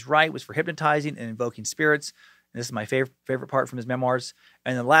 1 in his right was for hypnotizing and invoking spirits. And this is my favorite part from his memoirs.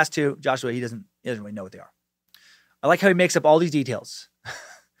 And the last 2, Joshua, he doesn't really know what they are. I like how he makes up all these details.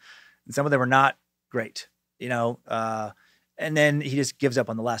 And some of them are not great, and then he just gives up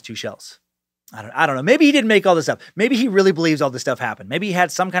on the last 2 shells. I don't know. Maybe he didn't make all this up. Maybe he really believes all this stuff happened. Maybe he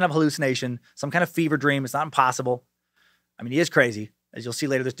had some kind of hallucination, some kind of fever dream. It's not impossible. I mean, he is crazy. As you'll see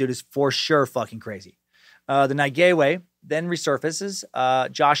later, this dude is for sure fucking crazy. The Nigewe then resurfaces.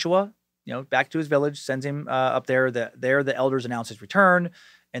 Joshua, back to his village, sends him up there. The elders announce his return,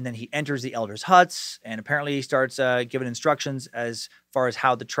 and then he enters the elders' huts, and apparently he starts giving instructions as far as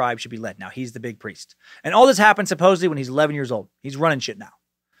how the tribe should be led. Now, he's the big priest. And all this happened supposedly when he's 11 years old. He's running shit now.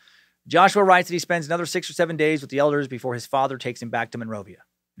 Joshua writes that he spends another 6 or 7 days with the elders before his father takes him back to Monrovia.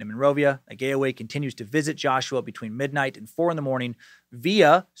 And in Monrovia, Nigewe continues to visit Joshua between midnight and 4 in the morning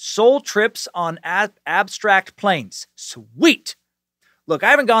via soul trips on abstract planes. Sweet! Look,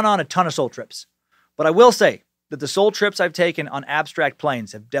 I haven't gone on a ton of soul trips, but I will say that the soul trips I've taken on abstract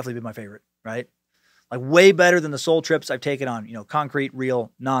planes have definitely been my favorite, right? Like way better than the soul trips I've taken on, concrete,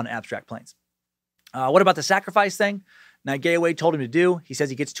 real, non-abstract planes. What about the sacrifice thing? Nigewe told him to do. He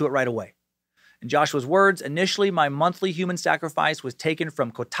says he gets to it right away. In Joshua's words, initially my monthly human sacrifice was taken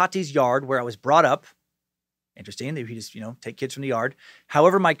from Kotati's yard where I was brought up. Interesting that he just, take kids from the yard.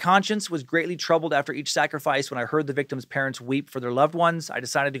 However, my conscience was greatly troubled after each sacrifice when I heard the victim's parents weep for their loved ones. I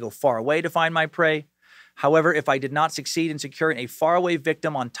decided to go far away to find my prey. However, if I did not succeed in securing a faraway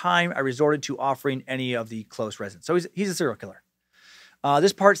victim on time, I resorted to offering any of the close residents. So he's a serial killer.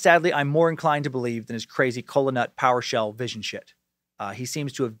 This part, sadly, I'm more inclined to believe than his crazy cola nut PowerShell vision shit. He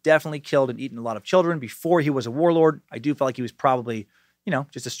seems to have definitely killed and eaten a lot of children before he was a warlord. I do feel like he was probably,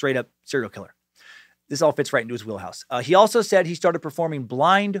 just a straight up serial killer. This all fits right into his wheelhouse. He also said he started performing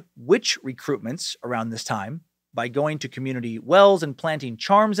blind witch recruitments around this time by going to community wells and planting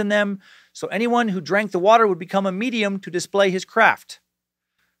charms in them, so anyone who drank the water would become a medium to display his craft.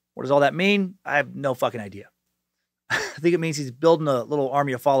 What does all that mean? I have no fucking idea. I think it means he's building a little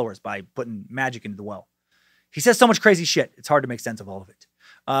army of followers by putting magic into the well. He says so much crazy shit, it's hard to make sense of all of it.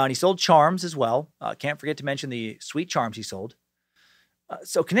 And he sold charms as well. Can't forget to mention the sweet charms he sold.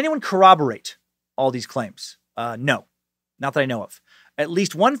 So can anyone corroborate all these claims? No, not that I know of. At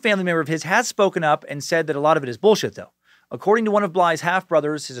least one family member of his has spoken up and said that a lot of it is bullshit, though. According to one of Blahyi's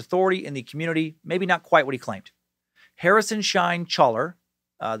half-brothers, his authority in the community, maybe not quite what he claimed. Harrison Shine Challer,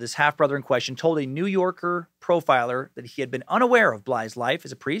 this half-brother in question, told a New Yorker profiler that he had been unaware of Blahyi's life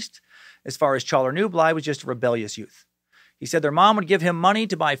as a priest. As far as Challer knew, Blahyi was just a rebellious youth. He said their mom would give him money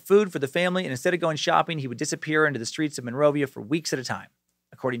to buy food for the family, and instead of going shopping, he would disappear into the streets of Monrovia for weeks at a time.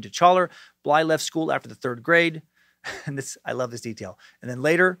 According to Challer, Blahyi left school after the 3rd grade. And I love this detail. And then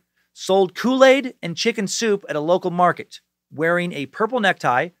later, sold Kool-Aid and chicken soup at a local market, wearing a purple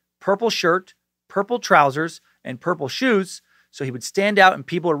necktie, purple shirt, purple trousers, and purple shoes, so he would stand out and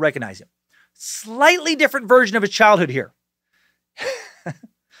people would recognize him. Slightly different version of his childhood here.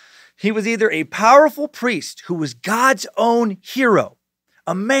 He was either a powerful priest who was God's own hero,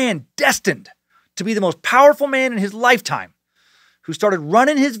 a man destined to be the most powerful man in his lifetime, who started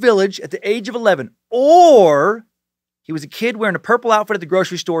running his village at the age of 11, or he was a kid wearing a purple outfit at the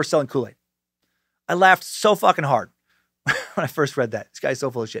grocery store selling Kool-Aid. I laughed so fucking hard when I first read that. This guy's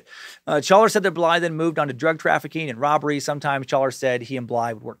so full of shit. Challer said that Blahyi then moved on to drug trafficking and robbery. Sometimes Challer said he and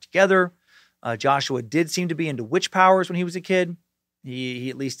Blahyi would work together. Joshua did seem to be into witch powers when he was a kid.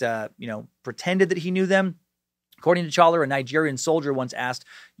 He at least, pretended that he knew them. According to Challer, a Nigerian soldier once asked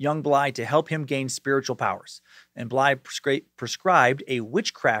young Blahyi to help him gain spiritual powers. And Blahyi prescribed a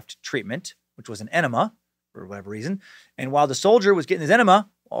witchcraft treatment, which was an enema, for whatever reason. And while the soldier was getting his enema,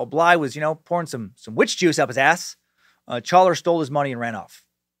 while Blahyi was, pouring some witch juice up his ass, Challer stole his money and ran off.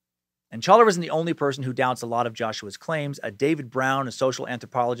 And Challer wasn't the only person who doubts a lot of Joshua's claims. David Brown, a social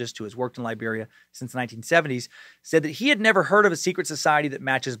anthropologist who has worked in Liberia since the 1970s, said that he had never heard of a secret society that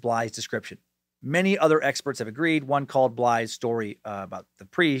matches Blahyi's description. Many other experts have agreed. One called Blahyi's story about the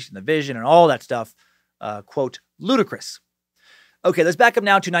priest and the vision and all that stuff, quote, ludicrous. Okay, let's back up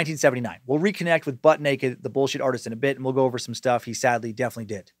now to 1979. We'll reconnect with Butt Naked, the bullshit artist, in a bit, and we'll go over some stuff he sadly definitely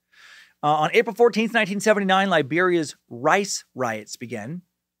did. On April 14th, 1979, Liberia's rice riots began.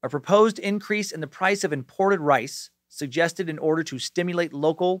 A proposed increase in the price of imported rice, suggested in order to stimulate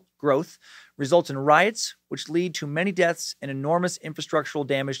local growth, results in riots, which lead to many deaths and enormous infrastructural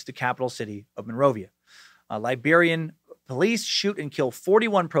damage to the capital city of Monrovia. Liberian police shoot and kill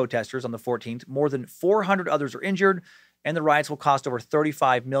 41 protesters on the 14th. More than 400 others are injured, and the riots will cost over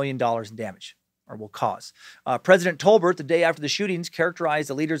 $35 million in damage. or will cause. President Tolbert, the day after the shootings, characterized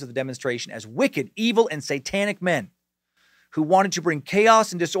the leaders of the demonstration as wicked, evil, and satanic men who wanted to bring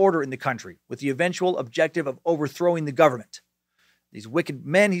chaos and disorder in the country with the eventual objective of overthrowing the government. These wicked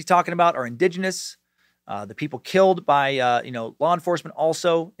men he's talking about are indigenous. The people killed by, law enforcement,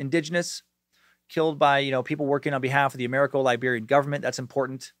 also indigenous, killed by, people working on behalf of the Americo-Liberian government. That's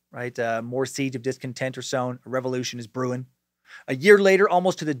important, right? More seeds of discontent are sown. A revolution is brewing. A year later,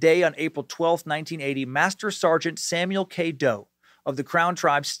 almost to the day, on April 12th, 1980, Master Sergeant Samuel K. Doe of the Crown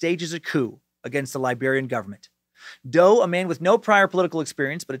Tribe stages a coup against the Liberian government. Doe, a man with no prior political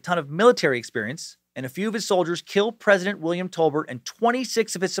experience but a ton of military experience, and a few of his soldiers kill President William Tolbert and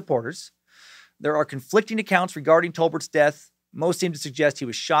 26 of his supporters. There are conflicting accounts regarding Tolbert's death. Most seem to suggest he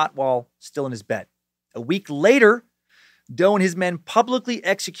was shot while still in his bed. A week later, Doe and his men publicly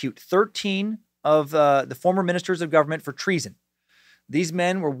execute 13 of the former ministers of government for treason. These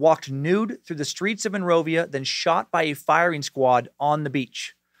men were walked nude through the streets of Monrovia, then shot by a firing squad on the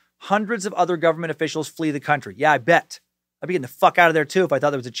beach. Hundreds of other government officials flee the country. Yeah, I bet. I'd be getting the fuck out of there too if I thought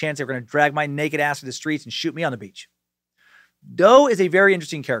there was a chance they were going to drag my naked ass to the streets and shoot me on the beach. Doe is a very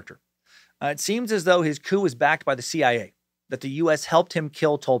interesting character. It seems as though his coup was backed by the CIA, that the U.S. helped him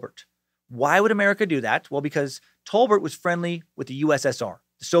kill Tolbert. Why would America do that? Well, because Tolbert was friendly with the USSR,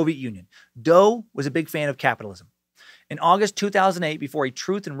 the Soviet Union. Doe was a big fan of capitalism. In August 2008, before a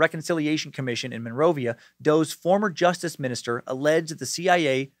Truth and Reconciliation Commission in Monrovia, Doe's former justice minister alleged that the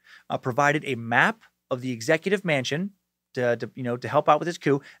CIA provided a map of the executive mansion to help out with his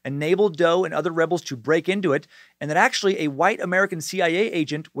coup, enabled Doe and other rebels to break into it, and that actually a white American CIA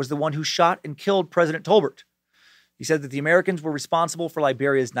agent was the one who shot and killed President Tolbert. He said that the Americans were responsible for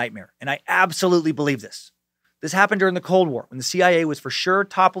Liberia's nightmare, and I absolutely believe this. This happened during the Cold War, when the CIA was for sure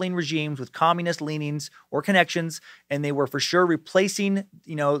toppling regimes with communist leanings or connections, and they were for sure replacing,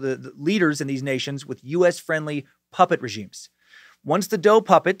 the leaders in these nations with U.S.-friendly puppet regimes. Once the Doe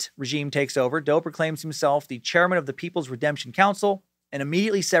puppet regime takes over, Doe proclaims himself the chairman of the People's Redemption Council and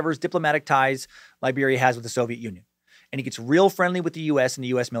immediately severs diplomatic ties Liberia has with the Soviet Union. And he gets real friendly with the U.S. and the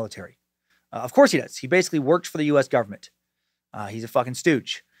U.S. military. Of course he does. He basically works for the U.S. government. He's a fucking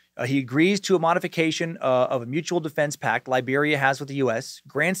stooge. He agrees to a modification of a mutual defense pact Liberia has with the U.S.,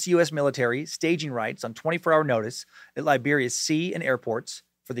 grants the U.S. military staging rights on 24-hour notice at Liberia's sea and airports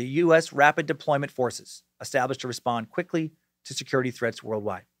for the U.S. Rapid Deployment Forces, established to respond quickly to security threats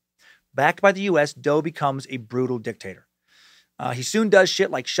worldwide. Backed by the U.S., Doe becomes a brutal dictator. He soon does shit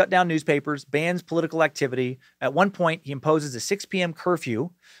like shut down newspapers, bans political activity. At one point, he imposes a 6 p.m.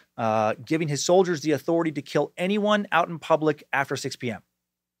 curfew, giving his soldiers the authority to kill anyone out in public after 6 p.m.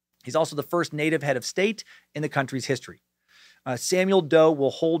 He's also the first native head of state in the country's history. Samuel Doe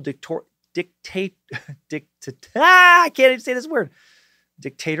will hold I can't even say this word.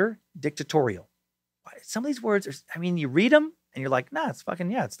 Dictatorial. Some of these words are, you read them and you're like, nah, it's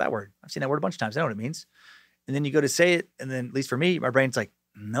that word. I've seen that word a bunch of times. I know what it means. And then you go to say it. And then, at least for me, my brain's like,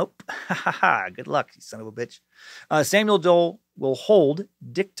 nope. Good luck, you son of a bitch. Samuel Doe will hold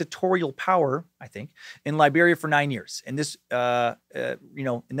dictatorial power, I think, in Liberia for 9 years. And this, and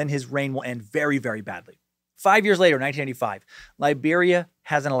then his reign will end very, very badly. 5 years later, 1985, Liberia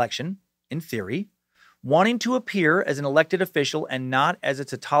has an election, in theory, wanting to appear as an elected official and not as a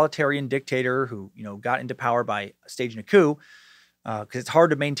totalitarian dictator who, got into power by staging a coup, because it's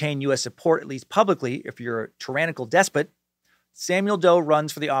hard to maintain U.S. support, at least publicly, if you're a tyrannical despot. Samuel Doe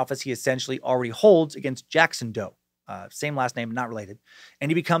runs for the office he essentially already holds against Jackson Doe, same last name, not related,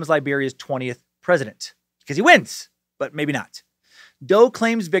 and he becomes Liberia's 20th president because he wins, but maybe not. Doe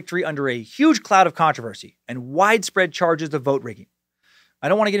claims victory under a huge cloud of controversy and widespread charges of vote rigging. I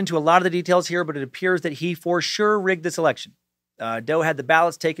don't want to get into a lot of the details here, but it appears that he for sure rigged this election. Doe had the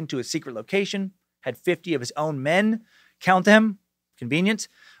ballots taken to a secret location, had 50 of his own men count them. Convenient.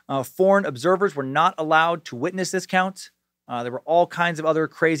 Foreign observers were not allowed to witness this count. There were all kinds of other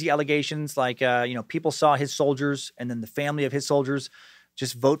crazy allegations, like, people saw his soldiers and then the family of his soldiers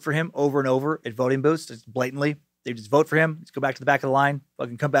just vote for him over and over at voting booths, just blatantly. They just vote for him. Just go back to the back of the line,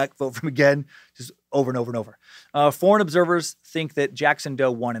 fucking come back, vote for him again, just over and over and over. Foreign observers think that Jackson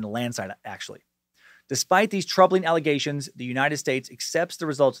Doe won in a landslide, actually. Despite these troubling allegations, the United States accepts the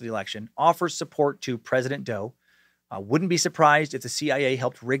results of the election, offers support to President Doe. Wouldn't be surprised if the CIA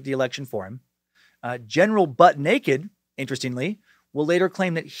helped rig the election for him. General Butt Naked, interestingly, will later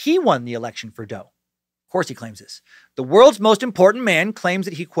claim that he won the election for Doe. Of course he claims this. The world's most important man claims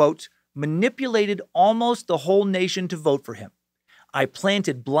that he, quote, manipulated almost the whole nation to vote for him. I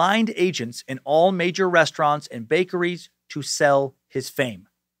planted blind agents in all major restaurants and bakeries to sell his fame.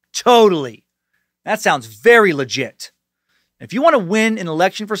 Totally. That sounds very legit. If you want to win an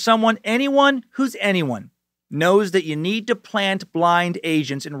election for someone, anyone who's anyone knows that you need to plant blind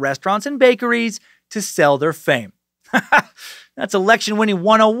agents in restaurants and bakeries to sell their fame. That's election winning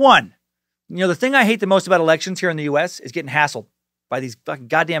 101. You know, the thing I hate the most about elections here in the U.S. is getting hassled by these fucking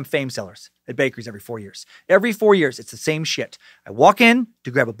goddamn fame sellers at bakeries every 4 years. Every 4 years, it's the same shit. I walk in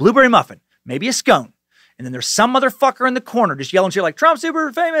to grab a blueberry muffin, maybe a scone, and then there's some motherfucker in the corner just yelling shit like, Trump's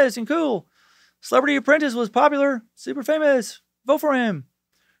super famous and cool. Celebrity Apprentice was popular, super famous, vote for him.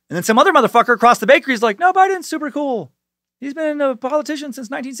 And then some other motherfucker across the bakery is like, no, Biden's super cool. He's been a politician since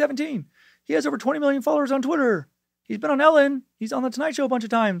 1917. He has over 20 million followers on Twitter. He's been on Ellen. He's on The Tonight Show a bunch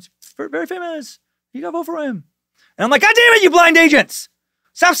of times. Very famous. You gotta vote for him. And I'm like, God damn it, you blind agents!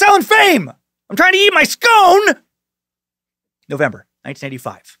 Stop selling fame! I'm trying to eat my scone! November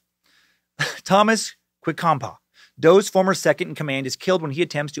 1985. Thomas Quikampa, Dou's former second-in-command, is killed when he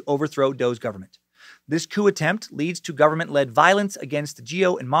attempts to overthrow Dou's government. This coup attempt leads to government-led violence against the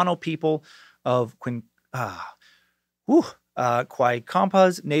Gio and Mono people of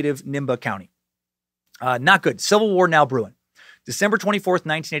Quikampa's native Nimba County. Not good. Civil war now brewing. December 24th,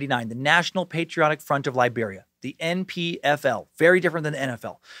 1989, the National Patriotic Front of Liberia, the NPFL, very different than the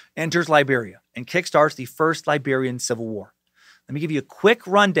NFL, enters Liberia and kickstarts the first Liberian Civil War. Let me give you a quick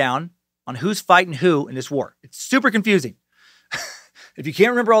rundown on who's fighting who in this war. It's super confusing. If you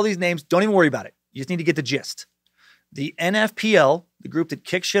can't remember all these names, don't even worry about it. You just need to get the gist. The NFPL, the group that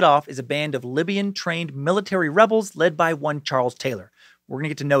kicks shit off, is a band of Libyan-trained military rebels led by one Charles Taylor. We're going to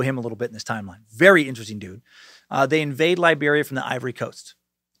get to know him a little bit in this timeline. Very interesting dude. They invade Liberia from the Ivory Coast.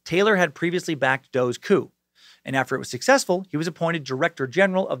 Taylor had previously backed Dou's coup, and after it was successful, he was appointed Director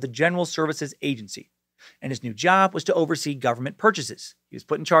General of the General Services Agency, and his new job was to oversee government purchases. He was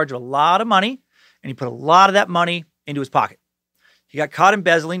put in charge of a lot of money, and he put a lot of that money into his pocket. He got caught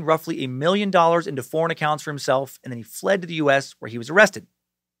embezzling roughly $1 million into foreign accounts for himself, and then he fled to the U.S., where he was arrested.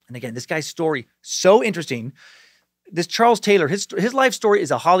 And again, this guy's story, so interesting. This Charles Taylor, his life story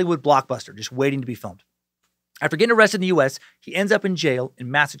is a Hollywood blockbuster just waiting to be filmed. After getting arrested in the U.S., he ends up in jail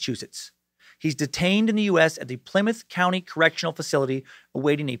in Massachusetts. He's detained in the U.S. at the Plymouth County Correctional Facility,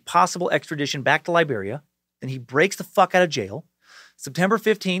 awaiting a possible extradition back to Liberia. Then he breaks the fuck out of jail. September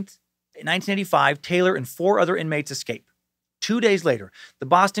 15th, 1985, Taylor and 4 other inmates escape. 2 days later, the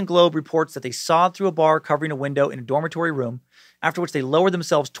Boston Globe reports that they sawed through a bar covering a window in a dormitory room, after which they lowered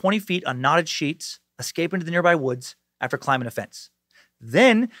themselves 20 feet on knotted sheets, escape into the nearby woods after climbing a fence.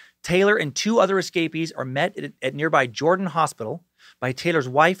 Then, Taylor and 2 other escapees are met at nearby Jordan Hospital by Taylor's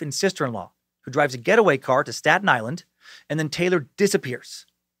wife and sister-in-law, who drives a getaway car to Staten Island, and then Taylor disappears.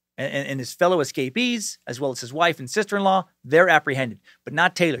 And his fellow escapees, as well as his wife and sister-in-law, they're apprehended. But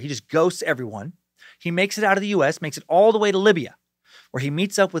not Taylor. He just ghosts everyone. He makes it out of the U.S., makes it all the way to Libya, where he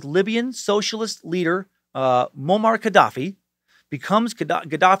meets up with Libyan socialist leader Muammar Gaddafi, becomes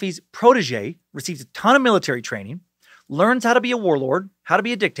Gaddafi's protege, receives a ton of military training, learns how to be a warlord, how to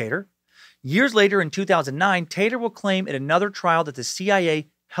be a dictator. Years later, in 2009, Taylor will claim at another trial that the CIA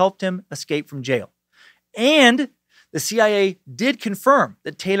helped him escape from jail. And the CIA did confirm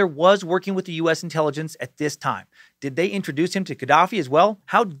that Taylor was working with the U.S. intelligence at this time. Did they introduce him to Gaddafi as well?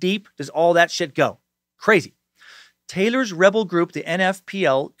 How deep does all that shit go? Crazy. Taylor's rebel group, the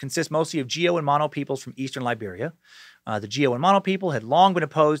NFPL, consists mostly of Gio and Mono peoples from eastern Liberia. The Gio and Mono people had long been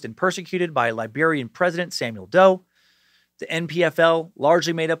opposed and persecuted by Liberian President Samuel Doe. The NPFL,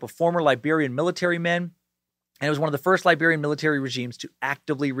 largely made up of former Liberian military men, and it was one of the first Liberian military regimes to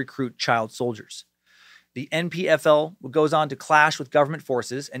actively recruit child soldiers. The NPFL goes on to clash with government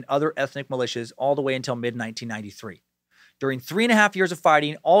forces and other ethnic militias all the way until mid-1993. During 3.5 years of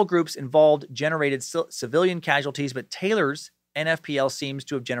fighting, all groups involved generated civilian casualties, but Taylor's NFPL seems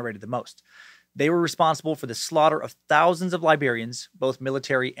to have generated the most. They were responsible for the slaughter of thousands of Liberians, both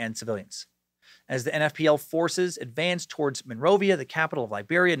military and civilians. As the NFPL forces advanced towards Monrovia, the capital of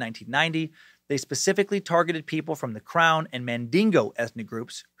Liberia, in 1990, they specifically targeted people from the Crown and Mandingo ethnic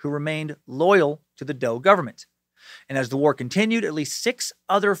groups who remained loyal to the Doe government. And as the war continued, at least 6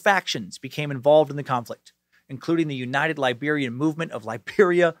 other factions became involved in the conflict, including the United Liberian Movement of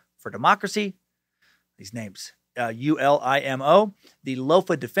Liberia for Democracy, these names, ULIMO, the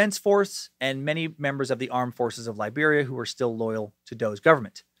Lofa Defense Force, and many members of the armed forces of Liberia who were still loyal to Doe's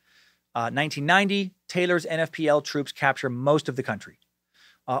government. 1990, Taylor's NFPL troops capture most of the country.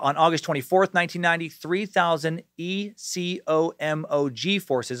 On August 24th, 1990, 3,000 ECOMOG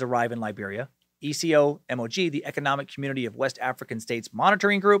forces arrive in Liberia. ECOMOG, the Economic Community of West African States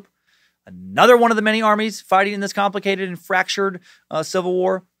Monitoring Group, another one of the many armies fighting in this complicated and fractured civil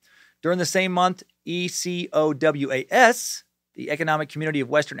war. During the same month, ECOWAS, the Economic Community of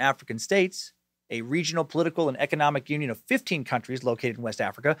Western African States, a regional political and economic union of 15 countries located in West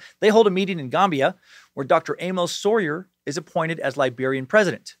Africa. They hold a meeting in Gambia where Dr. Amos Sawyer is appointed as Liberian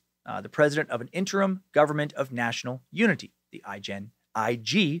president, the president of an interim government of national unity, the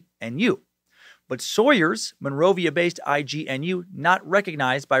IGNU. But Sawyer's Monrovia-based IGNU not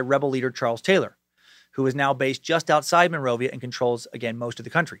recognized by rebel leader Charles Taylor, who is now based just outside Monrovia and controls, again, most of the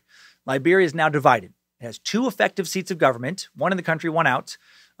country. Liberia is now divided. It has 2 effective seats of government, one in the country, one out,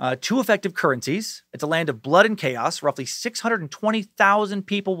 2 effective currencies. It's a land of blood and chaos. Roughly 620,000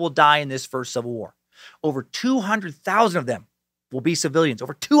 people will die in this first civil war. Over 200,000 of them will be civilians.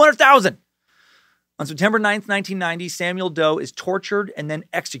 Over 200,000! On September 9th, 1990, Samuel Doe is tortured and then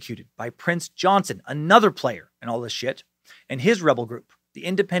executed by Prince Johnson, another player in all this shit, and his rebel group, the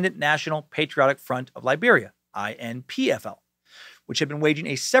Independent National Patriotic Front of Liberia, INPFL, which had been waging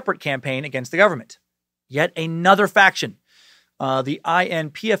a separate campaign against the government. Yet another faction. The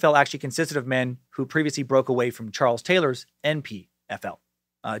INPFL actually consisted of men who previously broke away from Charles Taylor's NPFL.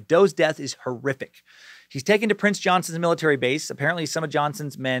 Doe's death is horrific. He's taken to Prince Johnson's military base. Apparently, some of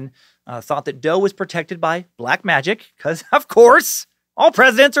Johnson's men thought that Doe was protected by black magic, because, of course, all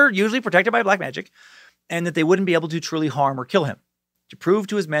presidents are usually protected by black magic, and that they wouldn't be able to truly harm or kill him. To prove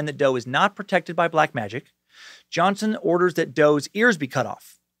to his men that Doe is not protected by black magic, Johnson orders that Doe's ears be cut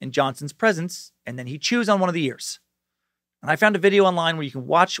off in Johnson's presence, and then he chews on one of the ears. And I found a video online where you can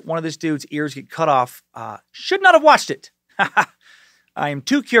watch one of this dude's ears get cut off. Should not have watched it. I am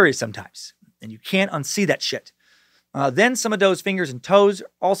too curious sometimes, and you can't unsee that shit. Then some of Doe's fingers and toes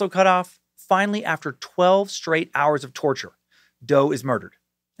also cut off. Finally, after 12 straight hours of torture, Doe is murdered,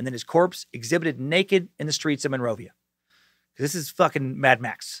 and then his corpse exhibited naked in the streets of Monrovia. This is fucking Mad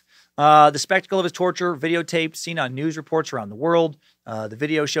Max. The spectacle of his torture, videotaped, seen on news reports around the world. The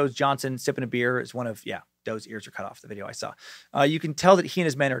video shows Johnson sipping a beer as one of, Doe's ears are cut off, the video I saw. You can tell that he and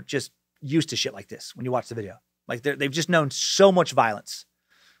his men are just used to shit like this when you watch the video. Like, they've just known so much violence.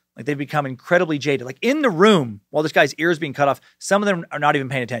 Like, they've become incredibly jaded. Like, in the room, while this guy's ears being cut off, some of them are not even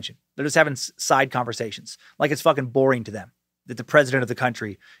paying attention. They're just having side conversations. Like, it's fucking boring to them that the president of the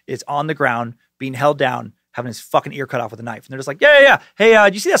country is on the ground, being held down, having his fucking ear cut off with a knife. And they're just like, yeah. Hey,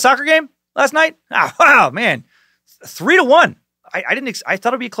 did you see that soccer game last night? Oh, wow, man. 3-1. I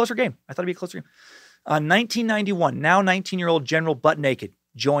thought it'd be a closer game. 1991, now 19-year-old General Butt Naked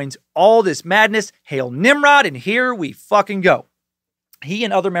joins all this madness. Hail Nimrod, and here we fucking go. He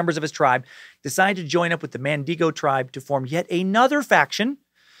and other members of his tribe decide to join up with the Mandingo tribe to form yet another faction,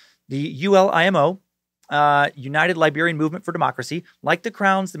 the ULIMO, United Liberian Movement for Democracy. Like the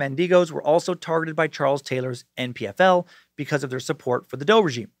Crowns, the Mandingos were also targeted by Charles Taylor's NPFL because of their support for the Doe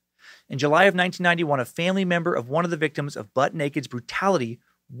regime. In July of 1991, a family member of one of the victims of Butt Naked's brutality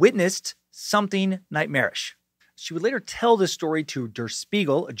witnessed something nightmarish. She would later tell this story to Der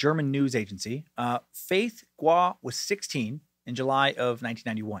Spiegel, a German news agency. Faith Gua was 16 in July of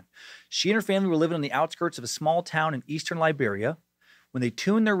 1991. She and her family were living on the outskirts of a small town in eastern Liberia. When they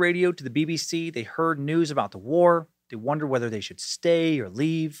tuned their radio to the BBC, they heard news about the war. They wondered whether they should stay or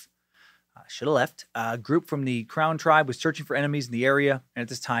leave. Should have left. A group from the Crown tribe was searching for enemies in the area, and at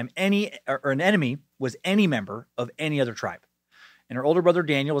this time, an enemy was any member of any other tribe. And her older brother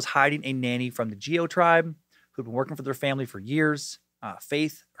Daniel was hiding a nanny from the Geo tribe who'd been working for their family for years.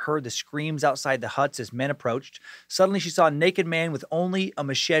 Faith heard the screams outside the huts as men approached. Suddenly, she saw a naked man with only a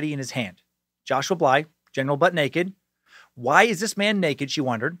machete in his hand. Joshua Blahyi, General Butt Naked. Why is this man naked, she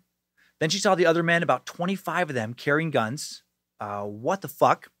wondered. Then she saw the other men, about 25 of them, carrying guns. What the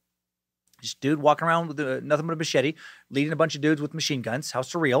fuck? This dude walking around with nothing but a machete, leading a bunch of dudes with machine guns. How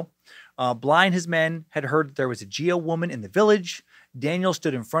surreal. Blahyi and his men had heard that there was a Geo woman in the village. Daniel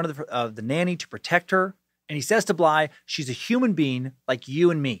stood in front of the nanny to protect her. And he says to Blahyi, she's a human being like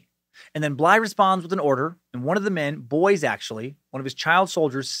you and me. And then Blahyi responds with an order. And one of the men, boys actually, one of his child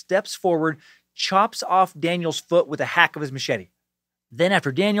soldiers, steps forward, chops off Daniel's foot with a hack of his machete. Then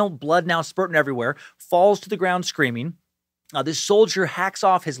after Daniel, blood now spurting everywhere, falls to the ground screaming. This soldier hacks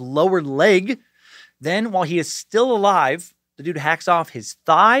off his lower leg. Then while he is still alive, the dude hacks off his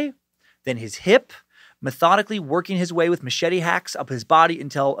thigh, then his hip, methodically working his way with machete hacks up his body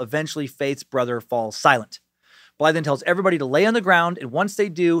until eventually Faith's brother falls silent. Blahyi then tells everybody to lay on the ground, and once they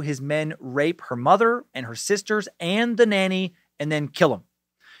do, his men rape her mother and her sisters and the nanny and then kill him.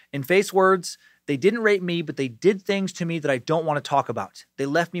 In Faith's words, they didn't rape me, but they did things to me that I don't want to talk about. They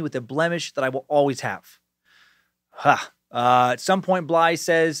left me with a blemish that I will always have. At some point, Blahyi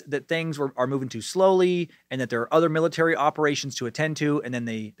says that things are moving too slowly and that there are other military operations to attend to, and then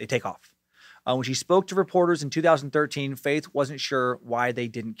they take off. When she spoke to reporters in 2013, Faith wasn't sure why they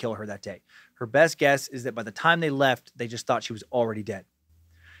didn't kill her that day. Her best guess is that by the time they left, they just thought she was already dead.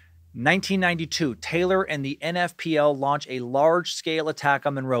 1992, Taylor and the NFPL launch a large-scale attack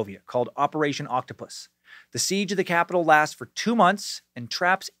on Monrovia called Operation Octopus. The siege of the capital lasts for 2 months and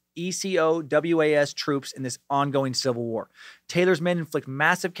traps ECOWAS troops in this ongoing civil war. Taylor's men inflict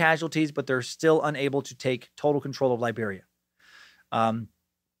massive casualties, but they're still unable to take total control of Liberia.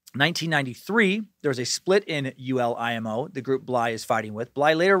 1993, there's a split in ULIMO, the group Blahyi is fighting with.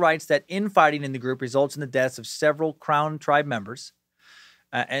 Blahyi later writes that infighting in the group results in the deaths of several Crown tribe members,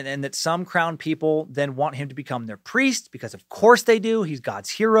 and that some Crown people then want him to become their priest, because of course they do. He's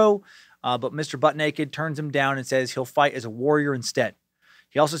God's hero. But Mr. Buttnaked turns him down and says he'll fight as a warrior instead.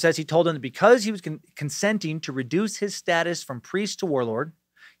 He also says he told him that because he was consenting to reduce his status from priest to warlord,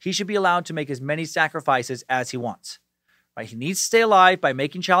 he should be allowed to make as many sacrifices as he wants. Right? He needs to stay alive by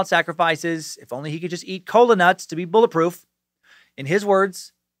making child sacrifices. If only he could just eat cola nuts to be bulletproof. In his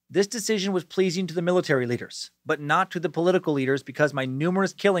words, this decision was pleasing to the military leaders, but not to the political leaders, because my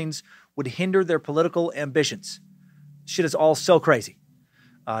numerous killings would hinder their political ambitions. Shit is all so crazy.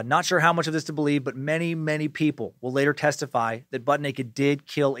 Not sure how much of this to believe, but many, many people will later testify that Buttnaked did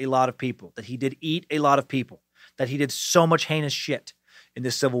kill a lot of people, that he did eat a lot of people, that he did so much heinous shit in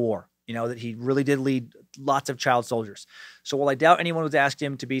this civil war, you know, that he really did lead lots of child soldiers. So while I doubt anyone was asked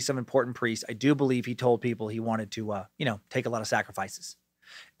him to be some important priest, I do believe he told people he wanted to, take a lot of sacrifices.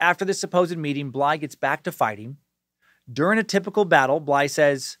 After this supposed meeting, Blahyi gets back to fighting. During a typical battle,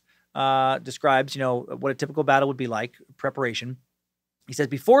 Blahyi describes, what a typical battle would be like, preparation. He says,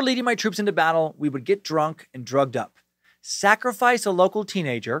 before leading my troops into battle, we would get drunk and drugged up, sacrifice a local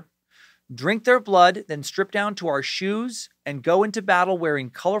teenager, drink their blood, then strip down to our shoes and go into battle wearing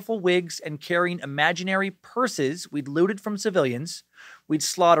colorful wigs and carrying imaginary purses we'd looted from civilians. We'd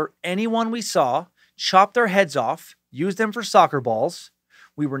slaughter anyone we saw, chop their heads off, use them for soccer balls.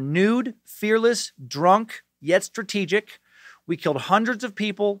 We were nude, fearless, drunk, yet strategic. We killed hundreds of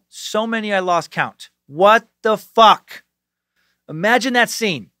people, so many I lost count. What the fuck? Imagine that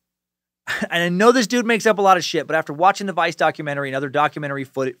scene. And I know this dude makes up a lot of shit, but after watching the Vice documentary and other documentary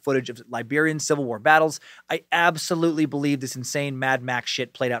footage of Liberian Civil War battles, I absolutely believe this insane Mad Max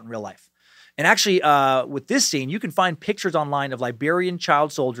shit played out in real life. And actually, with this scene, you can find pictures online of Liberian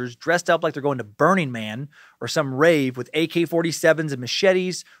child soldiers dressed up like they're going to Burning Man or some rave with AK-47s and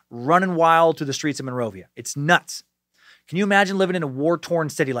machetes running wild through the streets of Monrovia. It's nuts. Can you imagine living in a war-torn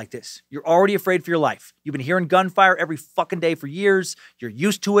city like this? You're already afraid for your life. You've been hearing gunfire every fucking day for years. You're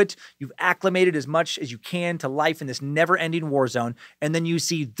used to it. You've acclimated as much as you can to life in this never-ending war zone. And then you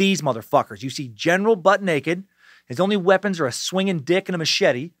see these motherfuckers. You see General Buttnaked. His only weapons are a swinging dick and a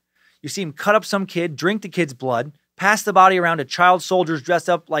machete. You see him cut up some kid, drink the kid's blood, pass the body around to child soldiers dressed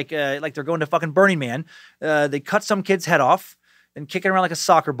up like they're going to fucking Burning Man. They cut some kid's head off and kick it around like a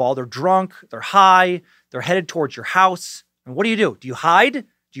soccer ball. They're drunk. They're high. They're headed towards your house. And what do? Do you hide?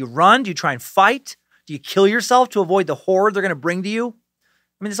 Do you run? Do you try and fight? Do you kill yourself to avoid the horror they're going to bring to you?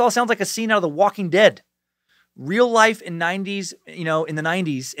 I mean, this all sounds like a scene out of The Walking Dead. Real life in the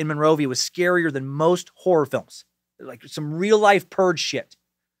 90s in Monrovia was scarier than most horror films. Like some real life purge shit.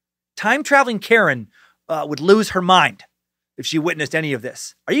 Time-traveling Karen would lose her mind if she witnessed any of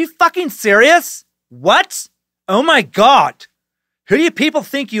this. Are you fucking serious? What? Oh my God. Who do you people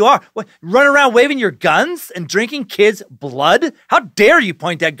think you are? What, run around waving your guns and drinking kids' blood? How dare you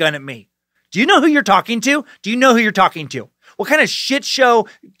point that gun at me? Do you know who you're talking to? Do you know who you're talking to? What kind of shit show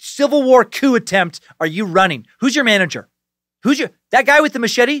Civil War coup attempt are you running? Who's your manager? That guy with the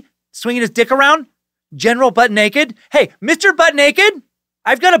machete swinging his dick around? General Buttnaked? Hey, Mr. Buttnaked,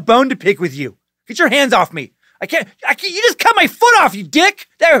 I've got a bone to pick with you. Get your hands off me. I can't, you just cut my foot off, you dick.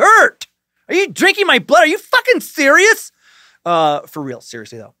 That hurt. Are you drinking my blood? Are you fucking serious? For real,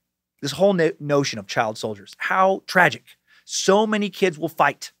 seriously though. This whole notion of child soldiers, how tragic. So many kids will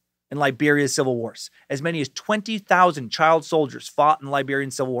fight in Liberia's civil wars. As many as 20,000 child soldiers fought in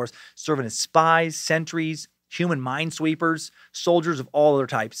Liberian civil wars, serving as spies, sentries, human minesweepers, soldiers of all other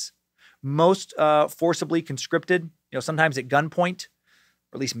types. Most forcibly conscripted, sometimes at gunpoint,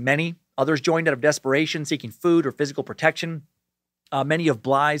 or at least many. Others joined out of desperation, seeking food or physical protection. Many of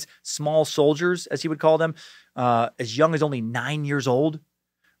Blahyi's small soldiers, as he would call them, as young as only 9 years old.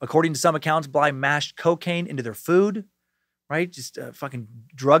 According to some accounts, Blahyi mashed cocaine into their food, right? Just fucking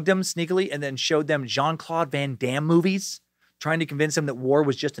drugged them sneakily and then showed them Jean-Claude Van Damme movies, trying to convince them that war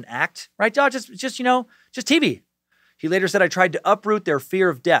was just an act, right? Just TV. He later said, I tried to uproot their fear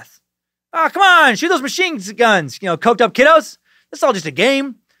of death. Oh, come on, shoot those machine guns, coked up kiddos. This is all just a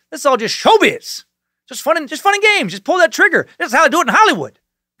game. This is all just showbiz. Just fun and games. Just pull that trigger. That's how I do it in Hollywood.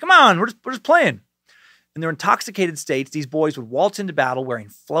 Come on, we're just playing. In their intoxicated states, these boys would waltz into battle wearing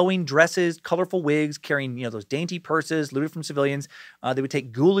flowing dresses, colorful wigs, carrying those dainty purses looted from civilians. They would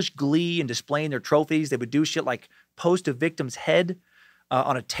take ghoulish glee in displaying their trophies. They would do shit like post a victim's head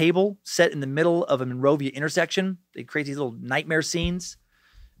on a table set in the middle of a Monrovia intersection. They'd create these little nightmare scenes.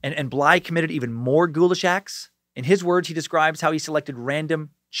 And Blahyi committed even more ghoulish acts. In his words, he describes how he selected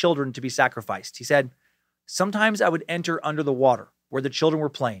random children to be sacrificed. He said, "Sometimes I would enter under the water where the children were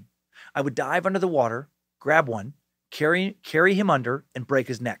playing. I would dive under the water, grab one, carry him under, and break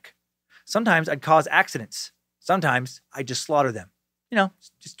his neck. Sometimes I'd cause accidents. Sometimes I'd just slaughter them."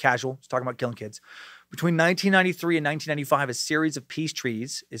 Just casual, just talking about killing kids. Between 1993 and 1995, a series of peace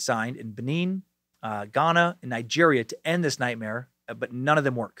treaties is signed in Benin, Ghana, and Nigeria to end this nightmare, but none of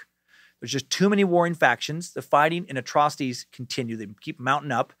them work. There's just too many warring factions. The fighting and atrocities continue. They keep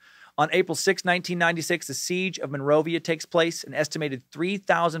mounting up. On April 6, 1996, the siege of Monrovia takes place. An estimated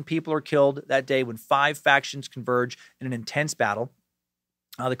 3,000 people are killed that day when 5 factions converge in an intense battle.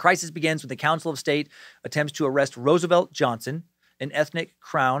 The crisis begins when the Council of State attempts to arrest Roosevelt Johnson, an ethnic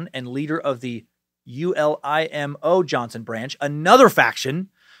crown and leader of the ULIMO Johnson branch, another faction,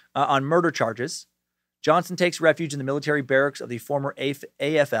 on murder charges. Johnson takes refuge in the military barracks of the former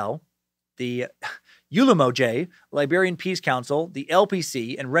AFL, the ULIMO-J, Liberian Peace Council, the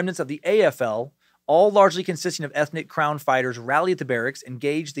LPC, and remnants of the AFL, all largely consisting of ethnic crown fighters, rally at the barracks,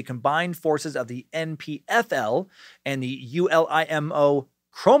 engage the combined forces of the NPFL and the ULIMO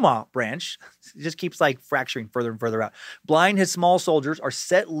Chroma branch. It just keeps fracturing further and further out. Blahyi and his small soldiers are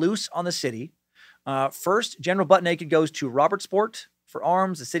set loose on the city. First, General Buttnaked goes to Robertsport for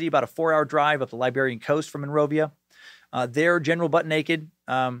arms, a city about a 4-hour drive up the Liberian coast from Monrovia. There, General Buttnaked, did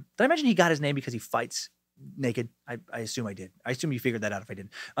I mention he got his name because he fights naked? I assume I did. I assume you figured that out if I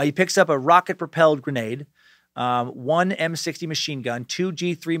didn't. He picks up a rocket-propelled grenade, 1 M60 machine gun, 2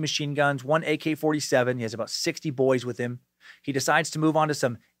 G3 machine guns, 1 AK-47. He has about 60 boys with him. He decides to move on to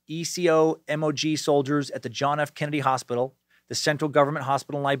some ECO MOG soldiers at the John F. Kennedy Hospital, the central government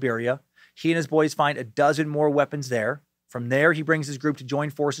hospital in Liberia. He and his boys find a dozen more weapons there. From there, he brings his group to join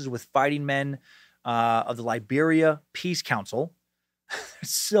forces with fighting men of the Liberia Peace Council.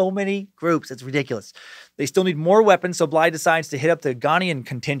 So many groups. It's ridiculous. They still need more weapons, so Blahyi decides to hit up the Ghanaian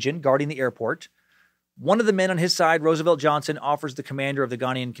contingent guarding the airport. One of the men on his side, Roosevelt Johnson, offers the commander of the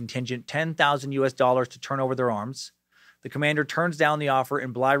Ghanaian contingent $10,000 to turn over their arms. The commander turns down the offer,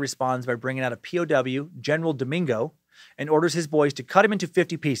 and Blahyi responds by bringing out a POW, General Domingo, and orders his boys to cut him into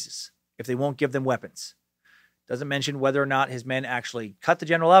 50 pieces if they won't give them weapons. Doesn't mention whether or not his men actually cut the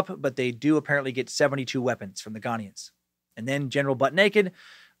general up, but they do apparently get 72 weapons from the Ghanaians. And then General Buttnaked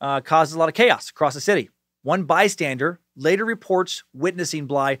causes a lot of chaos across the city. One bystander later reports witnessing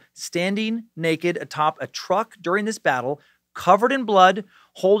Blahyi standing naked atop a truck during this battle, covered in blood,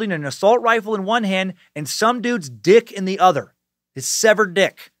 holding an assault rifle in one hand and some dude's dick in the other. His severed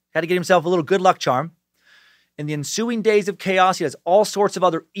dick. Had to get himself a little good luck charm. In the ensuing days of chaos, he does all sorts of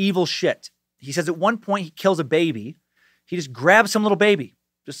other evil shit. He says at one point he kills a baby. He just grabs some little baby,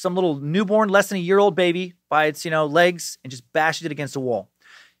 just some little newborn, less than a year-old baby by its, legs and just bashes it against a wall.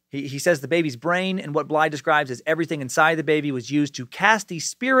 He says the baby's brain and what Blahyi describes as everything inside the baby was used to cast the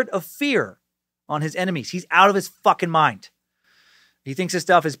spirit of fear on his enemies. He's out of his fucking mind. He thinks this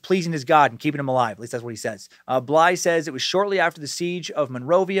stuff is pleasing his God and keeping him alive. At least that's what he says. Blahyi says it was shortly after the siege of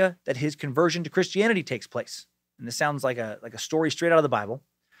Monrovia that his conversion to Christianity takes place. And this sounds like a story straight out of the Bible.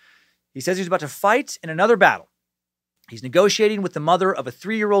 He says he's about to fight in another battle. He's negotiating with the mother of a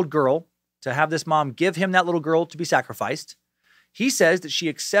 3-year-old girl to have this mom give him that little girl to be sacrificed. He says that she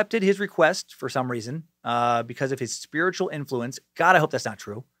accepted his request for some reason because of his spiritual influence. God, I hope that's not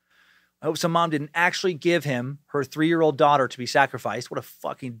true. I hope some mom didn't actually give him her 3-year-old daughter to be sacrificed. What a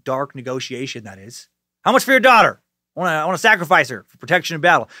fucking dark negotiation that is. How much for your daughter? I want to sacrifice her for protection in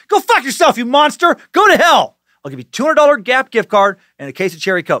battle. Go fuck yourself, you monster! Go to hell! I'll give you a $200 Gap gift card and a case of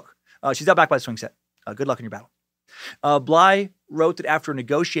cherry Coke. She's out back by the swing set. Good luck in your battle. Blahyi wrote that after a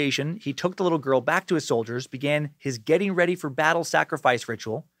negotiation, he took the little girl back to his soldiers, began his getting ready for battle sacrifice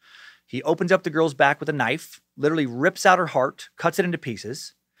ritual. He opens up the girl's back with a knife, literally rips out her heart, cuts it into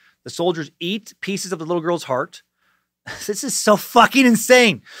pieces. The soldiers eat pieces of the little girl's heart. This is so fucking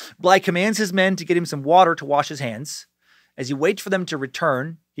insane. Blahyi commands his men to get him some water to wash his hands. As he waits for them to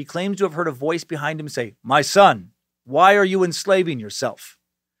return, he claims to have heard a voice behind him say, "My son, why are you enslaving yourself?"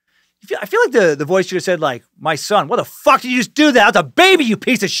 I feel like the voice should have said, "My son, what the fuck did you just do that? That's a baby, you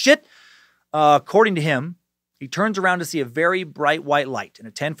piece of shit." According to him, he turns around to see a very bright white light and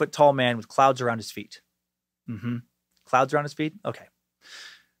a 10-foot tall man with clouds around his feet. Clouds around his feet? Okay.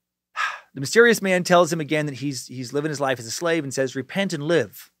 The mysterious man tells him again that he's living his life as a slave and says, "Repent and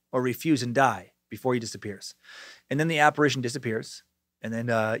live, or refuse and die." before he disappears. And then the apparition disappears. And then,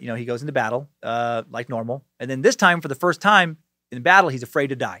 he goes into battle like normal. And then this time, for the first time in battle, he's afraid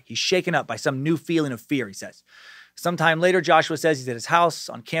to die. He's shaken up by some new feeling of fear, he says. Sometime later, Joshua says he's at his house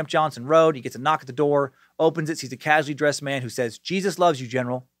on Camp Johnson Road. He gets a knock at the door, opens it, sees a casually dressed man who says, "Jesus loves you,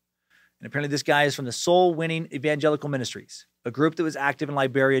 General." And apparently this guy is from the Soul Winning Evangelical Ministries, a group that was active in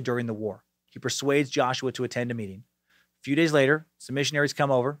Liberia during the war. He persuades Joshua to attend a meeting. A few days later, some missionaries come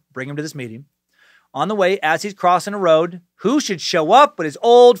over, bring him to this meeting. On the way, as he's crossing a road, who should show up but his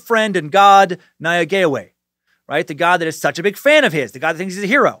old friend and God, Nyagewe, right? The God that is such a big fan of his, the God that thinks he's a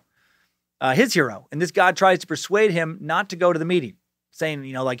hero. His hero. And this God tries to persuade him not to go to the meeting, saying,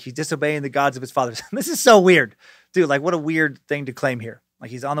 like he's disobeying the gods of his fathers. This is so weird. Dude, like what a weird thing to claim here. Like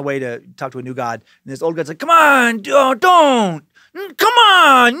he's on the way to talk to a new God. And this old God's like, come on, don't. Come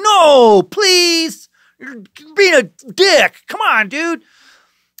on, no, please. You're being a dick. Come on, dude.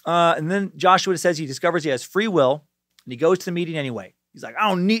 And then Joshua says he discovers he has free will and he goes to the meeting anyway. He's like, I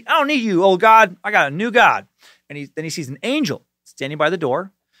don't need you, old God. I got a new God. And then he sees an angel standing by the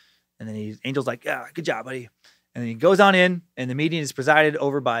door. And then the angel's like, yeah, good job, buddy. And then he goes on in, and the meeting is presided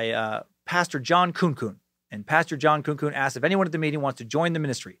over by Pastor John Kunkun. And Pastor John Kunkun asks if anyone at the meeting wants to join the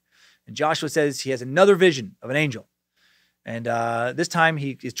ministry. And Joshua says he has another vision of an angel. And this time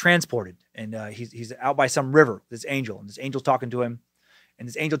he is transported, and he's out by some river, this angel. And this angel's talking to him. And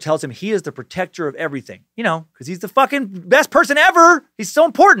this angel tells him he is the protector of everything, because he's the fucking best person ever. He's so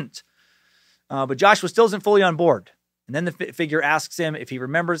important. But Joshua still isn't fully on board. And then the figure asks him if he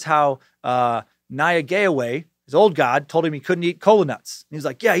remembers how Nyagewe, his old God, told him he couldn't eat cola nuts. And he's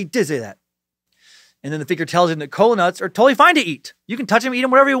like, yeah, he did say that. And then the figure tells him that cola nuts are totally fine to eat. You can touch them, eat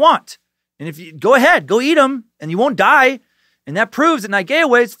them, whatever you want. And if you go ahead, go eat them, and you won't die. And that proves that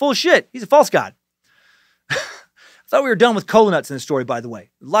Nyagewe is full of shit. He's a false god. I thought we were done with cola nuts in this story, by the way.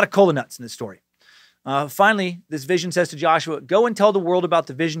 A lot of cola nuts in this story. Finally, this vision says to Joshua, go and tell the world about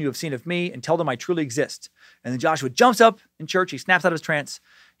the vision you have seen of me and tell them I truly exist. And then Joshua jumps up in church. He snaps out of his trance.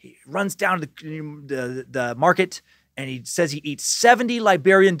 He runs down to the market and he says he eats $70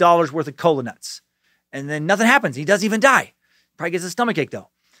 Liberian worth of cola nuts. And then nothing happens. He doesn't even die. Probably gets a stomachache though.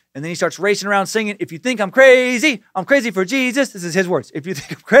 And then he starts racing around singing, if you think I'm crazy for Jesus. This is his words. If you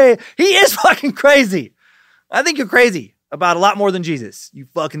think I'm crazy, he is fucking crazy. I think you're crazy about a lot more than Jesus, you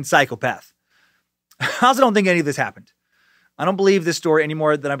fucking psychopath. I also don't think any of this happened. I don't believe this story any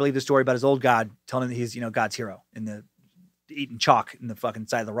more than I believe the story about his old God telling him that he's, God's hero in the eating chalk in the fucking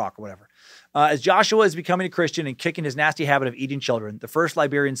side of the rock or whatever. As Joshua is becoming a Christian and kicking his nasty habit of eating children, the first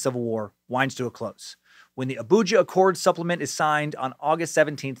Liberian Civil War winds to a close. When the Abuja Accord supplement is signed on August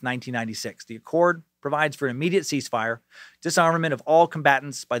 17th, 1996, the Accord provides for an immediate ceasefire, disarmament of all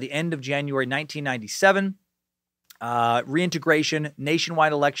combatants by the end of January 1997, reintegration,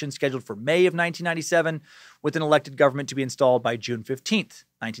 nationwide election scheduled for May of 1997, with an elected government to be installed by June 15th,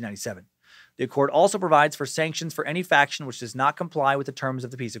 1997. The accord also provides for sanctions for any faction which does not comply with the terms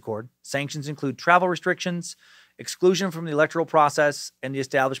of the peace accord. Sanctions include travel restrictions, exclusion from the electoral process, and the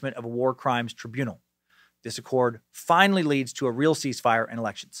establishment of a war crimes tribunal. This accord finally leads to a real ceasefire and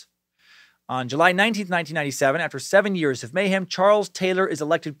elections. On July 19th, 1997, after 7 years of mayhem, Charles Taylor is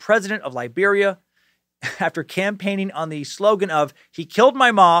elected president of Liberia after campaigning on the slogan of, he killed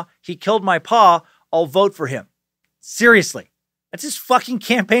my ma, he killed my pa, I'll vote for him. Seriously. That's his fucking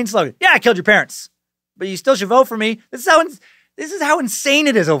campaign slogan. Yeah, I killed your parents, but you still should vote for me. This is how insane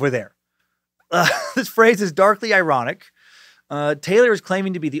it is over there. This phrase is darkly ironic. Taylor is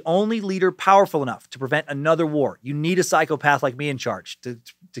claiming to be the only leader powerful enough to prevent another war. You need a psychopath like me in charge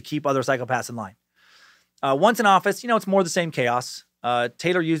to keep other psychopaths in line. Once in office, it's more the same chaos.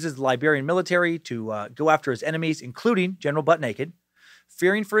 Taylor uses the Liberian military to go after his enemies, including General Butt Naked.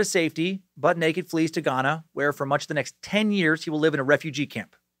 Fearing for his safety, Butt Naked flees to Ghana, where for much of the next 10 years, he will live in a refugee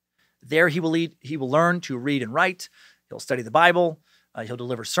camp. There he will learn to read and write. He'll study the Bible. He'll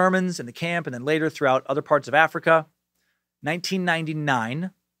deliver sermons in the camp and then later throughout other parts of Africa.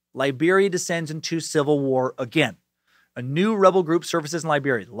 1999, Liberia descends into civil war again. A new rebel group surfaces in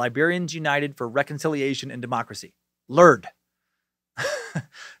Liberia, the Liberians United for Reconciliation and Democracy, LURD.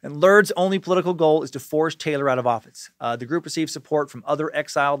 And LURD's only political goal is to force Taylor out of office. The group receives support from other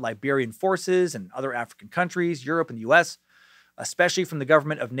exiled Liberian forces and other African countries, Europe and the U.S., especially from the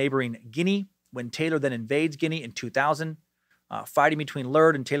government of neighboring Guinea, when Taylor then invades Guinea in 2000. Fighting between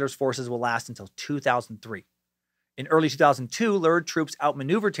LURD and Taylor's forces will last until 2003. In early 2002, LURD troops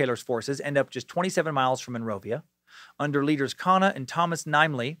outmaneuver Taylor's forces, end up just 27 miles from Monrovia. Under leaders Kana and Thomas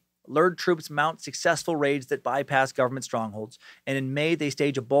Nimley, LURD troops mount successful raids that bypass government strongholds, and in May they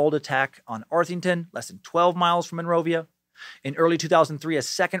stage a bold attack on Arthington, less than 12 miles from Monrovia. In early 2003, a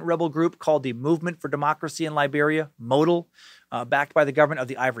second rebel group called the Movement for Democracy in Liberia, MODL, backed by the government of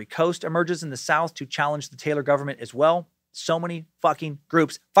the Ivory Coast, emerges in the south to challenge the Taylor government as well. So many fucking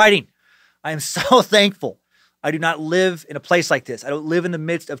groups fighting. I am so thankful I do not live in a place like this. I don't live in the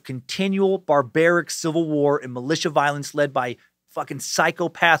midst of continual barbaric civil war and militia violence led by fucking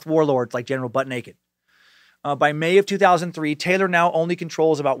psychopath warlords like General Butt Naked. By May of 2003, Taylor now only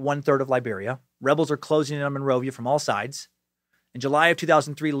controls about 1/3 of Liberia. Rebels are closing in on Monrovia from all sides. In July of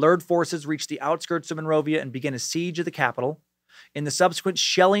 2003, Lurid forces reached the outskirts of Monrovia and began a siege of the capital. In the subsequent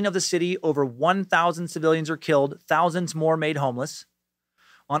shelling of the city, over 1,000 civilians are killed, thousands more made homeless.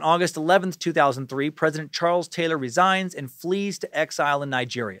 On August 11th, 2003, President Charles Taylor resigns and flees to exile in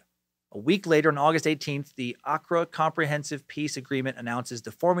Nigeria. A week later, on August 18th, the Accra Comprehensive Peace Agreement announces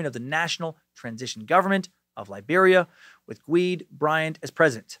the forming of the National Transition Government of Liberia, with Guide Bryant as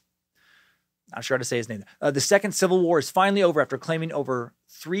president. Not sure how to say his name. The Second Civil War is finally over after claiming over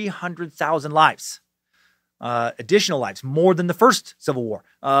 300,000 lives. Additional lives, more than the first Civil War.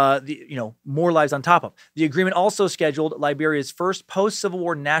 More lives on top of. The agreement also scheduled Liberia's first post-Civil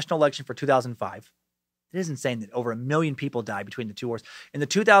War national election for 2005. It is insane that over 1 million people died between the two wars. In the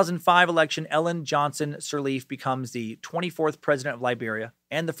 2005 election, Ellen Johnson Sirleaf becomes the 24th president of Liberia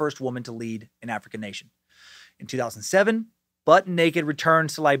and the first woman to lead an African nation. In 2007, Butt Naked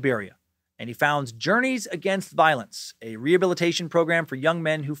returns to Liberia, and he founds Journeys Against Violence, a rehabilitation program for young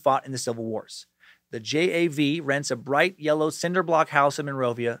men who fought in the Civil Wars. The JAV rents a bright yellow cinder block house in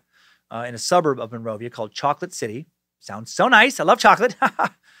Monrovia, in a suburb of Monrovia called Chocolate City. Sounds so nice. I love chocolate.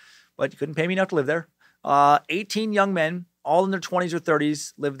 But you couldn't pay me enough to live there. 18 young men, all in their 20s or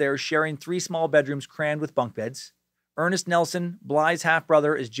 30s, live there, sharing 3 small bedrooms crammed with bunk beds. Ernest Nelson, Blahyi's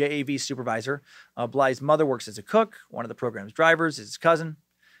half-brother, is JAV's supervisor. Blahyi's mother works as a cook. One of the program's drivers is his cousin.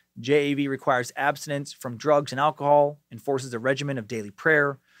 JAV requires abstinence from drugs and alcohol, enforces a regimen of daily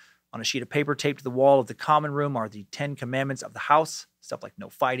prayer. On a sheet of paper taped to the wall of the common room are the 10 commandments of the house. Stuff like no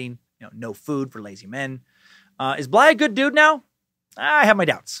fighting, no food for lazy men. Is Blahyi a good dude now? I have my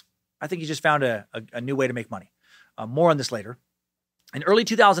doubts. I think he just found a new way to make money. More on this later. In early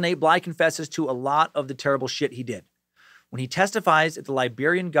 2008, Blahyi confesses to a lot of the terrible shit he did when he testifies at the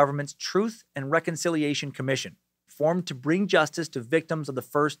Liberian government's Truth and Reconciliation Commission, formed to bring justice to victims of the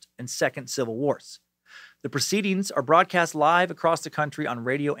First and Second Civil Wars. The proceedings are broadcast live across the country on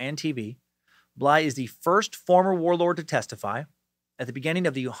radio and TV. Blahyi is the first former warlord to testify. At the beginning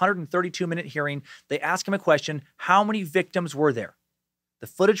of the 132-minute hearing, they ask him a question: how many victims were there? The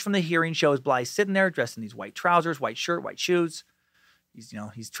footage from the hearing shows Blahyi sitting there dressed in these white trousers, white shirt, white shoes.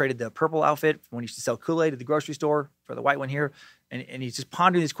 He's traded the purple outfit when he used to sell Kool-Aid at the grocery store for the white one here. And he's just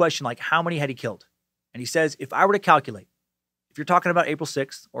pondering this question, like, how many had he killed? And he says, if I were to calculate, if you're talking about April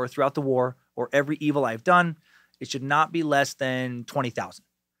 6th or throughout the war or every evil I've done, it should not be less than 20,000.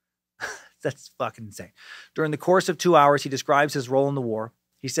 That's fucking insane. During the course of 2 hours, he describes his role in the war.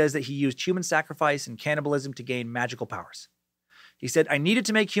 He says that he used human sacrifice and cannibalism to gain magical powers. He said, I needed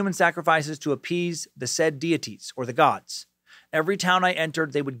to make human sacrifices to appease the said deities or the gods. Every town I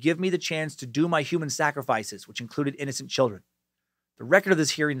entered, they would give me the chance to do my human sacrifices, which included innocent children. The record of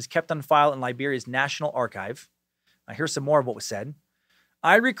this hearing is kept on file in Liberia's National Archive. Now, here's some more of what was said.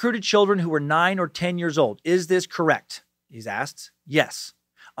 I recruited children who were 9 or 10 years old. Is this correct? He's asked. Yes.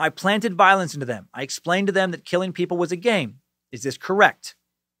 I planted violence into them. I explained to them that killing people was a game. Is this correct?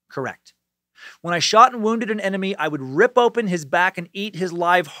 Correct. When I shot and wounded an enemy, I would rip open his back and eat his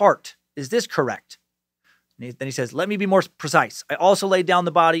live heart. Is this correct? And then he says, let me be more precise. I also laid down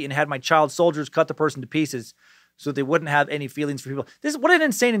the body and had my child soldiers cut the person to pieces so that they wouldn't have any feelings for people. What an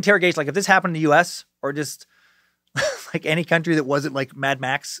insane interrogation. Like, if this happened in the U.S. or just like any country that wasn't like Mad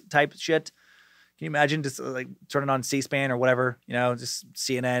Max type shit. Can you imagine just like turning on C-SPAN or whatever, just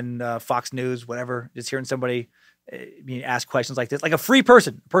CNN, Fox News, whatever, just hearing somebody ask questions like this, like a free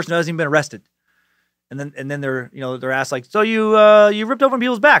person, a person who hasn't even been arrested. And then they're asked like, so you ripped open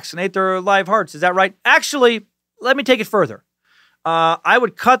people's backs and ate their live hearts. Is that right? Actually, let me take it further. I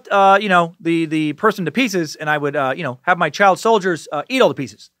would cut, the person to pieces, and I would, have my child soldiers eat all the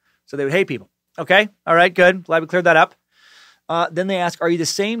pieces. So they would hate people. Okay. All right. Good. Glad we cleared that up. Then they ask, are you the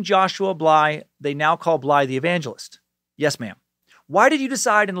same Joshua Blahyi they now call Blahyi the Evangelist? Yes, ma'am. Why did you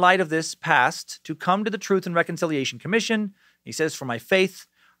decide in light of this past to come to the Truth and Reconciliation Commission? He says, for my faith,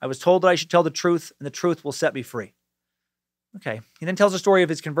 I was told that I should tell the truth, and the truth will set me free. Okay. He then tells the story of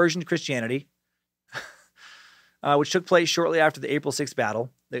his conversion to Christianity, which took place shortly after the April 6th battle,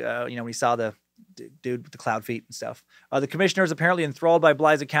 when he saw the dude with the cloud feet and stuff. The commissioners, apparently enthralled by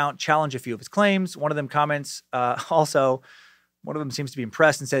Blahyi's account, challenge a few of his claims. One of them comments, one of them seems to be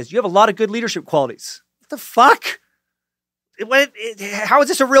impressed and says, you have a lot of good leadership qualities. What the fuck? how is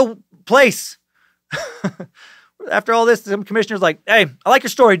this a real place? After all this, some commissioner's like, hey, I like your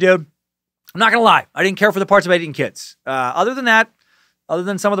story, dude. I'm not going to lie. I didn't care for the parts of eating kids. Other than that, other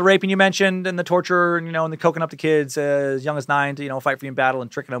than some of the raping you mentioned and the torture, and the coking up the kids as young as 9 to, fight for you in battle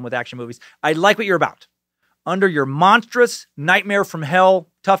and tricking them with action movies. I like what you're about. Under your monstrous nightmare from hell,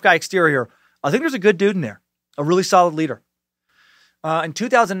 tough guy exterior, I think there's a good dude in there. A really solid leader. In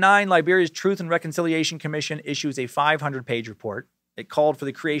 2009, Liberia's Truth and Reconciliation Commission issues a 500-page report. It called for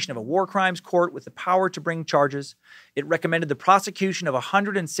the creation of a war crimes court with the power to bring charges. It recommended the prosecution of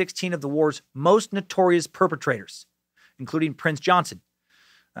 116 of the war's most notorious perpetrators, including Prince Johnson,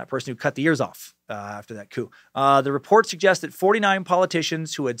 that person who cut the ears off after that coup. The report suggests that 49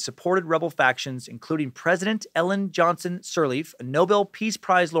 politicians who had supported rebel factions, including President Ellen Johnson Sirleaf, a Nobel Peace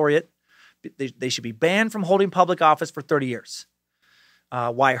Prize laureate, they should be banned from holding public office for 30 years.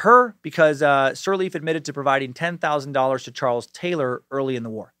 Why her? Because Sirleaf admitted to providing $10,000 to Charles Taylor early in the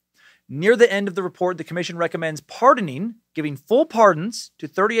war. Near the end of the report, the commission recommends pardoning, giving full pardons to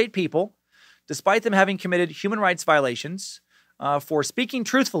 38 people, despite them having committed human rights violations for speaking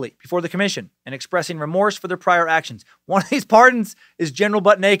truthfully before the commission and expressing remorse for their prior actions. One of these pardons is General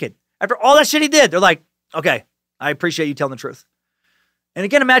Butt Naked. After all that shit he did, they're like, okay, I appreciate you telling the truth. And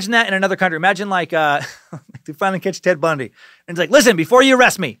again, imagine that in another country. Imagine like they finally catch Ted Bundy. And it's like, listen, before you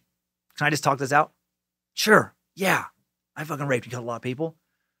arrest me, can I just talk this out? Sure. Yeah. I fucking raped and killed a lot of people.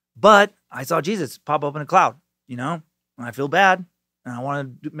 But I saw Jesus pop up in a cloud, and I feel bad. And I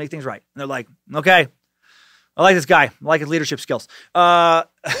want to make things right. And they're like, okay, I like this guy. I like his leadership skills. A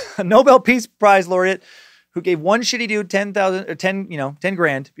Nobel Peace Prize laureate who gave one shitty dude 10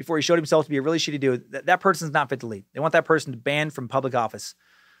 grand before he showed himself to be a really shitty dude. That person's not fit to lead. They want that person banned from public office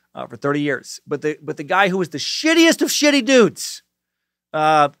for 30 years. But the guy who was the shittiest of shitty dudes,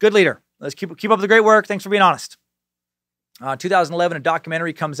 good leader. Let's keep up the great work. Thanks for being honest. 2011, a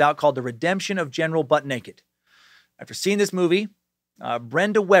documentary comes out called The Redemption of General Butt Naked. After seeing this movie,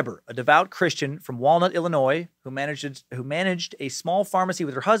 Brenda Weber, a devout Christian from Walnut, Illinois, who managed a small pharmacy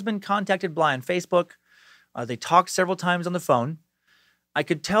with her husband, contacted Blahyi on Facebook. They talked several times on the phone. I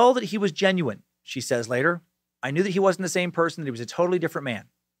could tell that he was genuine, she says later. I knew that he wasn't the same person, that he was a totally different man.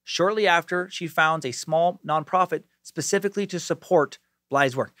 Shortly after, she founds a small nonprofit specifically to support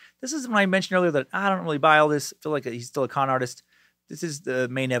Blahyi's work. This is when I mentioned earlier that I don't really buy all this. I feel like he's still a con artist. This is the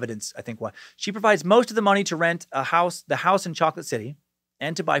main evidence, I think, why. She provides most of the money to rent the house in Chocolate City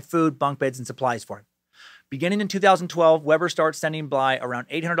and to buy food, bunk beds, and supplies for him. Beginning in 2012, Weber starts sending Blahyi around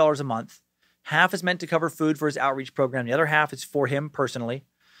 $800 a month. Half is meant to cover food for his outreach program. The other half is for him personally.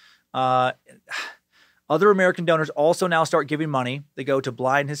 Other American donors also now start giving money. They go to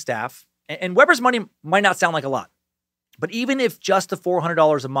Blahyi and his staff. And Weber's money might not sound like a lot. But even if just the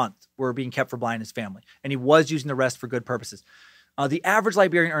 $400 a month were being kept for Blahyi and his family, and he was using the rest for good purposes, the average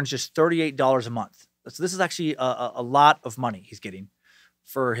Liberian earns just $38 a month. So this is actually a lot of money he's getting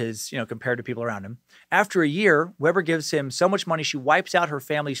for his, compared to people around him. After a year, Weber gives him so much money, she wipes out her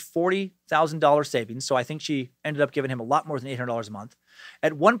family's $40,000 savings. So I think she ended up giving him a lot more than $800 a month.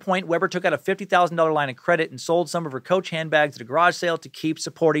 At one point, Weber took out a $50,000 line of credit and sold some of her Coach handbags at a garage sale to keep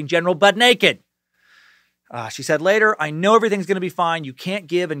supporting General Butt Naked. She said later, I know everything's going to be fine. You can't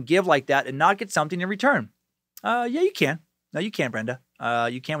give and give like that and not get something in return. Yeah, you can. No, you can't, Brenda.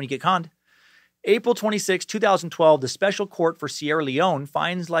 You can when you get conned. April 26, 2012, the Special Court for Sierra Leone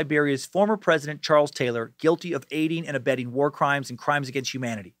finds Liberia's former president, Charles Taylor, guilty of aiding and abetting war crimes and crimes against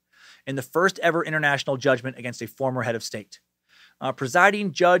humanity in the first ever international judgment against a former head of state.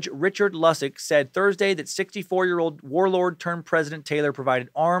 Presiding Judge Richard Lussick said Thursday that 64-year-old warlord turned President Taylor provided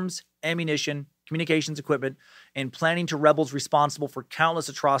arms, ammunition, communications equipment, and planning to rebels responsible for countless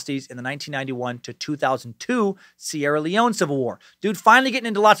atrocities in the 1991 to 2002 Sierra Leone Civil War. Dude finally getting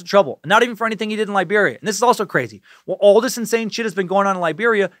into lots of trouble, not even for anything he did in Liberia. And this is also crazy. Well, all this insane shit has been going on in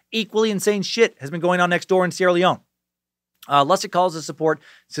Liberia. Equally insane shit has been going on next door in Sierra Leone. Lussick calls the support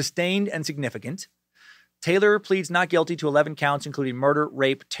sustained and significant. Taylor pleads not guilty to 11 counts, including murder,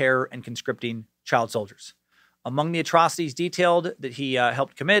 rape, terror, and conscripting child soldiers. Among the atrocities detailed that he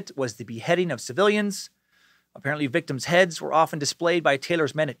helped commit was the beheading of civilians. Apparently, victims' heads were often displayed by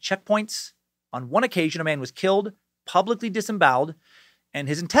Taylor's men at checkpoints. On one occasion, a man was killed, publicly disemboweled, and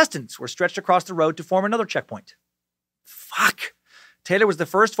his intestines were stretched across the road to form another checkpoint. Fuck. Taylor was the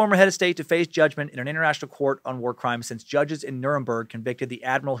first former head of state to face judgment in an international court on war crimes since judges in Nuremberg convicted the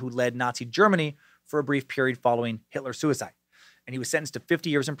admiral who led Nazi Germany for a brief period following Hitler's suicide. And he was sentenced to 50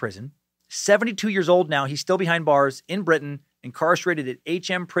 years in prison. 72 years old now, he's still behind bars in Britain, incarcerated at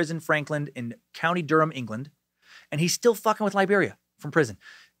HM Prison Franklin in County Durham, England. And he's still fucking with Liberia from prison.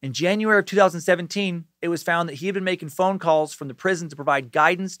 In January of 2017, it was found that he had been making phone calls from the prison to provide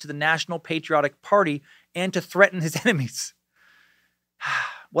guidance to the National Patriotic Party and to threaten his enemies.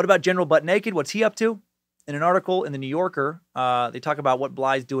 What about General Butt Naked? What's he up to? In an article in The New Yorker, they talk about what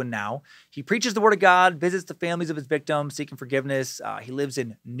Blahyi's doing now. He preaches the word of God, visits the families of his victims, seeking forgiveness. He lives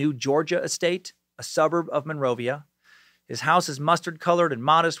in New Georgia Estate, a suburb of Monrovia. His house is mustard-colored and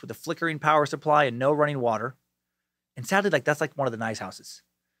modest with a flickering power supply and no running water. And sadly, that's one of the nice houses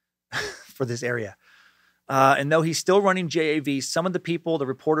for this area. And though he's still running JAV, some of the people the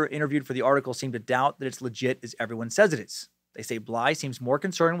reporter interviewed for the article seem to doubt that it's legit as everyone says it is. They say Blahyi seems more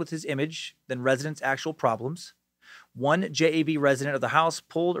concerned with his image than residents' actual problems. One JAV resident of the house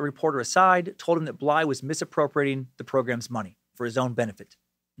pulled a reporter aside, told him that Blahyi was misappropriating the program's money for his own benefit.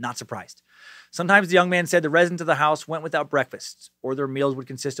 Not surprised. Sometimes the young man said the residents of the house went without breakfast, or their meals would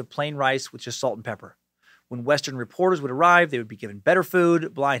consist of plain rice with just salt and pepper. When Western reporters would arrive, they would be given better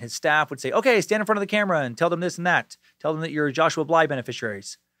food. Blahyi and his staff would say, okay, stand in front of the camera and tell them this and that. Tell them that you're Joshua Blahyi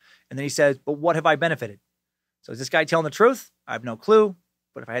beneficiaries. And then he says, but what have I benefited? So is this guy telling the truth? I have no clue.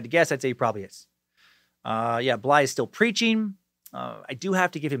 But if I had to guess, I'd say he probably is. Blahyi is still preaching. I do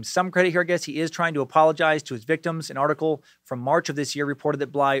have to give him some credit here, I guess. He is trying to apologize to his victims. An article from March of this year reported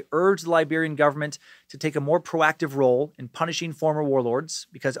that Blahyi urged the Liberian government to take a more proactive role in punishing former warlords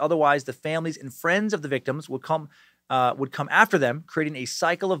because otherwise the families and friends of the victims would come after them, creating a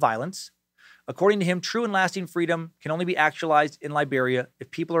cycle of violence. According to him, true and lasting freedom can only be actualized in Liberia if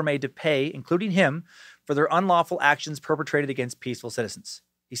people are made to pay, including him, for their unlawful actions perpetrated against peaceful citizens.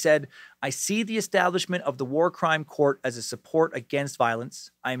 He said, I see the establishment of the war crime court as a support against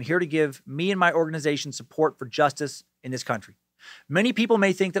violence. I am here to give me and my organization support for justice in this country. Many people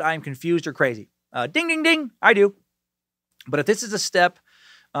may think that I am confused or crazy. Ding, ding, ding. I do. But if this is a step,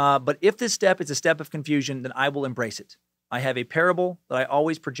 if this step is a step of confusion, then I will embrace it. I have a parable that I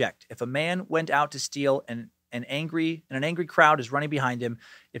always project. If a man went out to steal and an angry crowd is running behind him,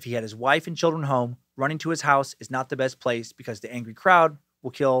 if he had his wife and children home, running to his house is not the best place because the angry crowd will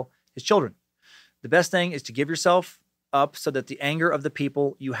kill his children. The best thing is to give yourself up so that the anger of the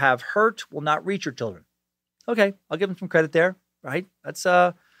people you have hurt will not reach your children. Okay, I'll give him some credit there, right? That's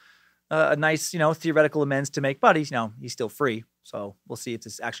a nice, theoretical amends to make, but he's still free. So we'll see if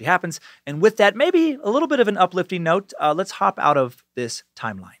this actually happens. And with that, maybe a little bit of an uplifting note, let's hop out of this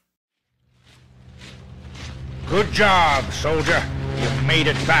timeline. Good job, soldier. You made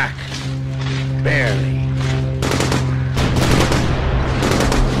it back. Barely.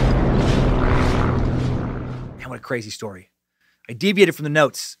 Man, what a crazy story. I deviated from the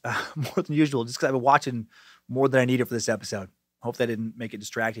notes more than usual just because I've been watching more than I needed for this episode. Hope that didn't make it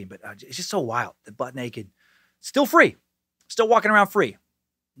distracting, but it's just so wild. The butt naked, still free, still walking around free,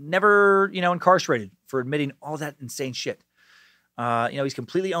 never, incarcerated for admitting all that insane shit. He's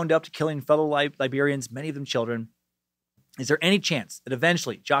completely owned up to killing fellow Liberians, many of them children. Is there any chance that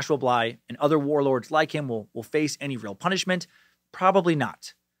eventually Joshua Blahyi and other warlords like him will face any real punishment? Probably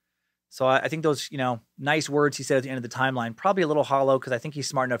not. So I think those, nice words he said at the end of the timeline, probably a little hollow because I think he's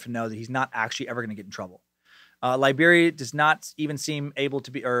smart enough to know that he's not actually ever going to get in trouble. Liberia does not even seem able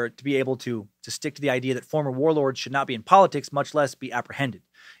to be able to stick to the idea that former warlords should not be in politics, much less be apprehended.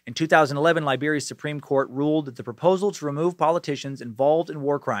 In 2011, Liberia's Supreme Court ruled that the proposal to remove politicians involved in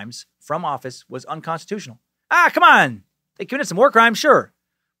war crimes from office was unconstitutional. Come on! They committed some war crimes, sure.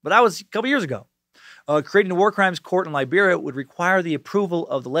 But that was a couple years ago. Creating a war crimes court in Liberia would require the approval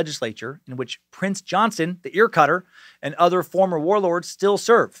of the legislature, in which Prince Johnson, the ear cutter, and other former warlords still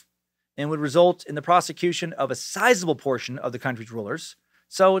serve, and would result in the prosecution of a sizable portion of the country's rulers.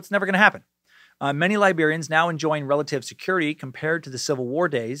 So it's never going to happen. Many Liberians, now enjoying relative security compared to the Civil War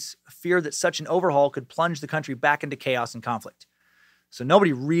days, fear that such an overhaul could plunge the country back into chaos and conflict. So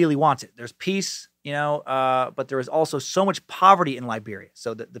nobody really wants it. There's peace, but there is also so much poverty in Liberia.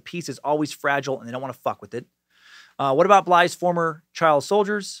 So the peace is always fragile and they don't want to fuck with it. What about Blahyi's former child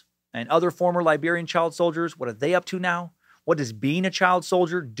soldiers and other former Liberian child soldiers? What are they up to now? What does being a child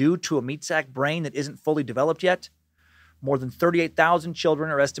soldier do to a meat sack brain that isn't fully developed yet? More than 38,000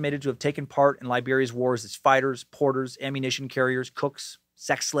 children are estimated to have taken part in Liberia's wars as fighters, porters, ammunition carriers, cooks,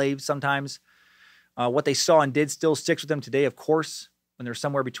 sex slaves sometimes. What they saw and did still sticks with them today, of course, when they're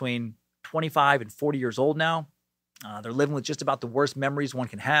somewhere between 25 and 40 years old now. They're living with just about the worst memories one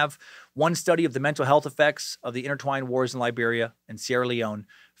can have. One study of the mental health effects of the intertwined wars in Liberia and Sierra Leone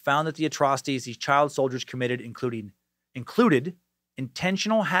found that the atrocities these child soldiers committed included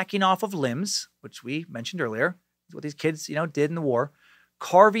intentional hacking off of limbs, which we mentioned earlier, what these kids, did in the war,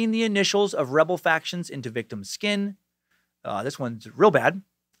 carving the initials of rebel factions into victims' skin. This one's real bad.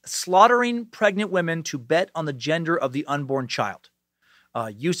 Slaughtering pregnant women to bet on the gender of the unborn child.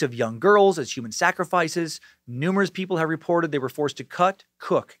 use of young girls as human sacrifices. Numerous people have reported they were forced to cut,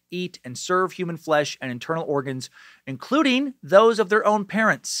 cook, eat, and serve human flesh and internal organs, including those of their own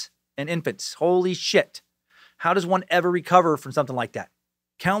parents and infants. Holy shit. How does one ever recover from something like that?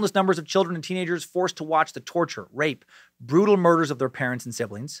 Countless numbers of children and teenagers forced to watch the torture, rape, brutal murders of their parents and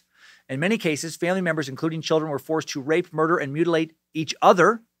siblings. In many cases, family members, including children, were forced to rape, murder, and mutilate each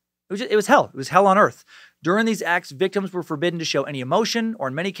other. It was hell. It was hell on earth. During these acts, victims were forbidden to show any emotion, or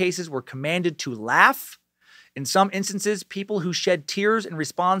in many cases were commanded to laugh. In some instances, people who shed tears in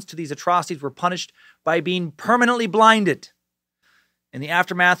response to these atrocities were punished by being permanently blinded. In the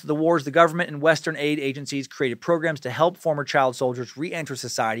aftermath of the wars, the government and Western aid agencies created programs to help former child soldiers re-enter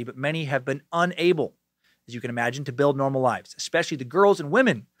society, but many have been unable, as you can imagine, to build normal lives, especially the girls and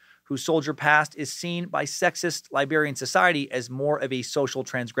women whose soldier past is seen by sexist Liberian society as more of a social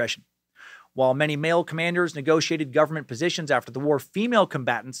transgression. While many male commanders negotiated government positions after the war, female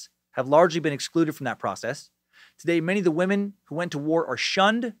combatants have largely been excluded from that process. Today, many of the women who went to war are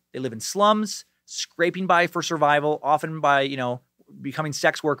shunned. They live in slums, scraping by for survival, often by, becoming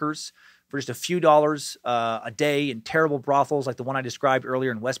sex workers for just a few dollars a day in terrible brothels like the one I described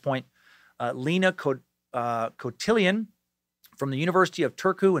earlier in West Point. Lena Kotillion from the University of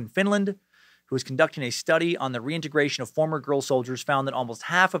Turku in Finland, who is conducting a study on the reintegration of former girl soldiers, found that almost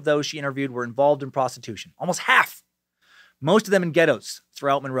half of those she interviewed were involved in prostitution. Almost half! Most of them in ghettos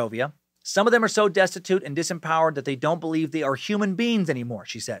throughout Monrovia. Some of them are so destitute and disempowered that they don't believe they are human beings anymore,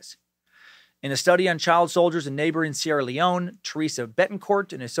 she says. In a study on child soldiers in neighboring Sierra Leone, Teresa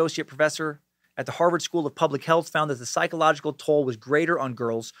Betancourt, an associate professor at the Harvard School of Public Health, found that the psychological toll was greater on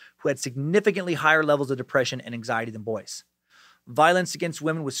girls who had significantly higher levels of depression and anxiety than boys. Violence against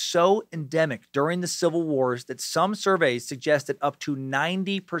women was so endemic during the civil wars that some surveys suggest that up to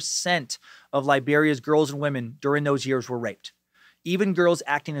 90% of Liberia's girls and women during those years were raped, even girls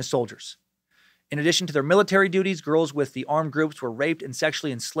acting as soldiers. In addition to their military duties, girls with the armed groups were raped and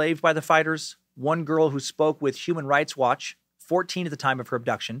sexually enslaved by the fighters. One girl who spoke with Human Rights Watch, 14 at the time of her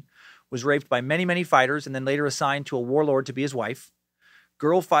abduction, was raped by many, many fighters and then later assigned to a warlord to be his wife.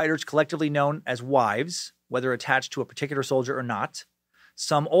 Girl fighters, collectively known as wives, whether attached to a particular soldier or not.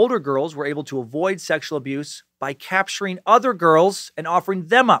 Some older girls were able to avoid sexual abuse by capturing other girls and offering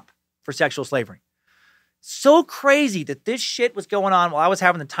them up for sexual slavery. So crazy that this shit was going on while I was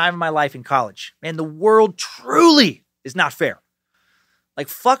having the time of my life in college. Man, the world truly is not fair. Like,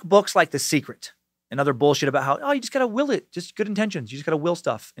 fuck books like The Secret and other bullshit about how, you just got to will it. Just good intentions. You just got to will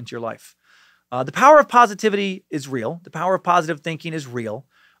stuff into your life. The power of positivity is real. The power of positive thinking is real.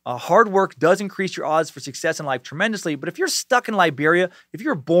 Hard work does increase your odds for success in life tremendously. But if you're stuck in Liberia, if you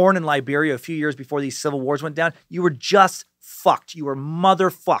were born in Liberia a few years before these civil wars went down, you were just fucked. You were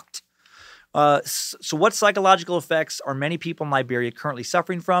motherfucked. So what psychological effects are many people in Liberia currently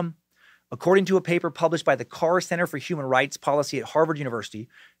suffering from? According to a paper published by the Carr Center for Human Rights Policy at Harvard University,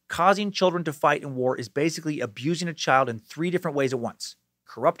 causing children to fight in war is basically abusing a child in 3 different ways at once: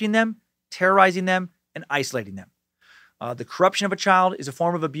 corrupting them, terrorizing them, and isolating them. The corruption of a child is a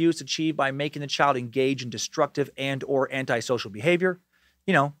form of abuse achieved by making the child engage in destructive and or antisocial behavior,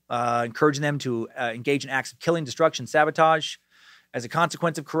 encouraging them to engage in acts of killing, destruction, sabotage. As a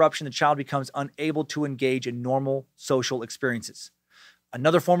consequence of corruption, the child becomes unable to engage in normal social experiences.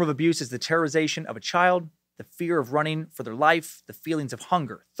 Another form of abuse is the terrorization of a child, the fear of running for their life, the feelings of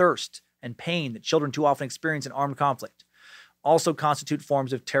hunger, thirst, and pain that children too often experience in armed conflict also constitute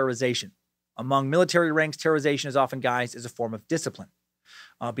forms of terrorization. Among military ranks, terrorization is often guised as a form of discipline.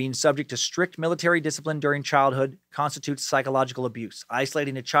 Being subject to strict military discipline during childhood constitutes psychological abuse,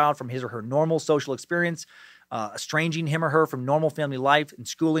 isolating a child from his or her normal social experience, estranging him or her from normal family life and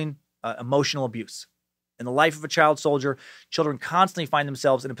schooling, emotional abuse. In the life of a child soldier, children constantly find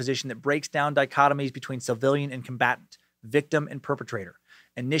themselves in a position that breaks down dichotomies between civilian and combatant, victim and perpetrator,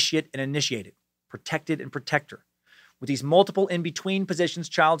 initiate and initiated, protected and protector. With these multiple in-between positions,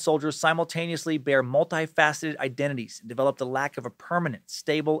 child soldiers simultaneously bear multifaceted identities and develop the lack of a permanent,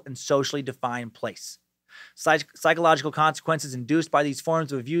 stable, and socially defined place. Psychological consequences induced by these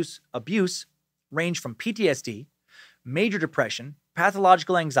forms of abuse range from PTSD, major depression,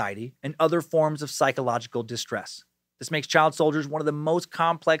 pathological anxiety, and other forms of psychological distress. This makes child soldiers one of the most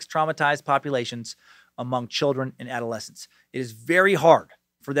complex traumatized populations among children and adolescents. It is very hard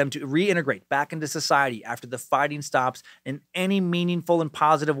for them to reintegrate back into society after the fighting stops in any meaningful and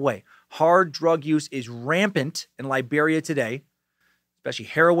positive way. Hard drug use is rampant in Liberia today, especially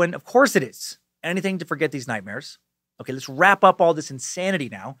heroin. Of course it is. Anything to forget these nightmares. Okay, let's wrap up all this insanity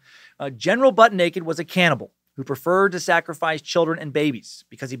now. General Butt Naked was a cannibal who preferred to sacrifice children and babies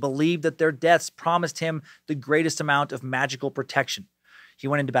because he believed that their deaths promised him the greatest amount of magical protection. He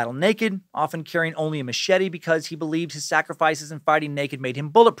went into battle naked, often carrying only a machete because he believed his sacrifices and fighting naked made him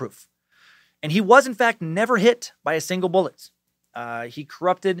bulletproof. And he was, in fact, never hit by a single bullet. He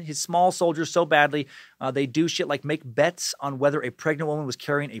corrupted his small soldiers so badly, they do shit like make bets on whether a pregnant woman was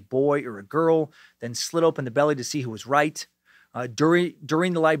carrying a boy or a girl, then slit open the belly to see who was right. During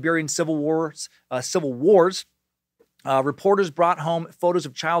the Liberian civil wars, reporters brought home photos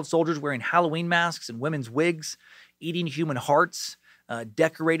of child soldiers wearing Halloween masks and women's wigs, eating human hearts,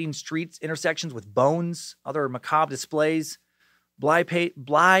 decorating streets intersections with bones, other macabre displays. Blahyi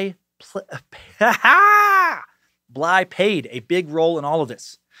paid a big role in all of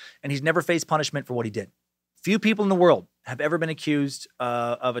this, and he's never faced punishment for what he did. Few people in the world have ever been accused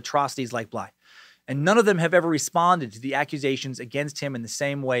of atrocities like Blahyi, and none of them have ever responded to the accusations against him in the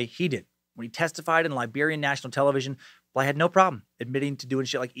same way he did. When he testified in Liberian national television, Blahyi had no problem admitting to doing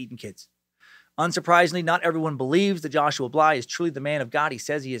shit like eating kids. Unsurprisingly, not everyone believes that Joshua Blahyi is truly the man of God he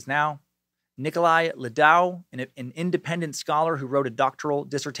says he is now. Nikolai Ladau, an independent scholar who wrote a doctoral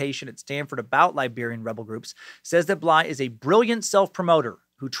dissertation at Stanford about Liberian rebel groups, says that Blahyi is a brilliant self-promoter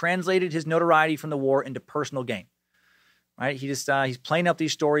who translated his notoriety from the war into personal gain. Right? He's playing up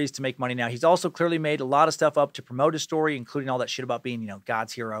these stories to make money now. He's also clearly made a lot of stuff up to promote his story, including all that shit about being,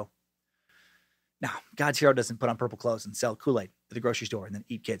 God's hero. Now, God's hero doesn't put on purple clothes and sell Kool-Aid at the grocery store and then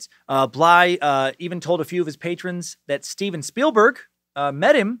eat kids. Blahyi even told a few of his patrons that Steven Spielberg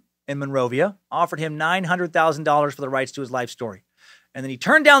met him in Monrovia, offered him $900,000 for the rights to his life story. And then he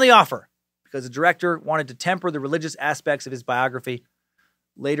turned down the offer because the director wanted to temper the religious aspects of his biography.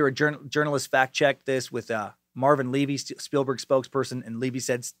 Later, a journalist fact-checked this with Marvin Levy, Spielberg's spokesperson, and Levy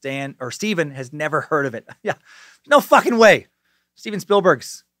said Steven has never heard of it. Yeah, no fucking way. Steven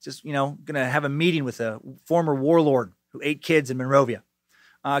Spielberg's just, going to have a meeting with a former warlord who ate kids in Monrovia.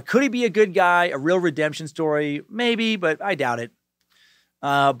 Could he be a good guy, a real redemption story? Maybe, but I doubt it.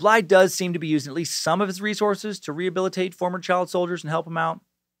 Blahyi does seem to be using at least some of his resources to rehabilitate former child soldiers and help them out.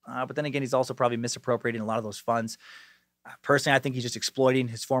 But then again, he's also probably misappropriating a lot of those funds. Personally, I think he's just exploiting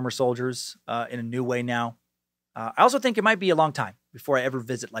his former soldiers in a new way now. I also think it might be a long time before I ever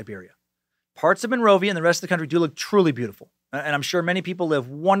visit Liberia. Parts of Monrovia and the rest of the country do look truly beautiful. And I'm sure many people live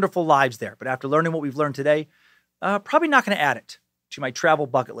wonderful lives there. But after learning what we've learned today, probably not going to add it to my travel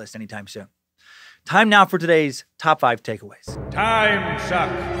bucket list anytime soon. Time now for today's Top 5 Takeaways.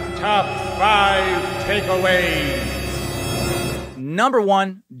 Timesuck Top 5 Takeaways. Number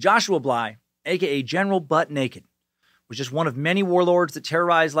 1, Joshua Blahyi, a.k.a. General Butt Naked, was just one of many warlords that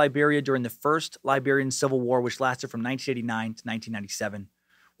terrorized Liberia during the First Liberian Civil War, which lasted from 1989 to 1997.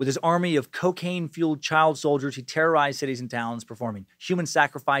 With his army of cocaine-fueled child soldiers, he terrorized cities and towns, performing human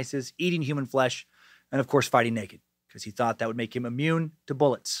sacrifices, eating human flesh, and of course fighting naked, because he thought that would make him immune to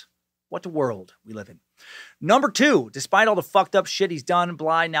bullets. What a world we live in. Number 2, despite all the fucked up shit he's done,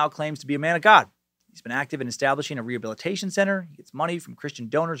 Blahyi now claims to be a man of God. He's been active in establishing a rehabilitation center. He gets money from Christian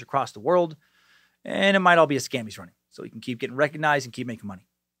donors across the world, and it might all be a scam he's running, so he can keep getting recognized and keep making money.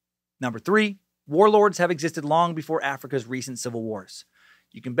 Number 3, warlords have existed long before Africa's recent civil wars.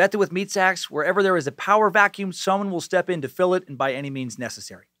 You can bet that with meat sacks, wherever there is a power vacuum, someone will step in to fill it and by any means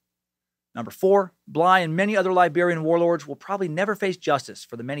necessary. Number 4, Blahyi and many other Liberian warlords will probably never face justice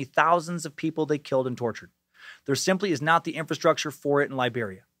for the many thousands of people they killed and tortured. There simply is not the infrastructure for it in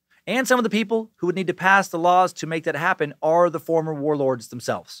Liberia. And some of the people who would need to pass the laws to make that happen are the former warlords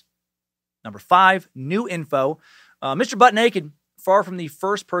themselves. Number 5, new info. Mr. Butt Naked, far from the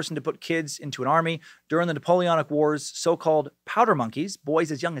first person to put kids into an army, during the Napoleonic Wars, so-called powder monkeys,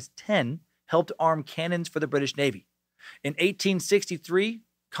 boys as young as 10, helped arm cannons for the British Navy. In 1863,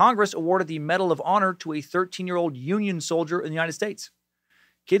 Congress awarded the Medal of Honor to a 13-year-old Union soldier in the United States.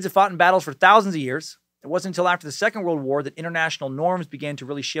 Kids have fought in battles for thousands of years. It wasn't until after the Second World War that international norms began to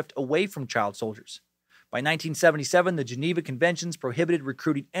really shift away from child soldiers. By 1977, the Geneva Conventions prohibited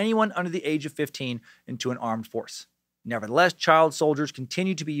recruiting anyone under the age of 15 into an armed force. Nevertheless, child soldiers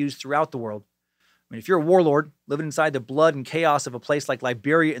continue to be used throughout the world. I mean, if you're a warlord living inside the blood and chaos of a place like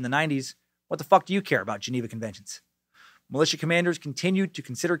Liberia in the 90s, what the fuck do you care about Geneva Conventions? Militia commanders continue to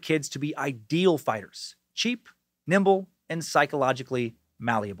consider kids to be ideal fighters, cheap, nimble, and psychologically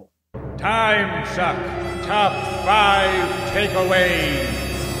malleable. Timesuck Top 5 Takeaways.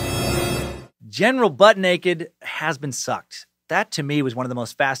 General Butt Naked has been sucked. That, to me, was one of the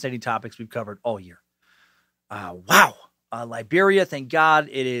most fascinating topics we've covered all year. Wow. Liberia, thank God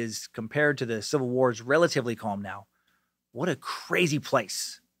it is, compared to the Civil Wars, relatively calm now. What a crazy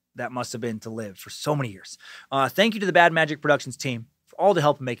place that must have been to live for so many years. Thank you to the Bad Magic Productions team for all the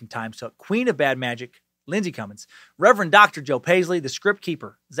help in making Timesuck. Queen of Bad Magic, Lindsay Cummins. Reverend Dr. Joe Paisley, the script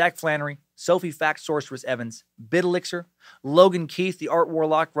keeper, Zach Flannery, Sophie Fact Sorceress Evans, Bit Elixir, Logan Keith, the art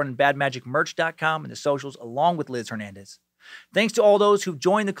warlock running badmagicmerch.com and the socials, along with Liz Hernandez. Thanks to all those who've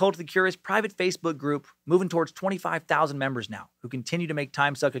joined the Cult of the Curious private Facebook group, moving towards 25,000 members now, who continue to make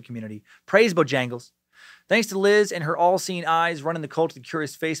Timesuck a community. Praise Bojangles. Thanks to Liz and her all-seeing eyes running the Cult of the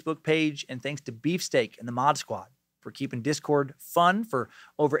Curious Facebook page, and thanks to Beefsteak and the Mod Squad for keeping Discord fun for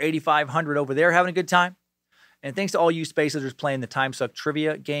over 8,500 over there having a good time. And thanks to all you space lizards playing the Timesuck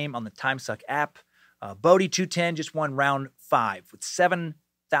trivia game on the Timesuck app. Bodie210 just won round 5 with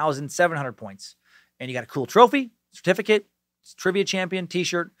 7,700 points. And you got a cool trophy, certificate, trivia champion,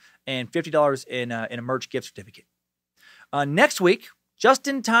 t-shirt, and $50 in a merch gift certificate. Next week, just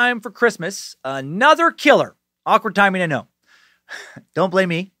in time for Christmas, another killer. Awkward timing, I know. Don't blame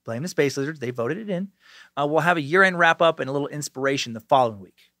me. Blame the space lizards. They voted it in. We'll have a year-end wrap-up and a little inspiration the following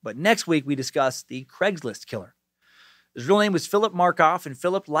week. But next week, we discuss the Craigslist killer. His real name was Philip Markoff, and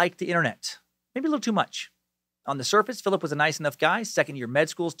Philip liked the internet. Maybe a little too much. On the surface, Philip was a nice enough guy, second-year med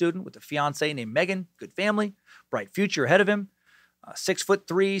school student with a fiancée named Megan, good family, bright future ahead of him.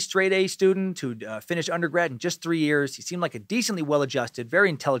 6'3", straight A student who'd finished undergrad in just 3 years. He seemed like a decently well-adjusted, very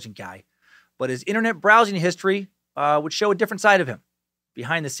intelligent guy. But his internet browsing history would show a different side of him.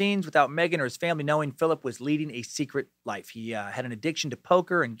 Behind the scenes, without Megan or his family knowing, Philip was leading a secret life. He had an addiction to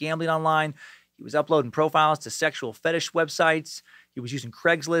poker and gambling online. He was uploading profiles to sexual fetish websites. He was using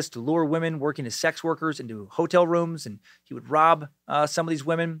Craigslist to lure women working as sex workers into hotel rooms, and he would rob some of these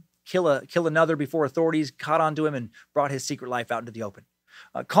women, kill another before authorities caught onto him and brought his secret life out into the open.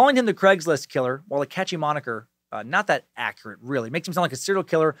 Calling him the Craigslist killer, while a catchy moniker, not that accurate, really. Makes him sound like a serial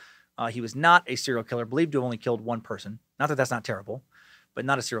killer. He was not a serial killer, believed to have only killed one person. Not that that's not terrible, but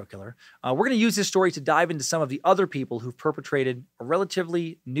not a serial killer. We're going to use this story to dive into some of the other people who've perpetrated a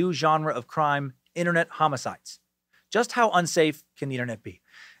relatively new genre of crime, internet homicides. Just how unsafe can the internet be?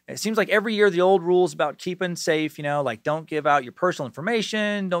 It seems like every year the old rules about keeping safe, like don't give out your personal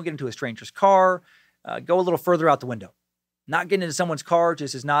information, don't get into a stranger's car, go a little further out the window. Not getting into someone's car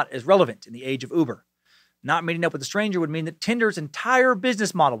just is not as relevant in the age of Uber. Not meeting up with a stranger would mean that Tinder's entire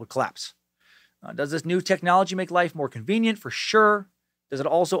business model would collapse. Does this new technology make life more convenient? For sure. Does it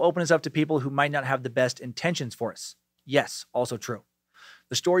also open us up to people who might not have the best intentions for us? Yes, also true.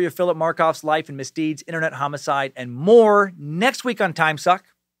 The story of Philip Markoff's life and misdeeds, internet homicide, and more next week on Timesuck.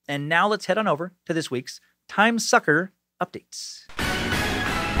 And now let's head on over to this week's Timesucker Updates.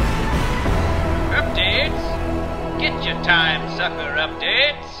 Updates? Get your Timesucker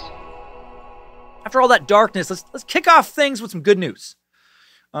updates. After all that darkness, let's kick off things with some good news.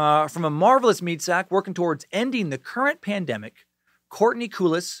 From a marvelous meat sack working towards ending the current pandemic, Courtney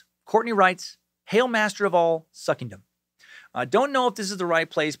Coulis. Courtney writes, "Hail Master of all suckingdom. Don't know if this is the right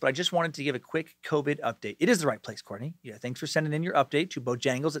place, but I just wanted to give a quick COVID update." It is the right place, Courtney. Yeah, thanks for sending in your update to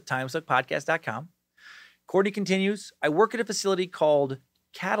bojangles@timesuckpodcast.com. Courtney continues, "I work at a facility called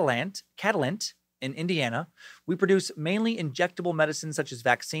Catalent in Indiana. We produce mainly injectable medicines such as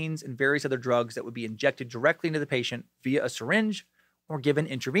vaccines and various other drugs that would be injected directly into the patient via a syringe or given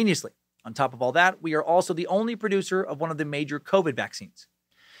intravenously. On top of all that, we are also the only producer of one of the major COVID vaccines.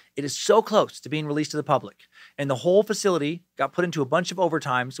 It is so close to being released to the public, and the whole facility got put into a bunch of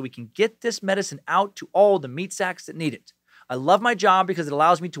overtime so we can get this medicine out to all the meat sacks that need it. I love my job because it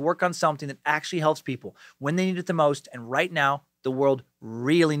allows me to work on something that actually helps people when they need it the most, and right now, the world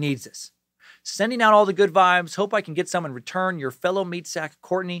really needs this. Sending out all the good vibes. Hope I can get some in return. Your fellow meat sack,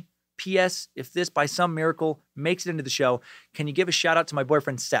 Courtney. P.S. If this, by some miracle, makes it into the show, can you give a shout out to my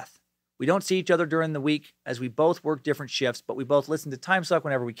boyfriend, Seth? We don't see each other during the week as we both work different shifts, but we both listen to Timesuck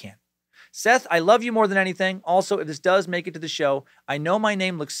whenever we can. Seth, I love you more than anything. Also, if this does make it to the show, I know my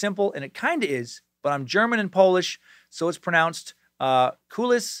name looks simple, and it kind of is, but I'm German and Polish, so it's pronounced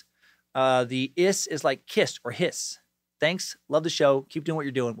Kulis. The is like kiss or hiss. Thanks. Love the show. Keep doing what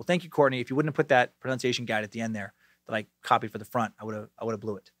you're doing." Well, thank you, Courtney. If you wouldn't have put that pronunciation guide at the end there that I copied for the front, I would have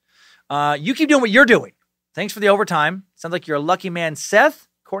blew it. You keep doing what you're doing. Thanks for the overtime. Sounds like you're a lucky man, Seth.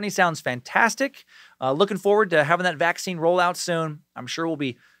 Courtney sounds fantastic. Looking forward to having that vaccine roll out soon. I'm sure we'll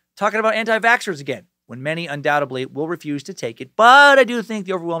be talking about anti-vaxxers again, when many undoubtedly will refuse to take it. But I do think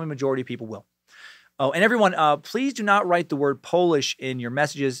the overwhelming majority of people will. Oh, and everyone, please do not write the word Polish in your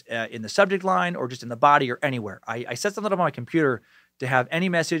messages in the subject line or just in the body or anywhere. I set something up on my computer to have any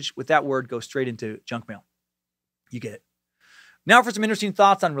message with that word go straight into junk mail. You get it. Now for some interesting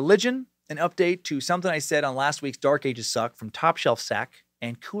thoughts on religion, an update to something I said on last week's Dark Ages Suck from Top Shelf Sack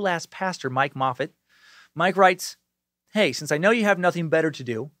and cool-ass pastor Mike Moffat. Mike writes, "Hey, since I know you have nothing better to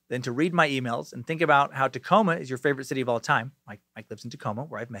do than to read my emails and think about how Tacoma is your favorite city of all time," Mike lives in Tacoma,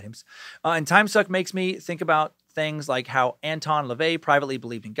 where I've met him, and Timesuck makes me think about things like how Anton LaVey privately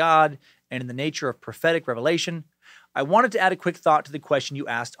believed in God and in the nature of prophetic revelation, I wanted to add a quick thought to the question you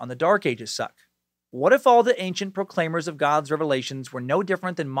asked on the Dark Ages Suck. What if all the ancient proclaimers of God's revelations were no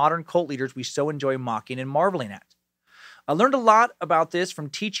different than modern cult leaders we so enjoy mocking and marveling at? I learned a lot about this from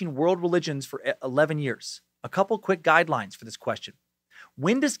teaching world religions for 11 years. A couple quick guidelines for this question.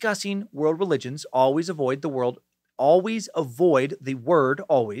 When discussing world religions, always avoid the word always,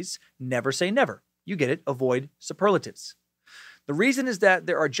 never say never. You get it, avoid superlatives. The reason is that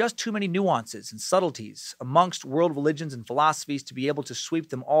there are just too many nuances and subtleties amongst world religions and philosophies to be able to sweep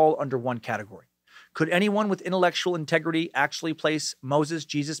them all under one category. Could anyone with intellectual integrity actually place Moses,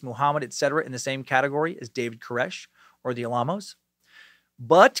 Jesus, Muhammad, etc. in the same category as David Koresh or the Alamos?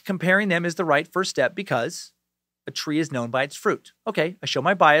 But comparing them is the right first step because a tree is known by its fruit. Okay, I show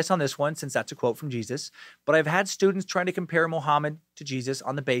my bias on this one since that's a quote from Jesus, but I've had students trying to compare Muhammad to Jesus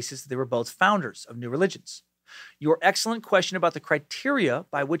on the basis that they were both founders of new religions. Your excellent question about the criteria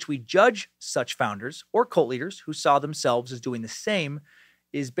by which we judge such founders or cult leaders who saw themselves as doing the same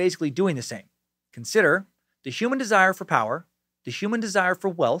is basically doing the same. Consider the human desire for power, the human desire for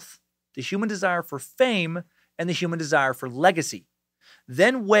wealth, the human desire for fame, and the human desire for legacy.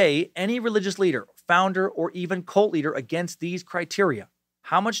 Then weigh any religious leader, founder, or even cult leader against these criteria.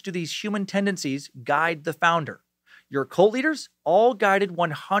 How much do these human tendencies guide the founder? Your cult leaders, all guided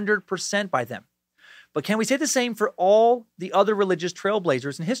 100% by them. But can we say the same for all the other religious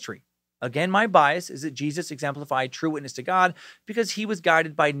trailblazers in history? Again, my bias is that Jesus exemplified true witness to God because he was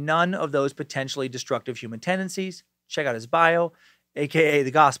guided by none of those potentially destructive human tendencies. Check out his bio, aka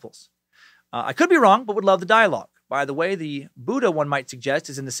the Gospels. I could be wrong, but would love the dialogue. By the way, the Buddha, one might suggest,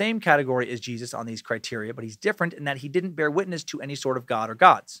 is in the same category as Jesus on these criteria, but he's different in that he didn't bear witness to any sort of God or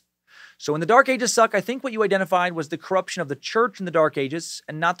gods. So when the Dark Ages suck, I think what you identified was the corruption of the church in the Dark Ages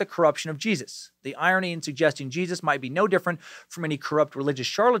and not the corruption of Jesus. The irony in suggesting Jesus might be no different from any corrupt religious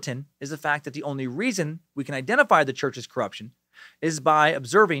charlatan is the fact that the only reason we can identify the church's corruption is by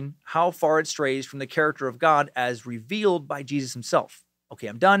observing how far it strays from the character of God as revealed by Jesus himself. Okay,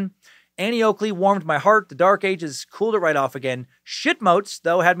 I'm done. Annie Oakley warmed my heart. The Dark Ages cooled it right off again. Shitmotes,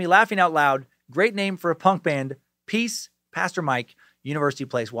 though, had me laughing out loud. Great name for a punk band. Peace, Pastor Mike, University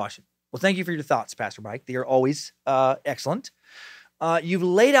Place, Washington. Well, thank you for your thoughts, Pastor Mike. They are always excellent. You've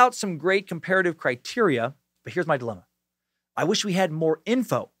laid out some great comparative criteria, but here's my dilemma. I wish we had more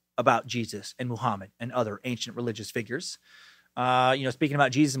info about Jesus and Muhammad and other ancient religious figures. Speaking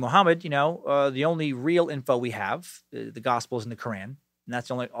about Jesus and Muhammad, the only real info we have, the Gospels and the Quran, and that's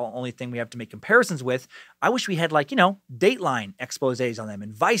the only thing we have to make comparisons with. I wish we had Dateline exposés on them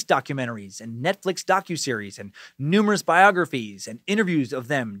and Vice documentaries and Netflix docuseries and numerous biographies and interviews of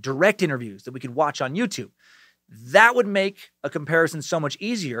them, direct interviews that we could watch on YouTube. That would make a comparison so much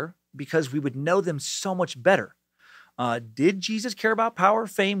easier because we would know them so much better. Did Jesus care about power,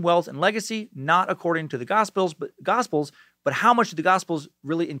 fame, wealth, and legacy? Not according to the Gospels, but how much did the Gospels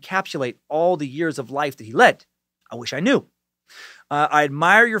really encapsulate all the years of life that he led? I wish I knew. I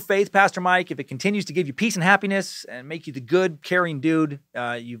admire your faith, Pastor Mike. If it continues to give you peace and happiness and make you the good, caring dude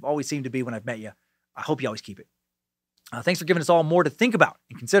you've always seemed to be when I've met you, I hope you always keep it. Thanks for giving us all more to think about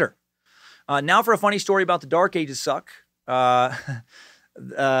and consider. Now for a funny story about the Dark Ages suck. A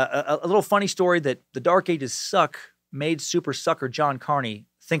little funny story that the Dark Ages suck made super sucker John Carney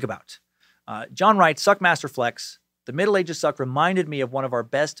think about. John writes, Suckmaster Flex, the Middle Ages suck reminded me of one of our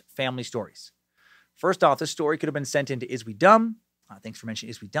best family stories. First off, this story could have been sent into Is We Dumb? Thanks for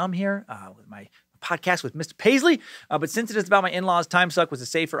mentioning Is We Dumb here, with my podcast with Mr. Paisley. But since it is about my in-laws, Timesuck was a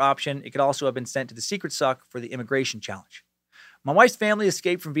safer option. It could also have been sent to the Secret Suck for the immigration challenge. My wife's family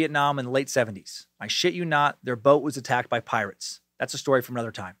escaped from Vietnam in the late 70s. I shit you not, their boat was attacked by pirates. That's a story from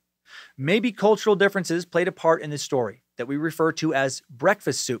another time. Maybe cultural differences played a part in this story that we refer to as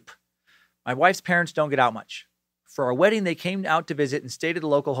breakfast soup. My wife's parents don't get out much. For our wedding, they came out to visit and stayed at a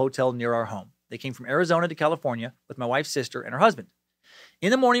local hotel near our home. They came from Arizona to California with my wife's sister and her husband.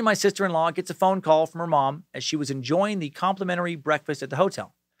 In the morning, my sister-in-law gets a phone call from her mom as she was enjoying the complimentary breakfast at the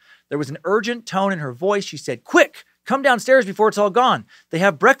hotel. There was an urgent tone in her voice. She said, "Quick, come downstairs before it's all gone. They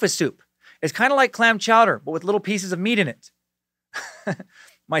have breakfast soup. It's kind of like clam chowder, but with little pieces of meat in it."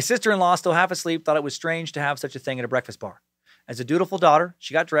 My sister-in-law, still half asleep, thought it was strange to have such a thing at a breakfast bar. As a dutiful daughter,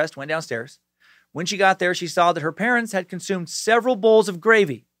 she got dressed, went downstairs. When she got there, she saw that her parents had consumed several bowls of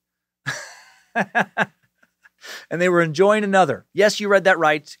gravy. And they were enjoying another. Yes, you read that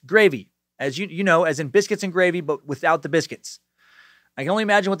right. Gravy. As you know, as in biscuits and gravy, but without the biscuits. I can only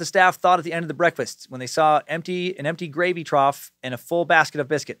imagine what the staff thought at the end of the breakfast when they saw an empty gravy trough and a full basket of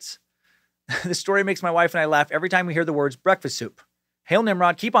biscuits. This story makes my wife and I laugh every time we hear the words breakfast soup. Hail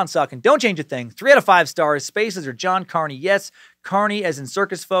Nimrod, keep on sucking, don't change a thing. 3 out of 5 stars. Spaces are John Carney. Yes, Carney as in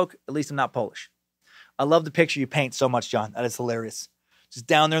circus folk. At least I'm not Polish. I love the picture you paint so much, John. That is hilarious. Just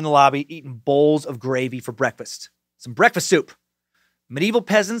down there in the lobby, eating bowls of gravy for breakfast. Some breakfast soup. Medieval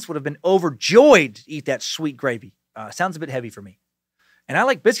peasants would have been overjoyed to eat that sweet gravy. Sounds a bit heavy for me. And I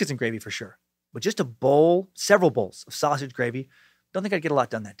like biscuits and gravy for sure. But just a bowl, several bowls of sausage gravy, don't think I'd get a lot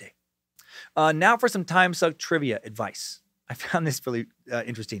done that day. Now for some Timesuck trivia advice. I found this really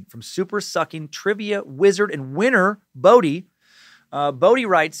interesting. From super sucking trivia wizard and winner, Bodie. Bodie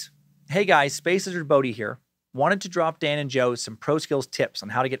writes, hey guys, Space Lizard Bodie here. Wanted to drop Dan and Joe some pro skills tips on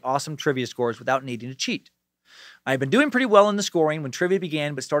how to get awesome trivia scores without needing to cheat. I've been doing pretty well in the scoring when trivia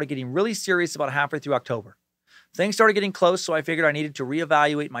began, but started getting really serious about halfway through October. Things started getting close, so I figured I needed to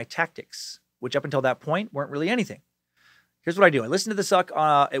reevaluate my tactics, which up until that point weren't really anything. Here's what I do. I listen to the Suck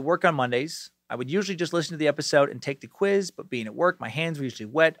at work on Mondays. I would usually just listen to the episode and take the quiz, but being at work, my hands were usually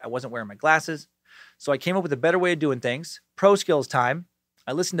wet. I wasn't wearing my glasses. So I came up with a better way of doing things. Pro skills time.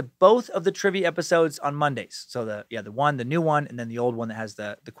 I listened to both of the trivia episodes on Mondays. So the new one, and then the old one that has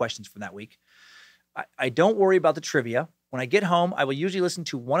the questions from that week. I don't worry about the trivia. When I get home, I will usually listen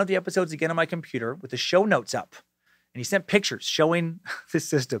to one of the episodes again on my computer with the show notes up. And he sent pictures showing this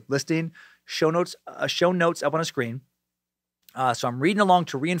system, listing show notes up on a screen. So I'm reading along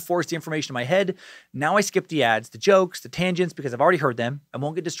to reinforce the information in my head. Now I skip the ads, the jokes, the tangents, because I've already heard them. I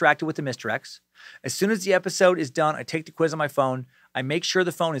won't get distracted with the misdirects. As soon as the episode is done, I take the quiz on my phone. I make sure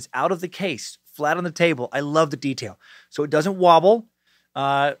the phone is out of the case, flat on the table. I love the detail. So it doesn't wobble.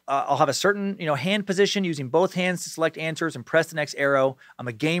 I'll have a certain, hand position using both hands to select answers and press the next arrow. I'm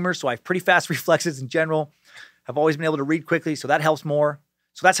a gamer, so I have pretty fast reflexes in general. I've always been able to read quickly, so that helps more.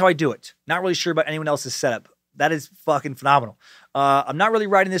 So that's how I do it. Not really sure about anyone else's setup. That is fucking phenomenal. I'm not really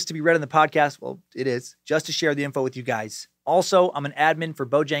writing this to be read in the podcast. Well, it is. Just to share the info with you guys. Also, I'm an admin for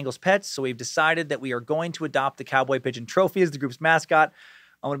Bojangles Pets, so we've decided that we are going to adopt the Cowboy Pigeon Trophy as the group's mascot.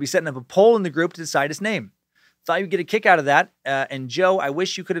 I'm going to be setting up a poll in the group to decide its name. Thought you'd get a kick out of that. And Joe, I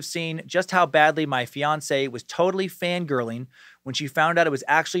wish you could have seen just how badly my fiance was totally fangirling when she found out it was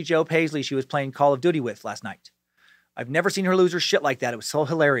actually Joe Paisley she was playing Call of Duty with last night. I've never seen her lose her shit like that. It was so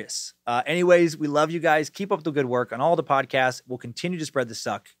hilarious. Anyways, we love you guys. Keep up the good work on all the podcasts. We'll continue to spread the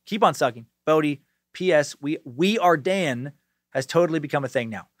suck. Keep on sucking. Bodie, P.S. We Are Dan has totally become a thing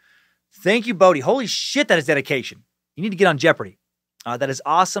now. Thank you, Bodie. Holy shit, that is dedication. You need to get on Jeopardy. That is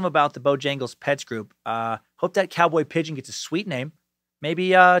awesome about the Bojangles Pets group. Hope that Cowboy Pigeon gets a sweet name.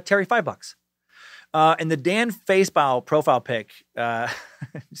 Maybe Terry $5. And the Dan Facebow profile pic,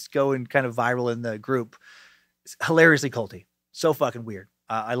 just going kind of viral in the group. It's hilariously culty. So fucking weird.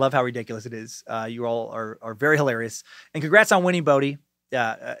 I love how ridiculous it is. You all are very hilarious. And congrats on winning, Bodie.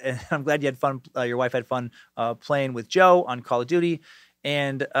 And I'm glad you had fun. Your wife had fun playing with Joe on Call of Duty.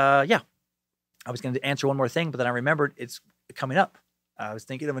 And I was going to answer one more thing, but then I remembered it's coming up. I was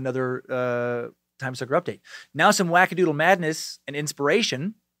thinking of another Timesucker update. Now some wackadoodle madness and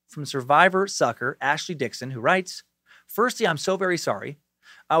inspiration from Survivor Sucker Ashley Dixon, who writes, firstly, I'm so very sorry.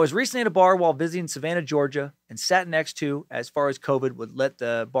 I was recently at a bar while visiting Savannah, Georgia, and sat next to, as far as COVID would let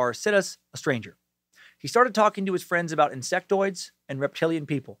the bar sit us, a stranger. He started talking to his friends about insectoids and reptilian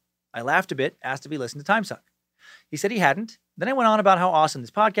people. I laughed a bit, asked if he listened to Timesuck. He said he hadn't. Then I went on about how awesome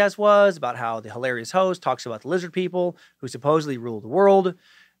this podcast was, about how the hilarious host talks about the lizard people who supposedly rule the world.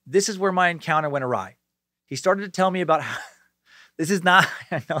 This is where my encounter went awry. He started to tell me about how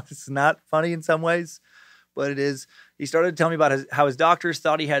I know this is not funny in some ways, but it is. He started to tell me about how his doctors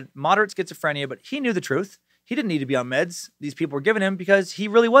thought he had moderate schizophrenia, but he knew the truth. He didn't need to be on meds these people were giving him because he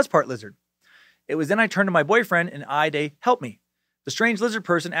really was part lizard. It was then I turned to my boyfriend and they helped me. The strange lizard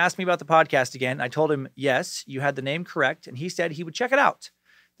person asked me about the podcast again. I told him, yes, you had the name correct, and he said he would check it out.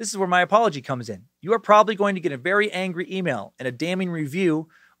 This is where my apology comes in. You are probably going to get a very angry email and a damning review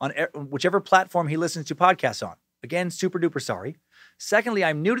on whichever platform he listens to podcasts on. Again, super duper sorry. Secondly,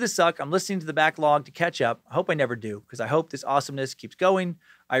 I'm new to the suck. I'm listening to the backlog to catch up. I hope I never do, because I hope this awesomeness keeps going.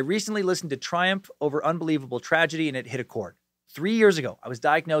 I recently listened to Triumph Over Unbelievable Tragedy, and it hit a chord. 3 years ago, I was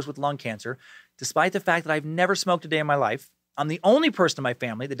diagnosed with lung cancer, despite the fact that I've never smoked a day in my life. I'm the only person in my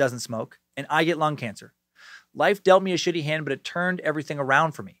family that doesn't smoke, and I get lung cancer. Life dealt me a shitty hand, but it turned everything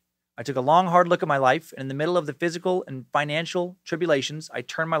around for me. I took a long, hard look at my life, and in the middle of the physical and financial tribulations, I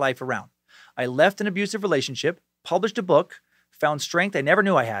turned my life around. I left an abusive relationship, published a book, found strength I never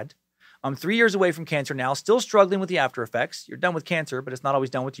knew I had. I'm 3 years away from cancer now, still struggling with the after effects. You're done with cancer, but it's not always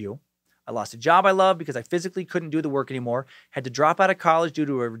done with you. I lost a job I loved because I physically couldn't do the work anymore, had to drop out of college due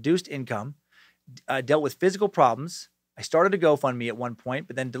to a reduced income, dealt with physical problems. I started a GoFundMe at one point,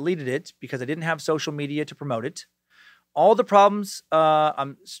 but then deleted it because I didn't have social media to promote it. All the problems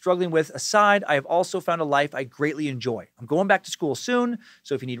I'm struggling with aside, I have also found a life I greatly enjoy. I'm going back to school soon,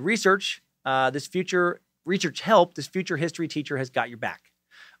 so if you need research help, this future history teacher has got your back.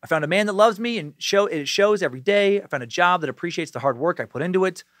 I found a man that loves me and it shows every day. I found a job that appreciates the hard work I put into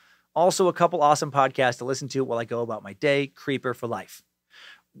it. Also, a couple awesome podcasts to listen to while I go about my day. Creeper for life.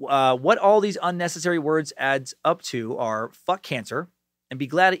 What all these unnecessary words adds up to are fuck cancer and be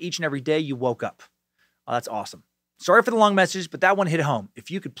glad that each and every day you woke up. Oh, that's awesome. Sorry for the long message, but that one hit home.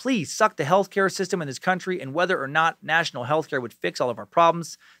 If you could please suck the healthcare system in this country and whether or not national healthcare would fix all of our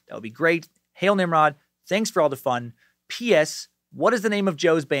problems, that would be great. Hail Nimrod. Thanks for all the fun. P.S. What is the name of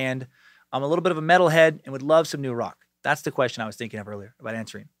Joe's band? I'm a little bit of a metalhead and would love some new rock. That's the question I was thinking of earlier about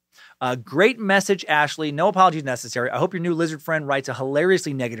answering. Great message, Ashley. No apologies necessary. I hope your new lizard friend writes a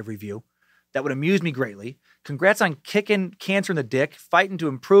hilariously negative review. That would amuse me greatly. Congrats on kicking cancer in the dick, fighting to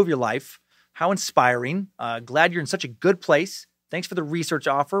improve your life. How inspiring. Glad you're in such a good place. Thanks for the research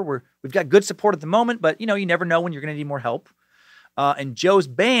offer. We've got good support at the moment, but you never know when you're going to need more help. And Joe's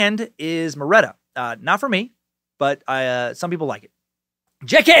band is Moretta. Not for me, but some people like it.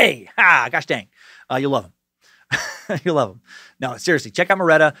 JK! Ha! Gosh dang. You'll love him. You'll love them. No, seriously, check out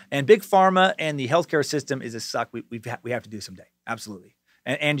Moretta. And Big Pharma and the healthcare system is a suck we have to do someday. Absolutely.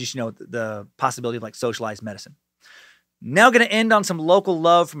 And just, the possibility of socialized medicine. Now going to end on some local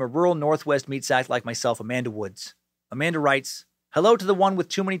love from a rural Northwest meat sack like myself, Amanda Woods. Amanda writes, hello to the one with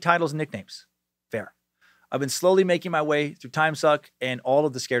too many titles and nicknames. Fair. I've been slowly making my way through Timesuck and all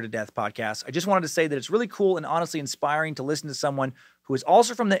of the Scared to Death podcasts. I just wanted to say that it's really cool and honestly inspiring to listen to someone who is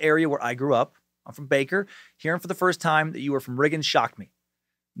also from the area where I grew up. I'm from Baker. Hearing for the first time that you were from Riggins shocked me.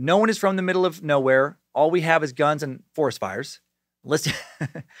 No one is from the middle of nowhere. All we have is guns and forest fires. Listening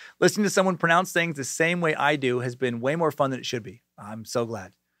to someone pronounce things the same way I do has been way more fun than it should be. I'm so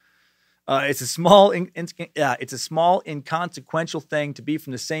glad. It's a small, inconsequential thing to be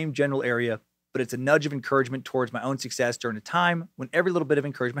from the same general area, but it's a nudge of encouragement towards my own success during a time when every little bit of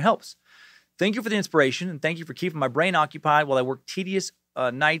encouragement helps. Thank you for the inspiration, and thank you for keeping my brain occupied while I work tedious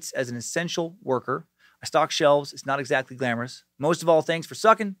nights as an essential worker. I stock shelves. It's not exactly glamorous. Most of all, thanks for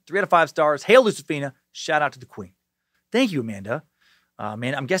sucking. 3 out of 5 stars. Hail Lucifina. Shout out to the Queen. Thank you, Amanda.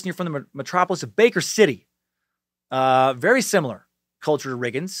 Man, I'm guessing you're from the metropolis of Baker City. Very similar culture to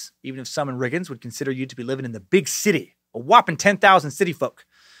Riggins, even if some in Riggins would consider you to be living in the big city, a whopping 10,000 city folk.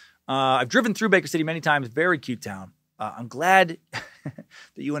 I've driven through Baker City many times. Very cute town. I'm glad that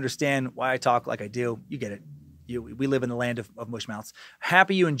you understand why I talk like I do. You get it. We live in the land of mushmouths.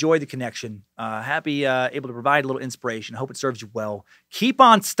 Happy you enjoyed the connection. Happy able to provide a little inspiration. Hope it serves you well. Keep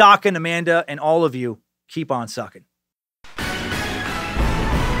on stocking, Amanda, and all of you, keep on sucking.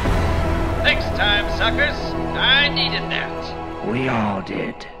 Next time, suckers. I needed that. We all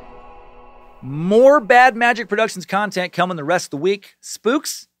did. More Bad Magic Productions content coming the rest of the week.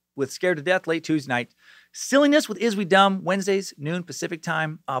 Spooks with Scared to Death late Tuesday night. Silliness with Is We Dumb Wednesdays, noon Pacific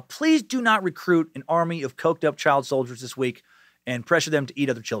time. Please do not recruit an army of coked up child soldiers this week and pressure them to eat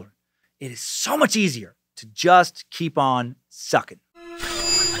other children. It is so much easier to just keep on sucking.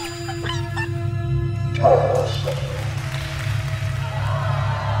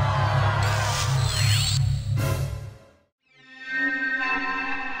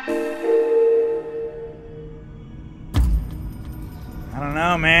 I don't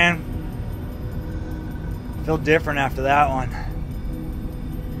know, man. I feel different after that one.